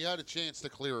 He had a chance to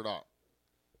clear it up,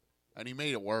 and he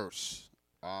made it worse.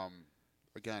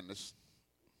 Again,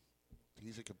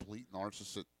 he's a complete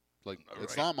narcissist. Like,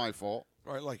 it's not my fault.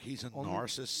 Right, like he's a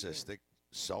narcissistic,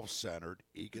 self-centered,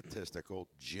 egotistical,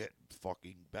 jet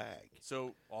fucking bag.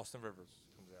 So Austin Rivers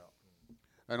comes out.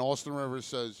 And Austin Rivers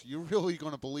says, "You really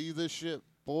going to believe this shit?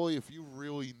 Boy, if you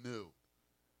really knew."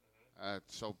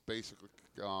 So basically,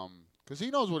 because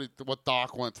he knows what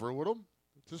Doc went through with him.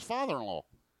 It's his father-in-law.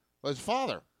 His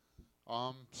father.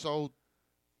 So,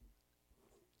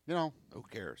 Who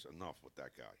cares? Enough with that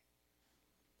guy.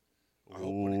 I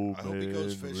hope he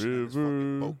goes fishing and his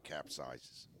fucking River. boat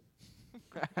capsizes.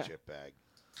 Chip bag.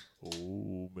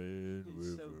 Oh, man.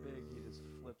 He's so big, he just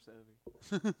flips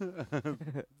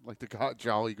over. like the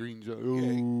Jolly Green Joe.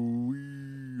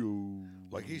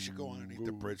 Like he should go underneath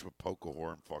the bridge with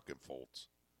Pocahor and fucking Foltz.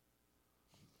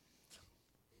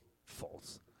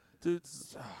 False. Dude,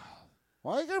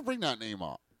 Why you gotta bring that name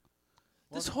up?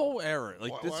 this whole era,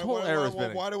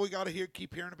 Why do we got to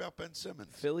keep hearing about Ben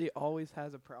Simmons? Philly always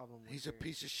has a problem with He's a their-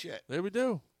 piece of shit. Yeah, we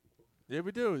do.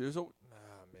 There's a... man.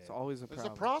 It's always a Is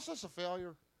problem. the process a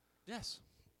failure? Yes.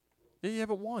 Yeah, you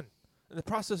haven't won. And the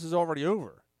process is already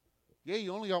over. Yeah,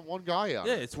 you only got one guy out.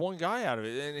 Yeah, it's one guy out of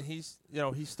it, and he's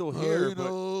still here.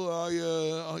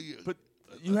 But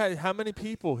you had how many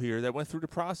people here that went through the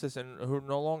process and who are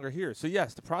no longer here? So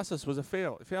yes, the process was a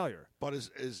failure. But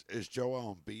is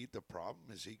Joel Embiid the problem?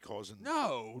 Is he causing?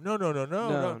 No, No.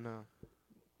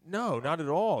 not at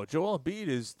all. Joel Embiid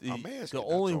is I'm asking, the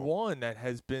only that's all. one that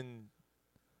has been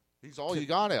He's all you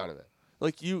got out of it.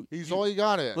 like you. He's all you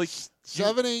got out of it. like,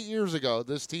 7, 8 years ago,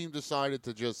 this team decided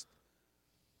to just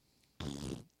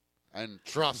and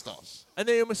trust us. And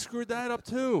they almost screwed that up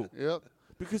too. Yep.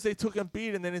 Because they took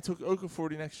Embiid and then they took Okafor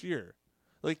the next year.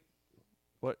 Like,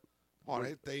 what? Oh,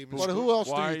 they even But who else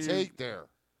Why do are you you- take there?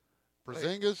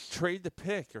 Porzingis? Trade the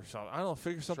pick or something. I don't know.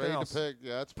 Figure something Trade else. the pick.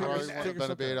 Yeah, that's Figure probably something- would have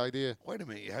been a figure bad something idea. Wait a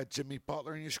minute. You had Jimmy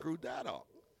Butler and you screwed that up.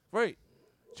 Right.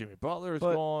 Jimmy Butler is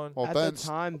But- gone. Well, At Ben, the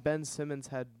time, Ben Simmons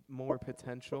had more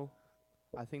potential.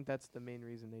 I think that's the main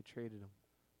reason they traded him.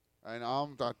 and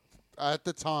at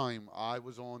the time, I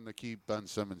was on the keep Ben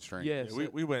Simmons train. Yeah, Yeah,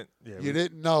 we went. Yeah, You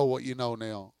didn't know what you know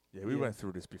now. we went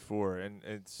through this before, and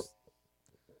it's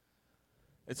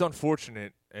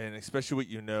unfortunate, and especially what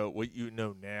you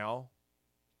know now,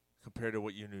 compared to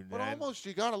what you knew But then. almost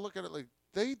you got to look at it like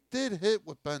they did hit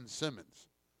with Ben Simmons.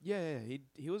 Yeah,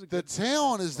 he was a The good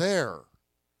talent is there.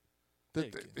 Yeah,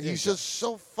 He's yeah. just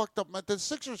so fucked up. The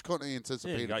Sixers couldn't Yeah,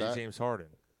 anticipate you got that. you James Harden.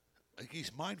 Like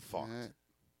he's mind fucked.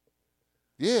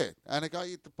 Yeah, and it got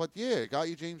you. But yeah, it got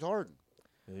you James Harden.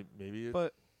 Maybe.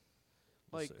 But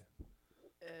we'll like, see.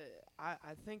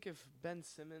 I think if Ben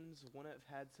Simmons wouldn't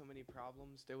have had so many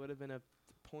problems, there would have been a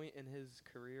point in his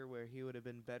career where he would have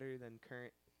been better than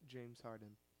current James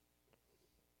Harden.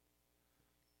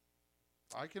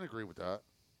 I can agree with that.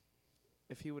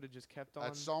 If he would have just kept on.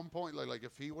 At some point, like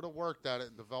if he would have worked at it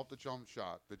and developed a jump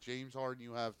shot, the James Harden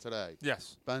you have today,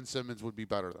 Yes. Ben Simmons would be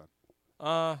better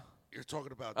than. You're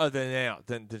talking about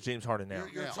Than the James Harden now.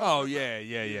 You're talking Oh about-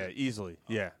 yeah, easily.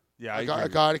 Yeah. I A agree.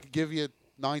 guy that could give you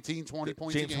 19, 20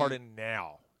 points a James game. Harden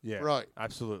now. Yeah. Right.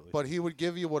 Absolutely. But he would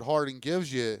give you what Harden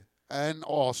gives you and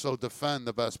also defend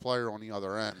the best player on the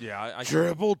other end. yeah, I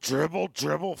dribble,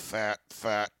 fat.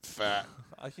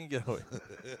 I can get away.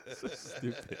 So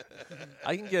stupid.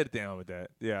 I can get down with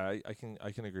that. Yeah, I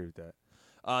can agree with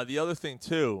that. The other thing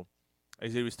too,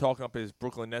 is he was talking up his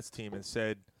Brooklyn Nets team and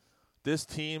said, this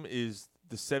team is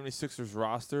the 76ers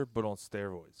roster, but on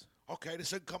steroids. Okay, they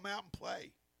said come out and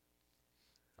play.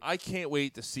 I can't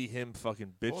wait to see him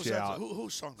fucking What was bitch that? out. Who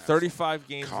sung that? 35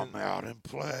 games. Come out and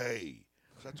play.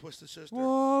 Is that Twisted Sister?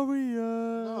 Warrior.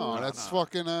 No, that's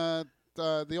fucking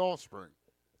the Offspring.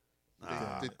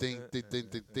 Nah. Ding, ding, ding, ding,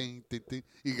 ding, ding, ding.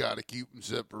 You got to keep them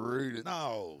separated.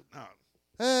 No.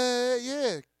 Hey,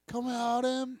 yeah, come out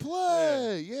and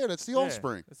play. Yeah, that's the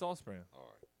Offspring. It's Offspring. All right.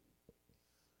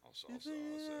 I'll say,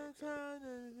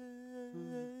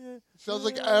 Sounds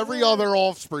like every other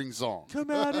Offspring song. Come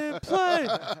out and play.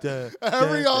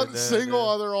 Every other single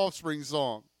other Offspring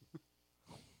song.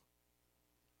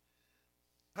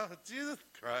 Oh, Jesus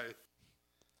Christ.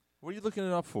 What are you looking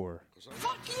it up for?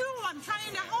 Fuck you! I'm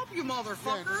trying to help you,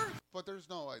 motherfucker. But there's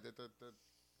no way that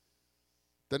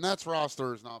the Nets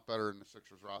roster is not better than the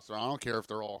Sixers roster. I don't care if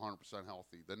they're all 100%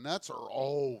 healthy. The Nets are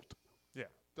old. Yeah.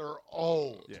 They're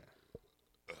old. Yeah.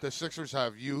 The Sixers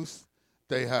have youth.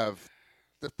 They have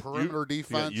the perimeter You got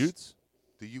defense. Utes?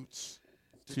 The Utes.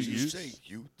 Did you say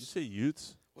Utes? You say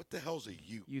Utes? What the hell's a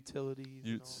Ute? Utilities.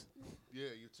 Utes. Yeah,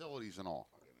 utilities and all.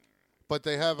 But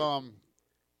they have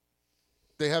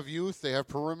youth. They have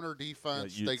perimeter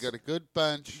defense. Yeah, they Utes. got a good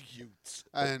bench, Utes.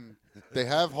 and they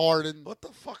have Harden. What the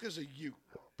fuck is a Ute?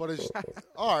 But it's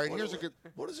all right. Here's a good.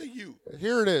 What is a Ute?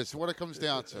 Here it is. What it comes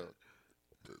down to.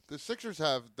 The Sixers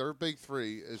have their big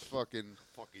three is fucking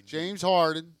James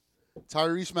Harden,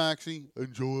 Tyrese Maxey,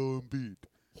 and Joel Embiid.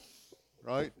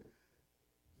 Right?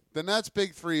 The Nets'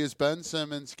 big three is Ben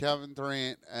Simmons, Kevin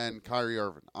Durant, and Kyrie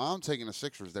Irving. I'm taking the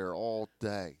Sixers there all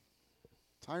day.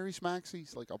 Tyrese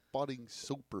Maxey's like a budding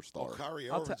superstar. Oh, Kyrie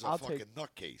I'll Irving's I'll a fucking take-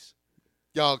 nutcase.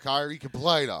 Yo, Kyrie can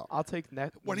play though. I'll take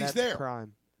When Nets he's there.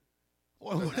 prime.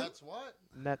 The Nets what?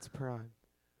 Nets prime.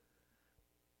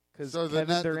 Because So the Kevin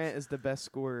Nets- Durant is the best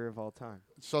scorer of all time.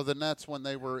 So the Nets when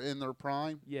they were in their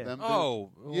prime? Yeah. them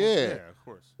Oh. well, Yeah. of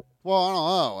course. Well,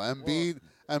 I don't know.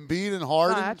 Embiid and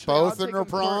Harden, Nah, actually, I'll both in take their 'em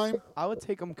prime. I would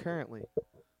take them currently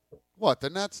What, the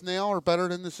Nets now are better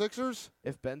than the Sixers?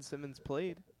 if Ben Simmons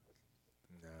played.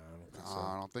 No,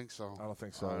 I don't think so. I don't think so. I don't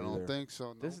think so. I don't either. think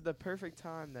so. This is the perfect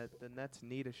time that the Nets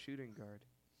need a shooting guard.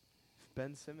 If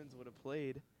Ben Simmons would have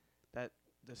played, that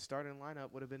the starting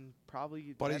lineup would have been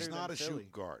probably But better he's not than a Philly. shooting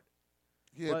guard.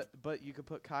 Yeah, But you could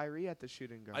put Kyrie at the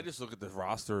shooting guard. I just look at the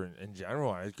roster in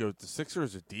general. I go, the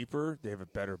Sixers are deeper. They have a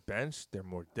better bench. They're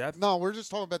more depth. no, we're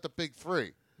just talking about the big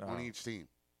three No. on each team.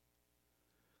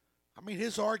 I mean,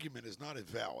 his argument is not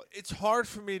invalid. It's hard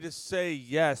for me to say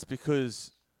yes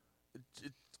because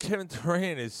Kevin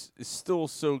Durant is still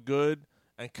so good,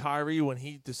 and Kyrie, when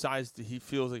he decides that he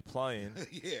feels like playing,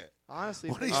 Yeah. Honestly,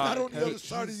 When if he's they not had a on the other coach-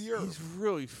 side of the earth. he's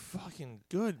really fucking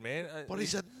good, man. But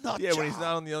he's a nut Yeah, when he's job.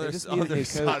 not on the other, just need a other new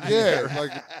side. coach. Of the Yeah, earth.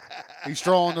 like he's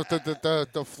drawing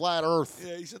the flat Earth.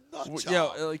 Yeah, he's a nut W-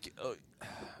 job. yeah, like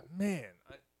man,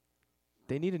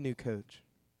 They need a new coach.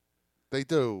 They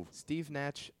do. Steve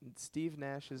Nash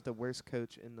is the worst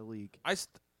coach in the league. I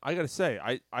gotta say,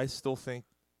 I still think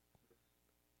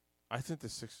the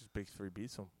Sixers big three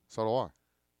beats them. So do I.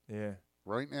 Yeah,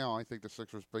 Right now, I think the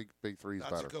Sixers big three is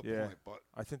That's better. a good Yeah. point. But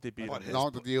I think they beat But them. his- No,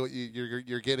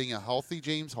 you're getting a healthy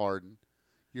James Harden.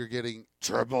 You're getting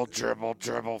dribble,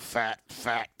 fat.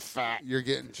 you're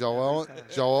getting Joel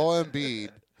Embiid,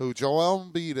 who Joel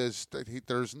Embiid is.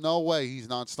 There's no way he's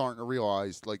not starting to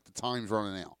realize like the time's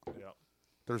running out. Yeah.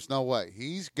 There's no way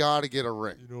he's got to get a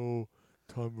ring.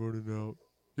 Time running out.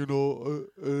 I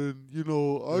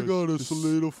gotta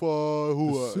solidify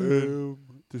who I am.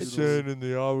 The sand in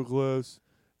the hourglass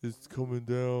is coming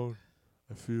down.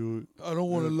 I feel it. I don't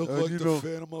want to look and like you the know-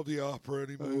 Phantom of the Opera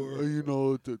anymore.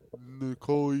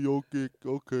 Nikola Jokic.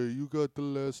 Okay, you got the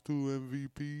last two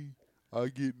MVP. I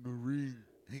get in the ring.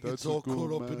 he that's gets all what's gonna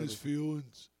caught up in his matter.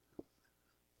 feelings.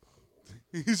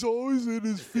 He's always in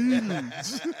his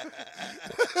feelings.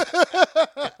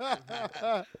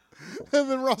 And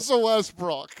then Russell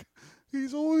Westbrook.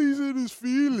 He's always in his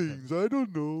feelings. I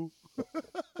don't know.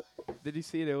 Did you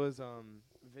see there was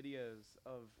videos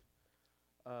of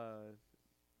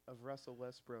Russell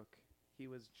Westbrook? He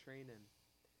was training,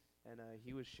 and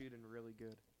he was shooting really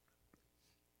good.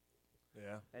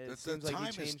 Yeah. And it The seems like time he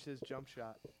is- changed his jump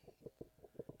shot.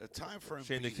 The time for him.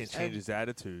 Shame they can't change his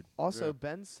attitude. Also, Yeah.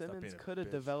 Ben being Simmons a could have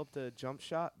bitch. developed a jump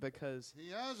shot because He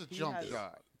has a He jump has-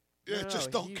 shot. Yeah, no, just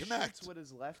he don't connect. shoots with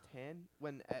his left hand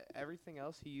when everything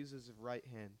else he uses his right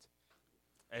hand.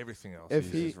 Everything else. If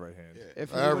If he- his right hand. Yeah.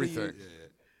 If he would've Everything. u-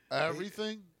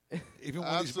 Everything. Even when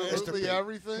he's Absolutely masturbating.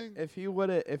 everything. if he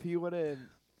would have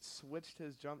switched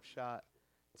his jump shot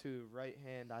to right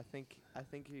hand, I think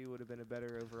he would have been a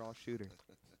better overall shooter.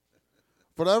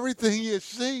 But everything you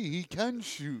see, he can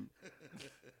shoot.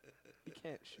 He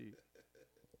can't shoot.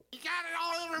 You got it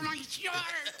all over my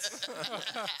shorts.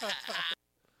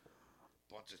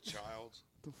 Bunch of childs.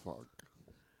 The fuck.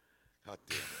 God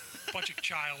damn it. Bunch of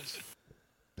childs.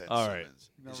 Ben All right. Simmons.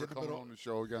 He's Never in the coming middle. on the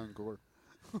show again, Gore.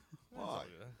 Why?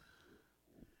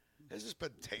 This has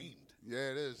been tamed.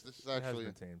 Yeah, it is. This is It has actually.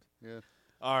 been tamed. Yeah.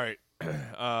 All right.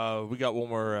 We got one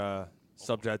more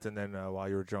subject, and then while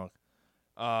you were drunk,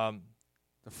 the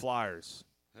Flyers.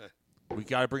 We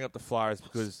got to bring up the Flyers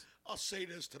because I'll say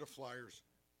this to the Flyers.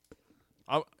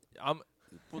 I'm.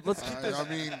 Well, let's keep this. I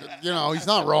mean, he's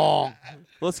not wrong.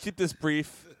 Let's keep this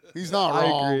brief. He's not I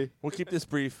wrong. agree. We'll keep this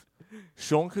brief.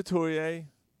 Sean Couturier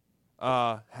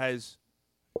has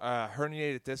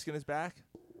herniated disc in his back,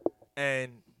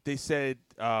 and they said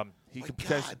he My could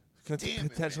God damn it,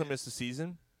 potentially man. miss the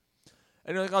season.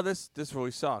 And you're like, oh, this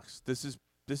really sucks. This is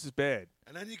bad.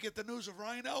 And then you get the news of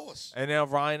Ryan Ellis. And now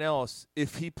Ryan Ellis,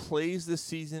 if he plays this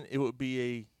season, it would be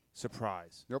a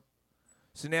surprise. Yep.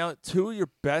 So now two of your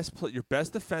best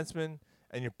defensemen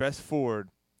and your best forward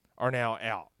are now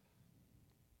out.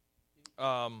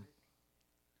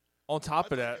 On top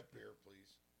of I'd that, like a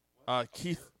beer,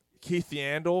 please. Keith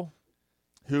Yandel,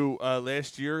 who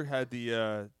last year had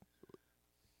the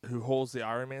who holds the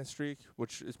Ironman streak,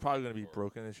 which is probably going to be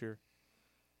broken this year.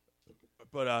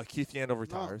 But Keith Yandel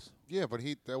retires. Yeah, but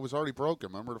that was already broken.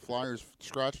 Remember the Flyers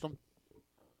scratched him?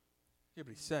 Yeah,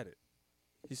 but he said it.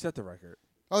 He set the record.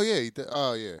 Oh, yeah. He did.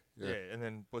 Oh, yeah. Yeah, and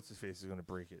then what's his face is going to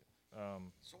break it.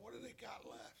 So what do they got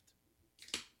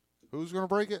left? Who's going to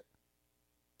break it?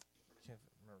 I can't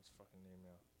remember his fucking name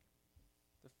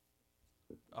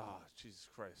now. Jesus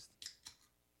Christ.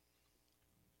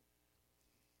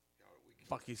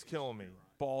 Fuck, he's killing me.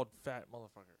 Bald, fat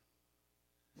motherfucker.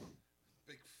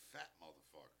 Big fat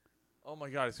motherfucker. Oh my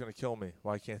God, he's gonna kill me.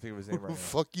 Why I can't think of his name Who right the now.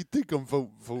 fuck you think I'm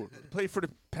voting for? Played for the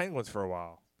Penguins for a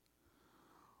while.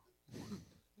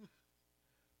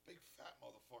 Big fat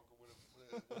motherfucker with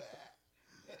a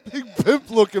hat. Big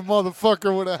pimp-looking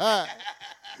motherfucker with a hat.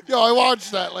 Yo, I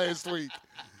watched that last week.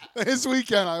 This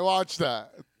weekend, I watched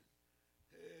that.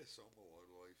 Yeah, so my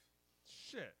life.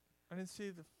 Shit, I didn't see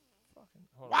the fucking.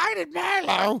 Hold on. Why did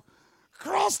Marlowe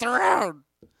cross the road?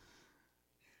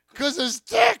 Because his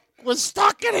dick was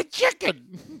stuck in a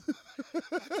chicken.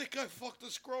 I think I fucked a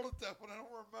squirrel to death, but I don't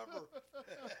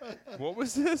remember. What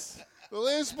was this? The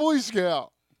last Boy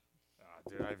Scout.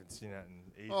 Dude, I haven't seen that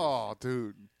in ages. Oh,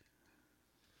 dude.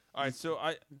 All right, so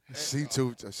I seen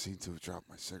to drop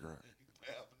my cigarette.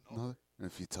 No, and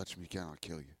if you touch me again, I'll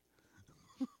kill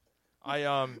you. I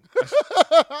I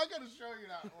gotta show you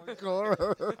that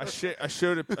one. I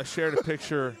shared a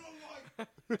picture.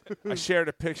 I shared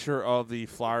a picture of the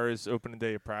Flyers opening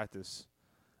day of practice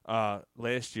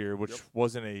last year, which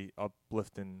wasn't a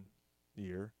uplifting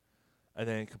year, and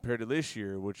then compared to this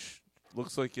year, which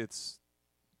looks like it's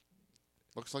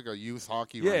a youth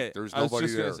hockey rink. There's nobody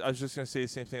there. I was just gonna say the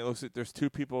same thing. It looks like there's two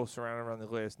people surrounded around the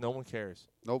glass. No one cares.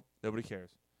 Nope. Nobody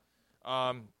cares.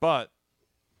 But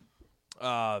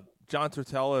John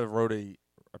Tortella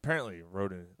apparently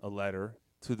wrote a letter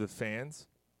to the fans.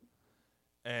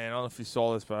 And I don't know if you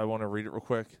saw this, but I want to read it real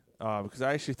quick because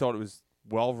I actually thought it was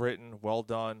well written, well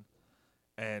done,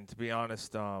 and to be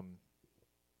honest,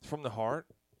 it's from the heart.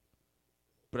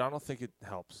 But I don't think it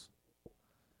helps.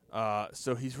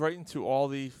 So he's writing to all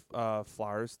the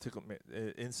Flyers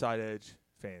Inside Edge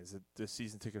fans, the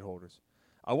season ticket holders.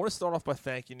 I want to start off by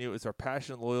thanking you. It's our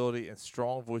passion, loyalty, and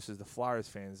strong voices, the Flyers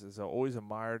fans, as I always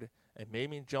admired and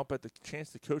made me jump at the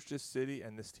chance to coach this city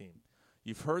and this team.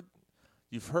 You've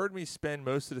heard me spend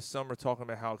most of the summer talking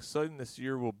about how exciting this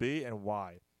year will be and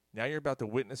why. Now you're about to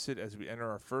witness it as we enter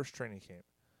our first training camp.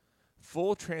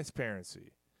 Full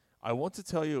transparency. I want to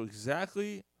tell you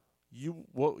exactly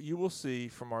what you will see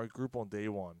from our group on day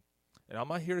one. And I'm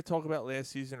not here to talk about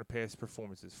last season or past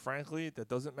performances. Frankly, that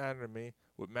doesn't matter to me.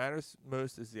 What matters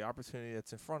most is the opportunity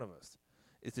that's in front of us.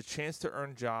 It's a chance to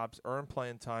earn jobs, earn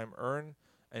playing time, earn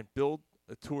and build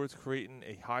towards creating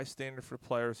a high standard for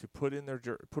players who put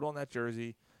on that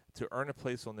jersey to earn a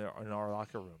place in our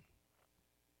locker room.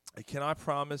 I cannot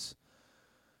promise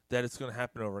that it's going to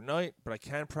happen overnight, but I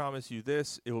can promise you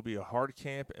this: it will be a hard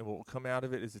camp, and what will come out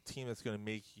of it is a team that's going to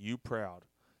make you proud.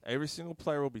 Every single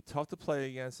player will be tough to play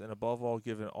against, and above all,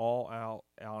 give an all-out,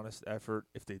 honest effort.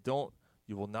 If they don't,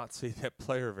 you will not see that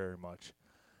player very much.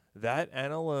 That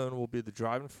and alone will be the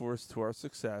driving force to our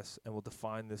success and will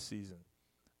define this season.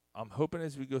 I'm hoping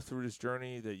as we go through this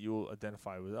journey that you will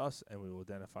identify with us and we will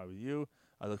identify with you.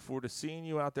 I look forward to seeing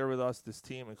you out there with us. This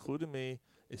team, including me,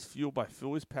 is fueled by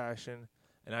Philly's passion,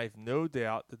 and I have no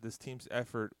doubt that this team's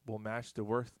effort will match the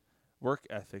work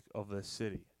ethic of this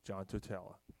city. John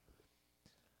Tortella.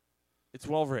 It's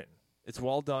well written. It's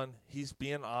well done. He's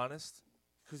being honest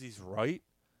because he's right.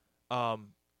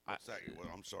 What's that?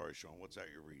 I'm sorry, Sean. What's that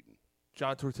you're reading?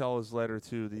 John Tortella's letter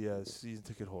to the season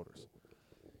ticket holders.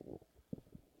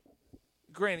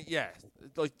 Granted, yeah.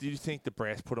 Like, do you think the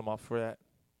brass put him up for that?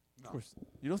 No. Of course.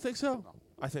 You don't think so? No.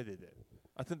 I think they did.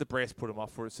 I think the brass put him up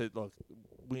for it. Said, look,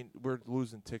 we're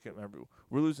losing ticket. Remember,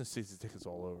 we're losing season tickets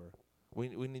all over.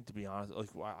 We need to be honest. Like,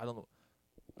 I don't know.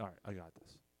 All right, I got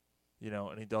this.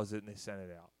 And he does it, and they send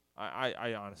it out.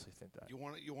 I honestly think that. You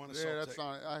want to sell tickets?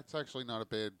 That's actually not a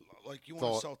bad. Like, you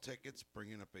want to sell tickets?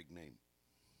 Bring in a big name.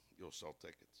 You'll sell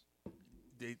tickets.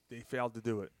 They failed to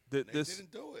do it. They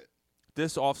didn't do it.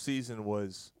 This offseason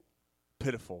was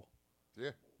pitiful. Yeah.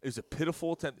 It was a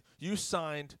pitiful attempt. You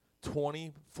signed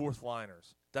 20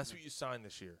 fourth-liners. That's what you signed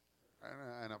this year.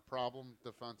 And a problem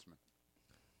defenseman.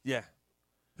 Yeah.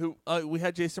 Who we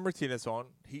had Jason Martinez on.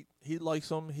 He likes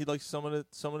them. He likes some of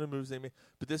the moves they made.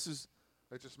 But this is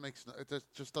it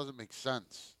just doesn't make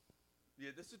sense. Yeah,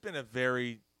 this has been a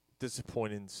very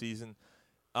disappointing season.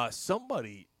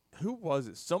 Somebody, who was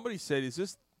it? Somebody said,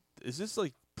 is this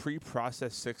like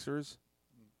pre-processed Sixers?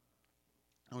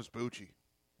 It was Bucci.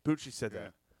 Bucci said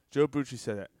that. Joe Bucci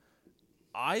said that.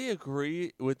 I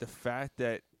agree with the fact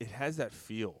that it has that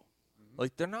feel.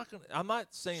 Like, they're not going to – I'm not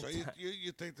saying – So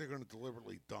you think they're going to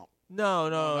deliberately dump?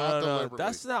 No.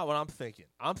 That's not what I'm thinking.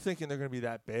 I'm thinking they're going to be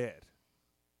that bad.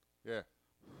 Yeah.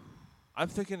 I'm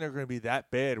thinking they're going to be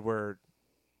that bad where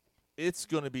it's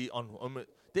going to be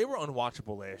they were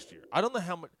unwatchable last year. I don't know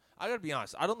how much – I got to be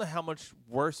honest. I don't know how much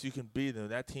worse you can be than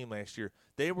that team last year.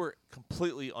 They were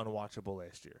completely unwatchable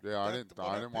last year. Yeah, I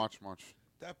didn't watch much.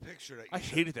 That picture that I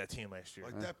hated that team last year.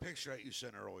 Like that picture that you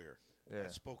sent earlier. Yeah.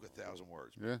 That spoke 1,000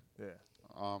 words. Man.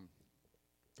 Yeah.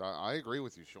 I agree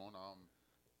with you, Sean.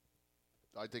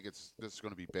 I think this is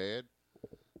going to be bad.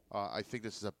 I think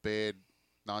this is a bad,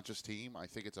 not just team. I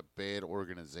think it's a bad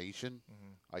organization.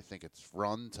 Mm-hmm. I think it's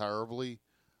run terribly.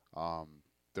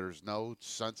 There's no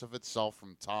sense of itself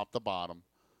from top to bottom.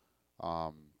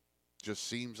 Just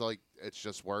seems like it's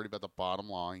just worried about the bottom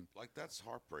line. Like, that's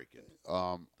heartbreaking.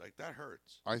 Like, that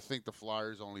hurts. I think the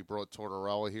Flyers only brought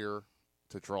Tortorella here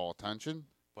to draw attention.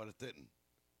 But it didn't.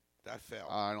 That failed.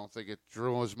 I don't think it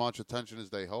drew as much attention as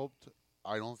they hoped.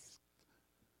 I don't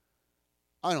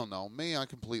know. Maybe I'm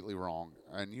completely wrong.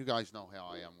 And you guys know how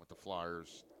I am with the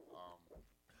Flyers.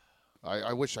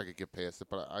 I wish I could get past it,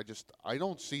 but I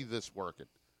don't see this working.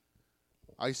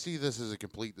 I see this as a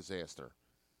complete disaster.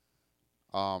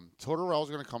 Tortorella's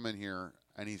going to come in here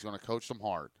and he's going to coach them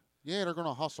hard. Yeah, they're going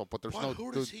to hustle, but there's no.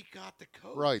 Who does he got to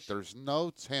coach? Right, there's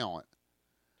no talent,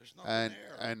 There's nothing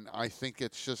there. and I think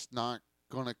it's just not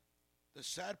going to. The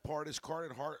sad part is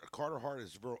Carter Hart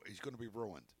is he's going to be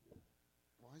ruined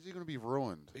Why is he going to be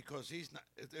ruined? because he's not.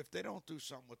 If they don't do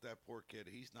something with that poor kid,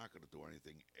 he's not going to do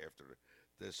anything after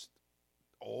this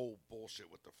old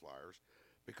bullshit with the Flyers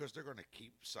because they're going to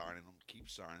keep signing him,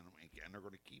 and they're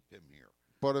going to keep him here.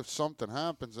 But if something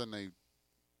happens and they,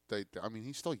 I mean,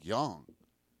 he's still young.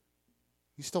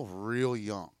 He's still really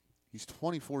young. He's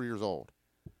 24 years old.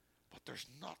 But there's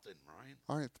nothing, Ryan.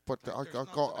 All right, but Like, there's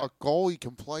nothing a goalie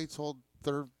can play till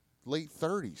their late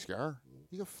 30s, Gar.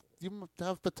 You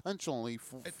have potentially.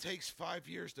 It takes 5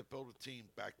 years to build a team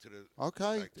back to its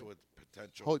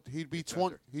potential. He'd be contender.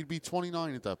 20. He'd be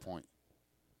 29 at that point.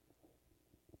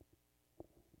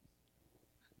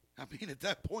 I mean, at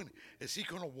that point, is he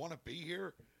going to want to be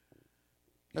here?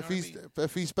 You know If what I he's mean?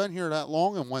 if he's been here that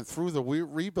long and went through the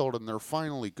rebuild and they're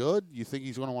finally good, you think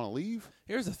he's going to want to leave?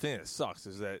 Here's the thing that sucks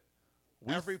is that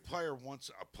Every player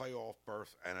wants a playoff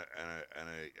berth and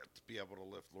to be able to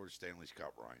lift Lord Stanley's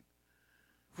Cup, Ryan.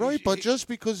 Right, He's- but he- just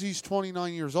because he's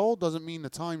 29 years old doesn't mean the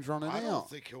time's running I don't out.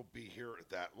 think he'll be here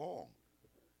that long.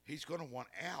 He's going to want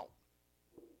out.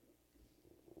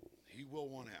 He will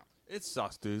want out. it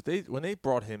sucks, dude. When they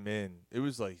brought him in, it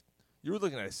was like you were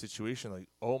looking at a situation like,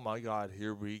 oh my God,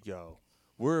 here we go.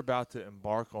 We're about to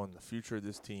embark on the future of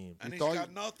this team. And he's thought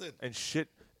got nothing. And shit,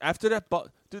 after that,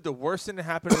 dude, the worst thing that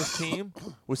happened to this team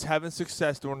was having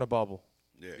success during the bubble.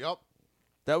 Yeah. Yep.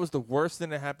 That was the worst thing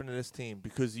that happened to this team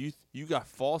because you got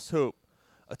false hope.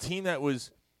 A team that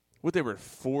was what they were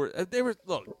they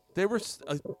were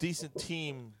a decent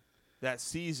team that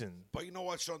season. But you know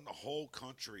what, Sean? The whole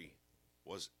country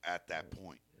was at that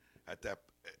point, at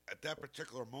that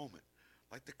particular moment.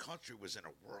 Like the country was in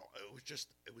a whirl.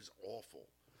 It was awful.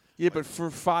 Yeah, but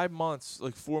for 5 months,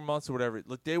 like 4 months or whatever,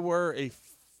 like they were the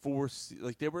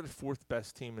fourth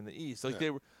best team in the East. Like Yeah. they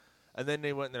were, and then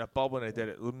they went into that bubble and they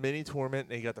did a mini tournament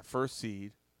and they got the first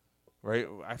seed, right?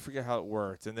 I forget how it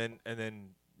worked, and then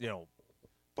you know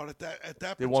But at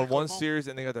that they won particular one moment- series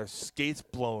and they got their skates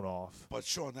blown off. But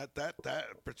Sean, that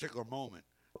particular moment,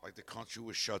 like the country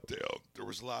was shut down. There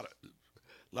was a lot of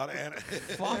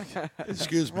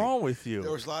excuse What's me. wrong with you?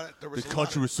 There was a lot. There was The a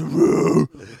country lot was so.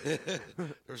 there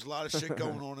was a lot of shit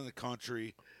going on in the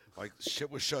country. Like shit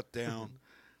was shut down,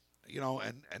 you know,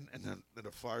 and then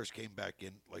the Flyers came back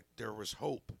in. Like there was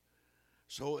hope.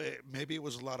 So maybe it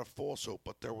was a lot of false hope,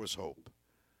 but there was hope.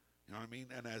 You know what I mean?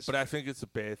 And But I think it's a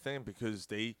bad thing because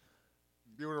they.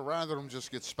 You would have rather them just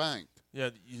get spanked. Yeah,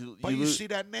 but you see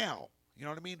that now. You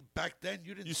know what I mean? Back then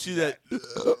you didn't. You see that.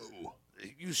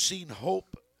 You've seen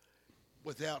hope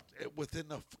within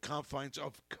the confines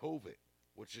of COVID,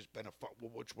 which has been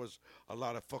which was a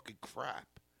lot of fucking crap.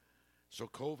 So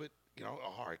COVID, you know,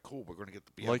 all right, cool. We're gonna get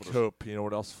to be Like able to. hope. You know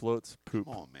what else floats? Poop.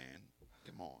 Come on, man.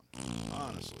 Come on.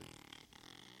 Honestly,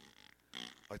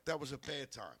 like that was a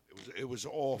bad time. It was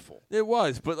awful. It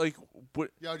was, but like,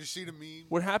 what Yeah, did you see the meme?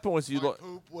 what happened was you My look.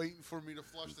 poop waiting for me to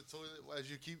flush the toilet as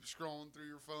you keep scrolling through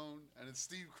your phone, and it's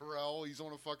Steve Carell. He's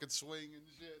on a fucking swing and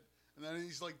shit, and then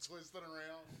he's like twisting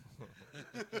around.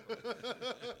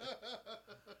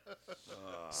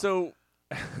 So.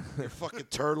 Your fucking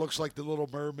turd looks like the Little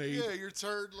Mermaid. Yeah, your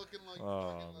turd looking like,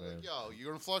 Oh, fucking, man. like yo, you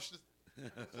gonna flush the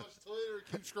toilet or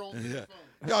keep scrolling through Yeah. your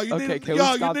phone? Yo, you Okay, need, can we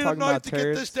yo, you stop need a talking knife about to get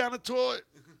turds? this down the toilet.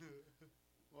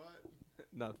 What?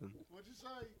 Nothing. What'd you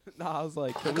say? No, I was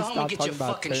like, can we Go home stop and get talking your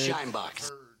about fucking turds? shine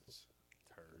box.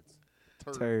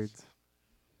 Turds. Turds.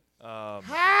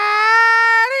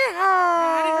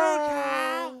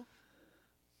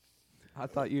 I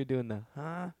thought you were doing the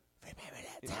huh?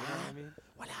 You know what I mean?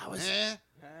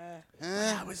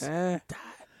 Eh.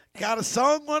 Got a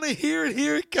song? Want to hear it?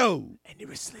 Here it go. And you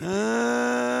were sleeping.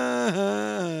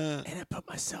 Uh, And I put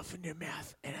myself in your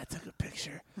mouth and I took a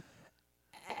picture.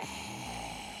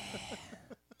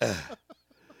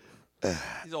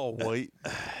 He's all white.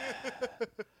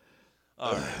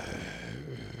 All right.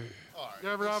 You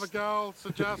ever have a gal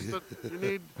suggest that you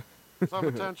need some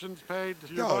attentions paid to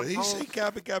your no, he butthole? said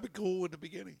gabagool in the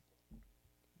beginning.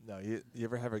 No, you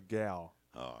ever have a gal?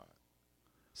 All right.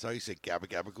 So he said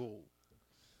gabagool.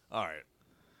 All right.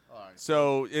 All right.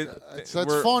 So That's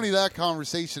we're- funny that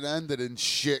conversation ended in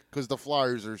shit because the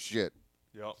Flyers are shit.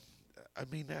 Yep. I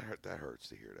mean, that hurts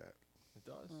to hear that. It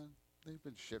does. They've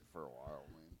been shit for a while,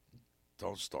 man.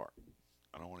 Don't start.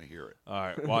 I don't want to hear it. All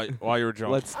right, while you were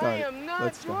drunk. Let's start. I am not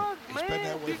Let's drunk, He's been man.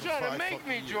 that way You for trying to 5 make fucking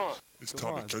me years. drunk. It's Come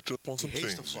time on. to catch up on some He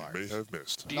hates the things you may Flyers. have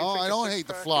missed. Do you No, think I a don't hate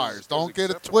the six-pack Flyers. is Don't get it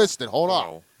acceptable? twisted. Hold on.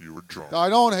 Well, you were drunk. I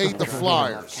don't hate the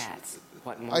Flyers.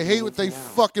 What I hate what they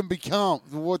fucking become.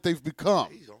 What they've become.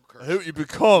 Please don't curse. I hate what you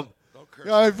become. Don't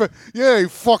curse. Yeah, you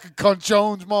fucking cunt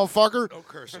Jones, motherfucker. Don't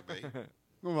curse at me.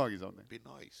 Go fuck yourself, man. Be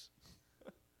nice.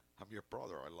 I'm your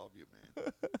brother. I love you,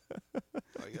 man.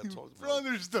 I gotta talk to my-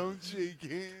 Brothers don't shake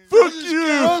hands. Fuck you.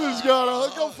 Brothers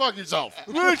gotta go fuck yourself.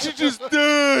 Why don't you just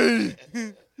die?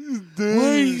 Why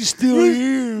are you still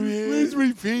here, man? Where's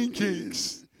my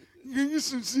pancakes? Can you get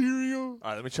some cereal? All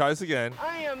right, let me try this again.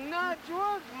 I am not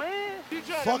drunk, man. You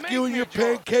trying to Fuck make you and me your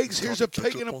drunk. pancakes. It's Here's time a to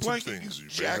catch pig in up a on some blanket, things you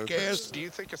you may have jackass. missed. Do you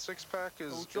think a six-pack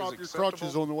is Don't drop your acceptable?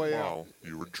 crutches on the way out. Well,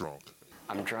 you were drunk.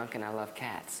 I'm drunk and I love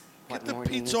cats. Get What the more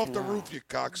do you pizza need off to the know? roof, you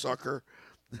cocksucker.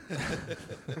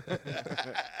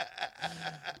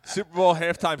 Super Bowl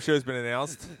halftime show's been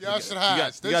announced. Yes, it You has.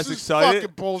 guys, This you guys is excited?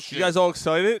 fucking bullshit. You guys all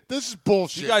excited? This is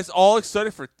bullshit. You guys all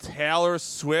excited for Taylor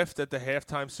Swift at the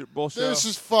halftime Super Bowl show? This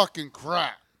is fucking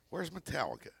crap. Where's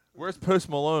Metallica? Where's Post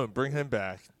Malone? Bring him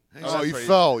back. Oh, he That's right.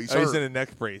 fell. He's Oh, he's hurt. in a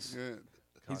neck brace. Yeah.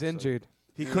 He's injured.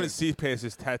 He couldn't see past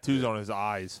his tattoos on his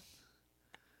eyes.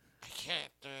 I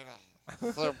can't do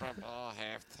that. Super Bowl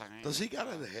halftime. Does he got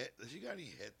a hit? Does he got any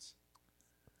hits?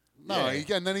 No,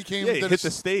 Yeah. and then he came. Yeah, and he did hit a the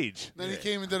s- stage. Then Yeah. he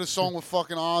came and did a song with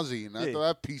fucking Ozzy, and Yeah.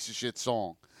 that piece of shit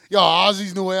song. Yo,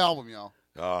 Ozzy's new album, yo.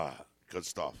 Ah, good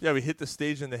stuff. Yeah, we hit the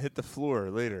stage and then hit the floor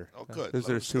later. Oh, good. Because Let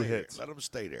there's him two stay hits. There. Let him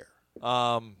stay there.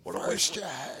 What What a waste! you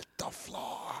hit the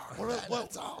floor.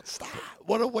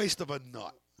 What a waste of a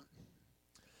nut.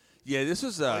 Yeah, this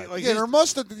was Like Yeah, his, there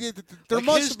must have. There like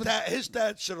must his have been. dad. His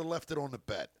dad should have left it on the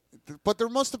bed. But there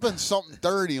must have been something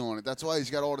dirty on it. That's why he's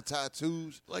got all the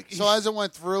tattoos. Like So he's- as it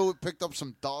went through, it picked up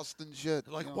some dust and shit.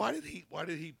 Like why did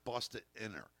he bust it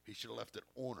in her? He should have left it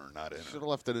on her, not in Should her. have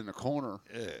left it in the corner.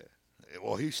 Yeah.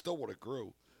 Well, he still would have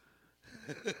grew.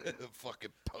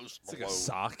 Fucking Post it's like Malone. a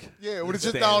sock. Yeah, it would have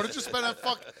just no. It would have just been a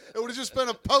fuck. It would have just been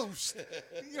a post.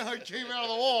 You know, it came out of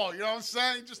the wall. You know what I'm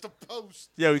saying? Just a post.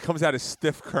 Yeah, he comes out as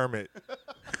stiff Kermit.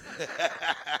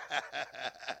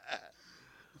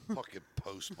 Fucking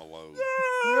Post Malone.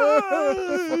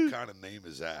 What kind of name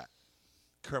is that?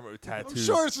 Kermit with tattoos.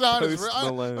 I'm sure it's not his. Post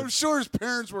Malone. I'm sure his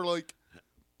parents were like,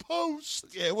 post.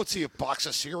 Yeah, what's he, a box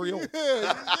of cereal?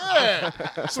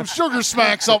 Yeah. Some sugar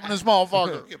smacks up in this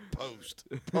motherfucker. Fucking Post.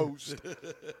 Post.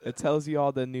 It tells you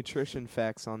all the nutrition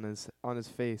facts on his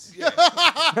face. That's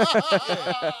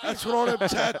what all them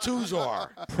tattoos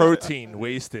are. Protein,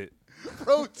 wasted.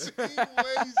 Protein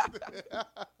wasted.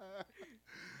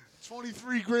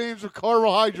 23 grams of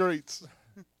carbohydrates.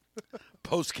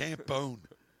 Post Camp Bone.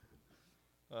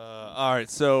 All right,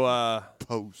 so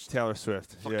Post. Taylor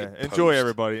Swift. Yeah, Fucking enjoy Post.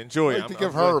 everybody. Enjoy. I'd like to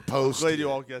give her a post. Glad you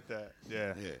all get that.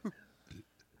 Yeah.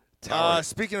 Tower,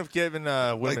 Speaking of giving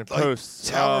women like posts,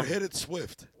 Tower hit it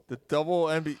Swift. the double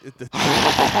NBA,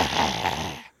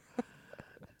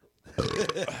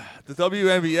 the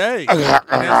WNBA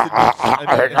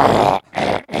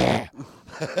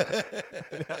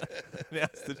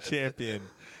announced the champion.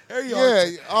 There you Yeah, are.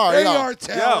 all right, There you yeah. are,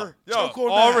 Tower. Yo, Choke on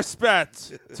all that.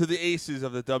 respect to the aces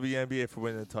of the WNBA for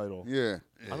winning the title. Yeah.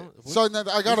 I don't, So now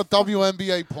I got a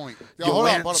WNBA point. Yo, You hold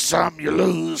on, win hold on. some, you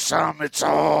lose some. It's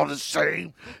all the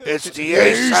same. It's the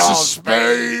Ace ace of of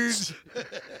spades. spades.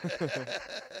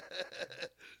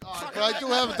 But I do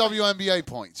have a WNBA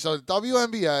point. So the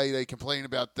WNBA, they complain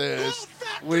about this.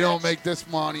 We don't make this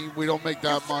money. We don't make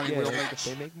that money. Yeah, we don't like make. if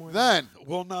they make more. Then,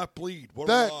 Will not bleed. What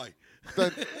That- a lie.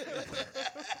 then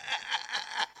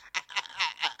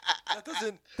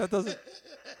that doesn't.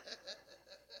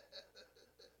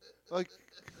 like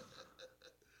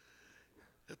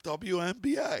The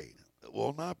WNBA, the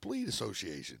Will Not Bleed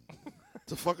Association.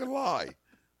 It's a fucking lie.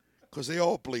 Because they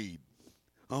all bleed.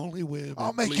 Only women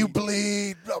I'll make you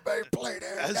bleed. I'll make you bleed.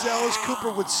 As Alice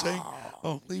Cooper would sing,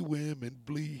 only women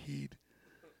bleed.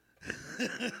 Yeah,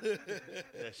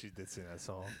 she did sing that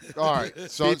song. All right.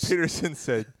 So Pete it's- Peterson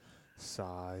said,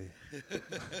 "Sigh."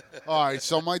 all right.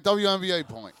 So my WNBA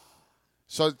point.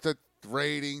 So the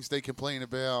ratings they complain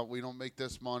about. We don't make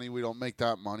this money. We don't make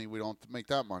that money. We don't make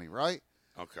that money. Right.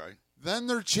 Okay. Then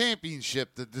their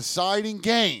championship, the deciding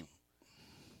game,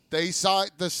 they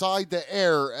decide to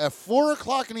air at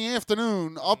 4:00 in the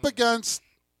afternoon up against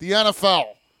the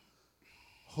NFL.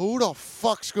 Who the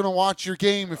fuck's gonna watch your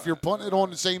game if you're putting it on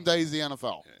the same day as the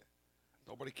NFL?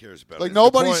 Nobody cares about Like it.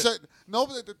 nobody point- said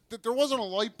nobody. There wasn't a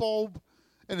light bulb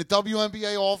in the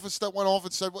WNBA office that went off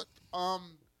and said, "What? Hold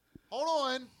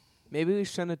on. Maybe we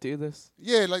shouldn't do this.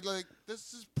 Yeah, like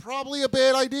this is probably a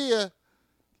bad idea.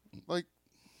 Like,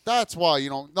 That's why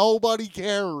nobody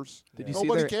cares. Did you see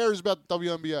Nobody their- cares about the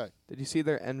WNBA. Did you see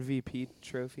their MVP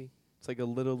trophy? It's like a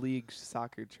little league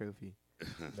soccer trophy.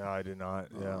 No, I did not.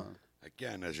 Yeah.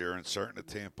 Again, as you're inserting the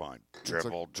tampon,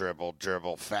 dribble, dribble,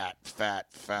 dribble, fat,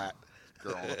 fat, fat.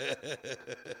 Girl.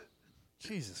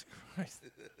 Jesus Christ.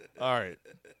 All right.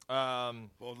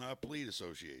 Well, not Bleed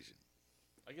Association.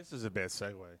 I guess this is a bad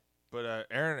segue. But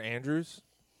Aaron Andrews,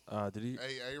 did he?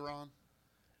 Aaron?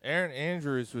 Aaron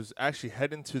Andrews was actually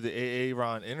heading to the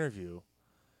Aaron interview,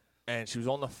 and she was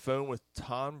on the phone with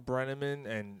Tom Brenneman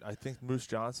and I think Moose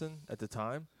Johnson at the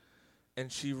time,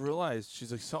 and she realized,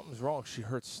 she's like, something's wrong. She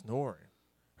heard snoring.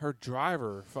 Her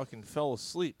driver fucking fell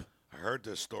asleep. I heard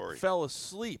this story. Fell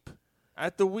asleep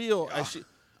at the wheel, and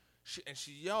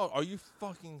she yelled, "Are you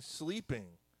fucking sleeping?"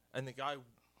 And the guy,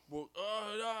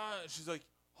 she's like,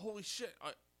 "Holy shit!"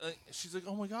 She's like,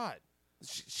 "Oh my god!"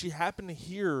 She happened to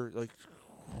hear like,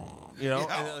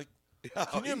 and like,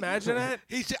 can you imagine that?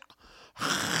 He said,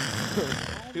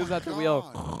 He was at the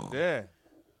wheel. Yeah.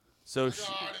 So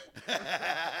she,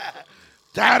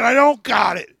 Dad, I don't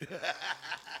got it.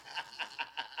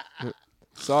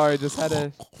 Sorry, just had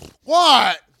to.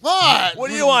 What? What? What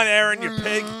do you want, Aaron? You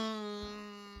pig.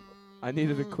 I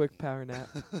needed a quick power nap.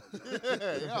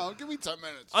 Give me 10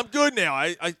 minutes. I'm good now.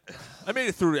 I made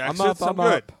it through the I'm exits. up. I'm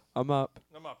good. I'm up.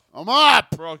 I'm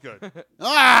up. We're all good.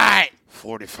 All right.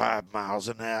 45 miles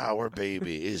an hour,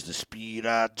 baby, is the speed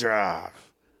I drive.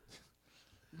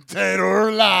 Dead or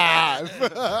alive.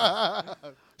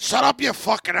 Shut up, you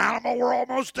fucking animal. We're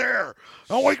almost there.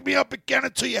 Don't wake me up again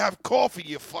until you have coffee,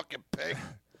 you fucking pig.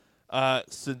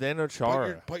 Sedano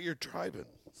Chara. But you're driving.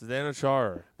 Sedano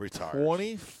Chara. Retired.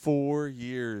 24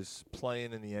 years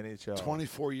playing in the NHL.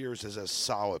 24 years as a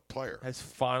solid player. Has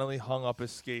finally hung up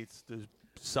his skates. Those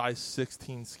size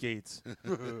 16 skates.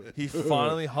 He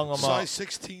finally hung them up. Size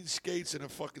 16 skates and a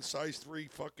fucking size 3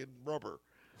 fucking rubber.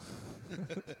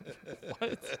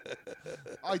 What?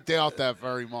 I doubt that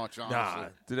very much, honestly. Nah,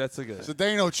 dude, that's like a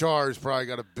Sedano Char's probably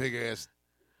got a big ass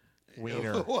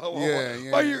wiener.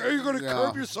 Yeah. Are you going to Yeah.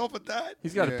 curb yourself at that?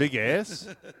 He's got Yeah. a big ass.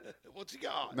 What's he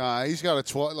got? Nah, he's got a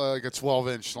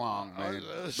 12-inch long, man.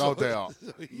 No doubt.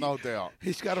 No doubt.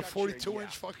 He's got a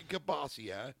 42-inch fucking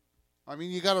kibasi, huh? I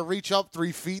mean, you got to reach up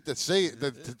 3 feet to see it,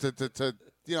 to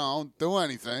do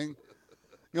anything. You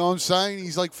know what I'm saying?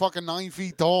 He's like fucking 9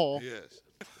 feet tall. Yes.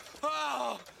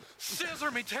 Oh,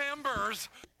 scissor me timbers.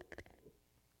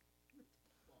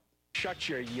 Shut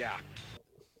your yak.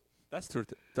 That's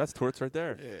Torts right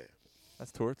there. Yeah.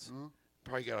 That's Torts.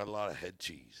 Probably got a lot of head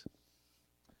cheese.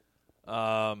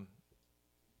 Yeah,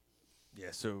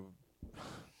 so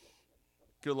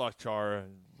good luck, Chara,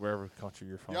 and wherever country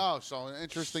you're from. Yeah, so an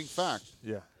interesting fact.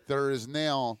 Yeah. There is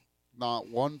now not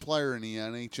one player in the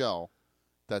NHL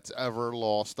that's ever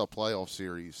lost a playoff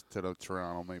series to the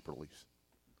Toronto Maple Leafs.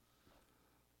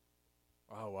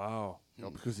 Oh, wow.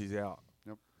 Because he's out.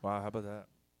 Yep. Wow, how about that?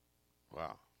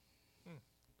 Wow.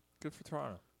 Good for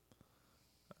Toronto.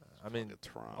 I mean,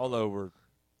 Toronto. although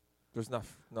there's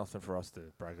nothing for us to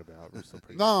brag about. We're still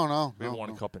pretty No, good. no, We haven't no, won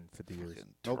no. a cup in 50 years.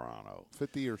 Nope. Toronto.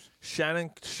 50 years. Shannon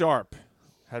Sharp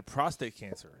had prostate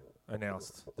cancer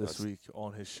announced this week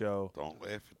on his show. Don't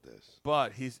laugh at this.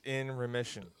 But he's in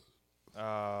remission.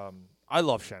 I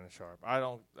love Shannon Sharp.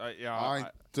 I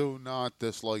do not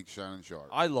dislike Shannon Sharp.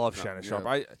 I love No, Shannon yeah.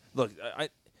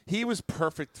 Sharp. He was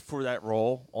perfect for that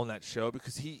role on that show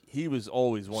because he was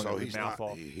always one So that would he's mouth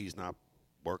not, off. he's not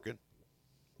working?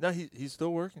 No, he's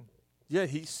still working. Yeah,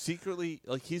 he's secretly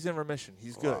he's in remission.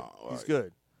 He's good. Wow, He's right.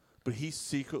 good. But he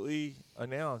secretly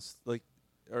announced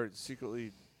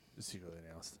secretly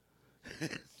announced.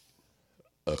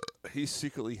 He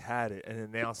secretly had it and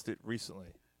announced it recently.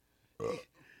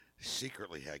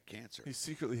 Secretly had cancer. He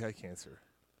secretly had cancer,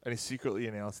 and he secretly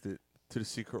announced it to the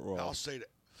secret world. I'll say that.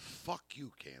 Fuck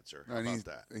you, cancer. How And about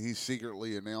that? he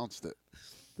secretly announced it.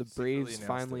 The Secretly Braves announced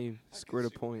finally scored a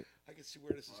point. I can see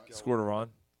where this is going. Scored a run.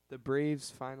 The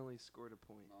Braves finally scored a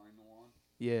point. 9-1.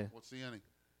 Yeah. What's the inning?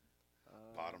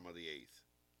 Bottom of the 8th.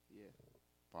 Yeah.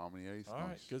 Bottom of the 8th. All right,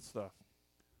 Nice. good stuff.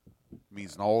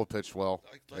 Means Nola pitched well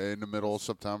Like- in the middle of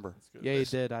September. That's good. Yeah, he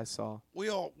did. I saw. We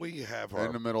have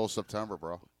In the middle of September,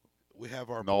 bro. we have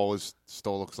our Nola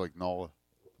still looks like Nola.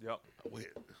 Yep. wait.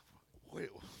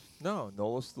 No,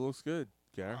 Nola still looks good,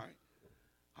 Gary.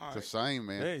 All right. Just saying,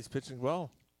 man. Yeah, he's pitching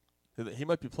well. He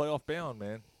might be playoff bound,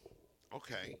 man,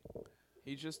 Okay.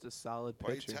 He's just a solid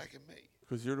Why are you pitcher. attacking me?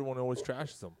 because you're the one who always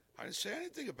trashes him. I didn't say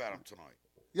anything about him tonight.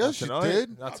 Yes, you Not tonight. did.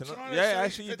 Not Not tonight. tonight, I Yeah, said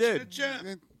actually, you he's pitching did. the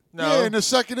gym. No. Yeah, in the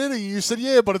second inning, you said,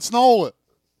 yeah, but it's Nola.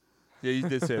 Yeah, you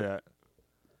did say that.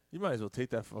 You might as well take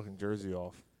that fucking jersey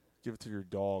off. Give it to your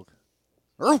dog.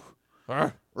 Arf.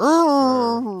 Fuck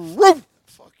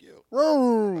you.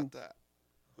 How about that?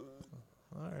 All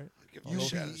right. Give him the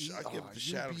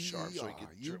shadow sharp so he can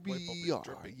dripping.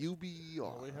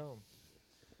 On the way home.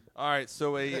 All right,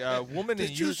 so a woman in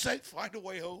Did you say find a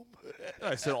way home? No,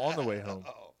 I said on the way home.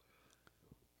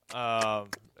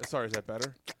 Sorry, is that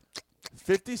better?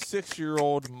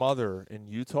 56-year-old mother in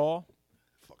Utah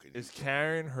is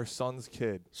carrying her son's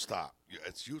kid. Stop. Yeah,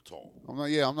 it's Utah.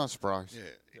 I'm not surprised. Yeah.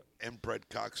 Inbred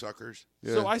cocksuckers.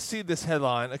 Yeah. So I see this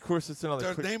headline. Of course, it's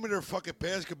another. The name of their fucking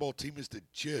basketball team is the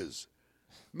Jizz.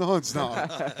 No, it's not.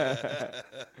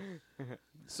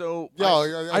 So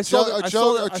a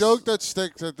joke that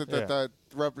sticks that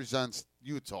represents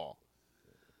Utah.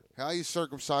 How you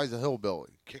circumcise a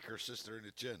hillbilly? Kick her sister in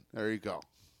the chin. There you go.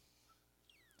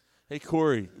 Hey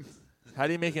Corey, how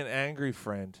do you make an angry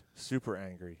friend super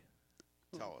angry?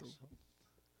 Tell us.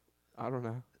 I don't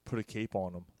know. Put a cape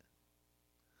on him.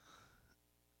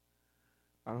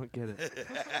 I don't get it.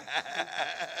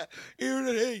 Hear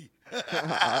it, he.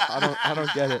 I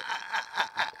don't get it.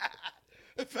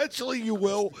 Eventually you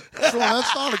will. That's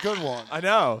not a good one. I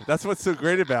know. That's what's so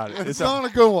great about it. It's not a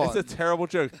good one. It's a terrible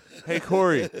joke. Hey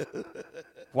Corey,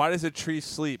 why does a tree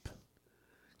sleep?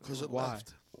 Because it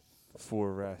left.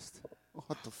 For rest.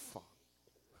 What the fuck?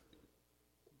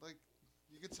 Like,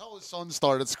 you can tell his son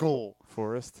started school.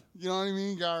 Forest. You know what I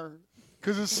mean, Gar?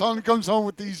 Because his son comes home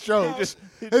with these jokes.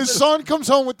 His son comes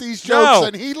home with these jokes,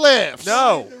 and he laughs.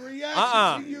 No. The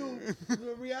reaction to you,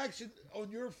 the reaction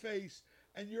on your face,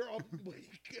 and you're up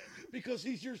because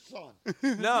he's your son.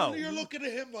 No. You're looking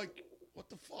at him like, what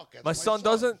the fuck? That's My son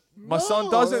doesn't. My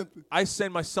son doesn't. I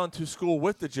send my son to school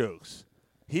with the jokes.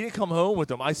 He didn't come home with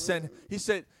them. He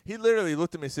said, he literally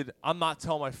looked at me and said, I'm not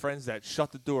telling my friends that.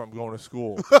 Shut the door. I'm going to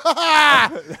school.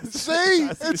 See?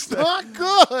 It's not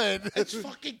good. It's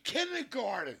fucking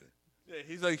kindergarten. Yeah,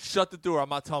 he's like, shut the door. I'm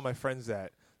not telling my friends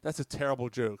that. That's a terrible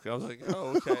joke. I was like,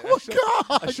 oh, okay.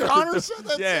 Connor said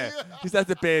that yeah. to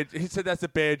you. He said that's a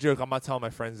bad joke. I'm not telling my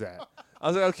friends that. I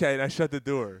was like, okay, and I shut the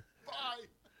door.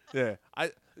 Bye. Yeah.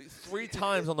 3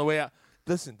 times on the way out.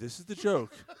 Listen, this is the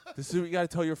joke. This is what you got to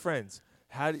tell your friends.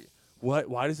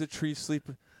 Why does a tree sleep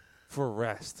for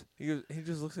rest? He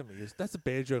just looks at me. He goes, that's a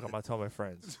bad joke. I'm not telling my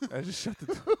friends. And I just shut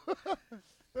the door.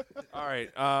 All right.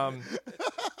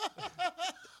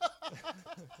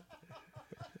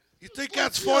 You think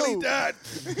that's funny, Dad?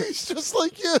 He's just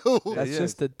like you. That's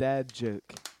just a dad joke.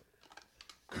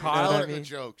 Kyler, a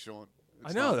joke, Sean.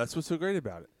 I know. That's what's so great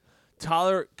about it.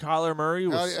 Kyler Murray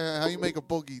was. How you make a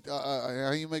boogie?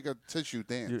 How you make a tissue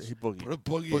dance? He boogie. Put a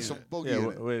boogie Put in some it. boogie Yeah,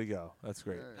 in it. way to go. That's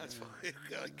great. That's fucking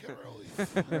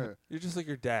early. You're just like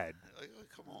your dad. Like, oh,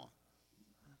 come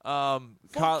on.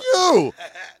 Fuck you.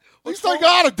 At least I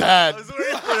got a dad. I was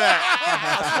waiting for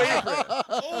that.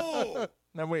 Oh.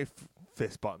 I'm waiting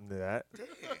fist button to that.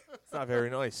 It's not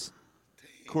very nice.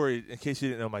 Corey, in case you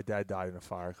didn't know, my dad died in a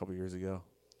fire a couple years ago.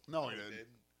 No, he didn't.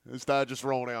 His dad just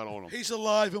rolling out on him. He's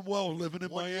alive and well, living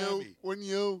in Miami. When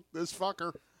you, this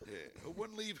fucker. Yeah, who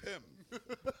wouldn't leave him? His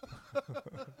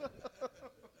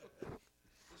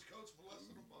coach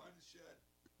molested him behind the shed.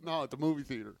 No, at the movie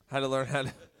theater. Had to learn how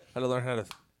to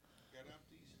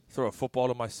throw a football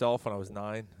to myself when I was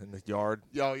 9 in the yard.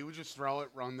 Yo, you would just throw it,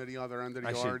 run to the other end of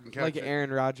the yard, and catch Like it. Aaron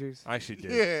Rodgers. I actually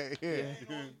did. Yeah.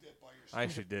 I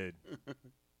actually did.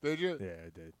 Did you? Yeah, I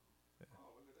did.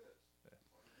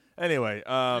 Anyway,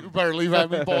 You better leave that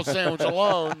meatball sandwich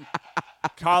alone.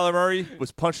 Kyler Murray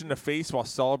was punched in the face while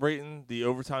celebrating the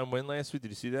overtime win last week. Did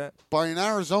you see that? By an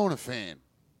Arizona fan.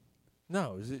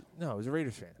 No, it was a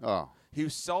Raiders fan. Oh. He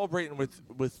was celebrating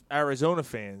with Arizona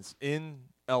fans in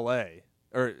L.A.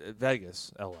 or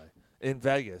Vegas, L.A. in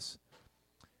Vegas,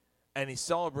 and he's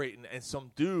celebrating, and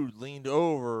some dude leaned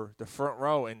over the front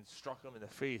row and struck him in the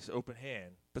face, open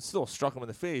hand, but still struck him in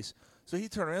the face. So he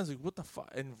turned around and was like, what the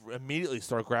fuck? And immediately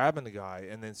started grabbing the guy,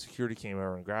 and then security came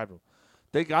over and grabbed him.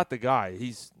 They got the guy.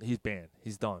 He's banned.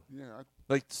 He's done. Yeah.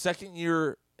 Like, second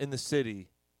year in the city,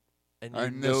 and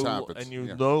this happens. and you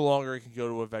Yeah. no longer can go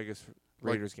to a Vegas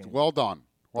Raiders game. Well done.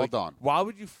 Well Like, done. Why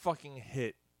would you fucking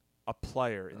hit a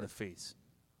player in the face?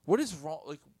 What is wrong?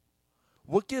 Like,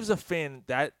 what gives a fan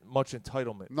that much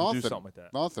entitlement to do something like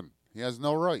that? Nothing. He has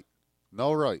no right.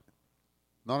 No right.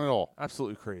 None at all.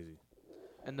 Absolutely crazy.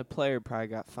 And the player probably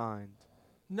got fined.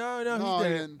 No, No, he he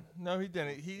didn't. No, he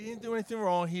didn't. He didn't do anything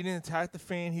wrong. He didn't attack the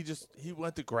fan. He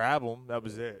went to grab him. That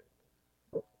was it.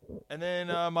 And then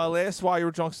my last Why You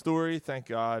Were Drunk story, thank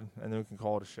God, and then we can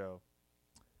call it a show.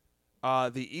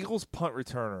 The Eagles punt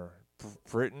returner,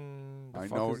 Britton. I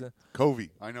know it. Covey.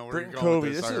 I know where Britton you're going Covey.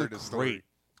 with this. This I heard is this story. great.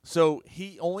 So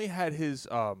he only had his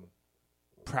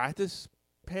practice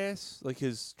pass, like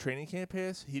his training camp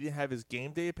pass. He didn't have his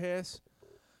game day pass.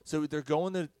 So he's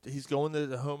going to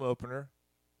the home opener,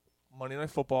 Monday Night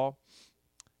Football.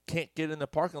 Can't get in the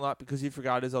parking lot because he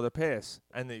forgot his other pass,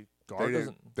 and the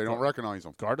guard they don't recognize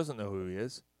him. Guard doesn't know who he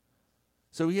is.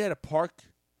 So he had to park.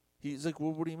 He's like,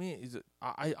 well, what do you mean? He's like,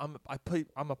 I'm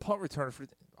a punt returner for.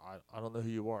 I don't know who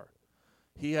you are.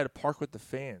 He had to park with the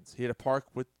fans. He had to park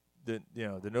with the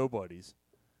nobodies,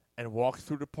 and walk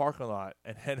through the parking lot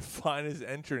and had to find his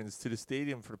entrance to the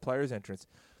stadium for the players' entrance.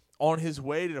 On his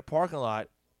way to the parking lot,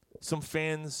 some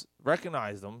fans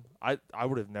recognized him. I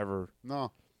would have never.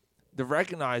 No. They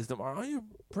recognized him. Are you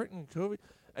Britton Kobe?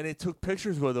 And they took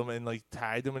pictures with him and like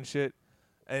tagged him and shit.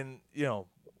 And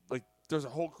like there's a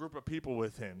whole group of people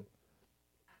with him.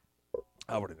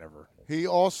 I would have never. He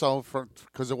also,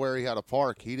 because of where he had to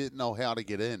park, he didn't know how to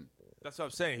get in. That's what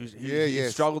I'm saying. He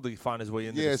struggled to find his way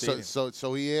into the stadium.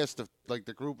 So he asked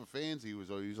the group of fans he was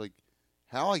like,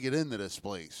 how I get into this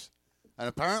place? And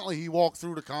apparently he walked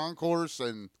through the concourse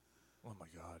and oh my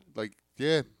god,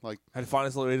 had to find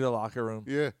his way to the locker room.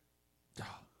 Yeah.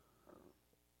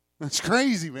 That's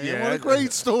crazy, man. Yeah, what a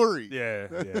great story. Yeah.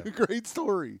 Great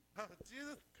story.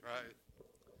 Jesus Christ.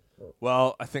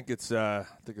 Well, I think it's time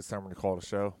to call the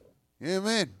show. Yeah,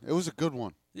 man. It was a good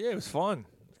one. Yeah, it was fun.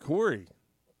 Corey.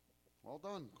 Well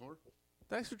done, Corey.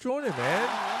 Thanks for joining, man.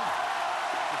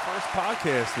 Your first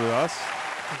podcast with us.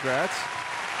 Congrats.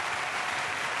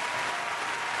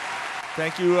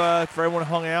 Thank you for everyone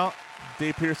who hung out.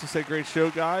 Dave Peterson said, great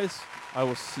show, guys. I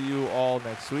will see you all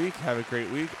next week. Have a great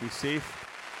week. Be safe.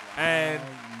 And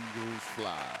Eagles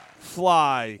fly.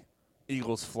 Fly.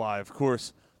 Eagles fly, of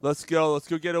course. Let's go. Let's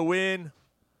go get a win.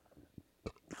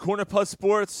 Corner Putt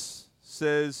Sports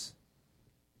says,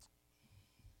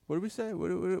 what did we say?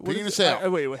 What Penis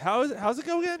out. Wait, how's it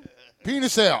go again?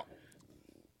 Penis out.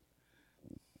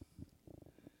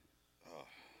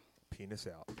 Penis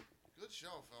out. Good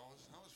show, fellas. That was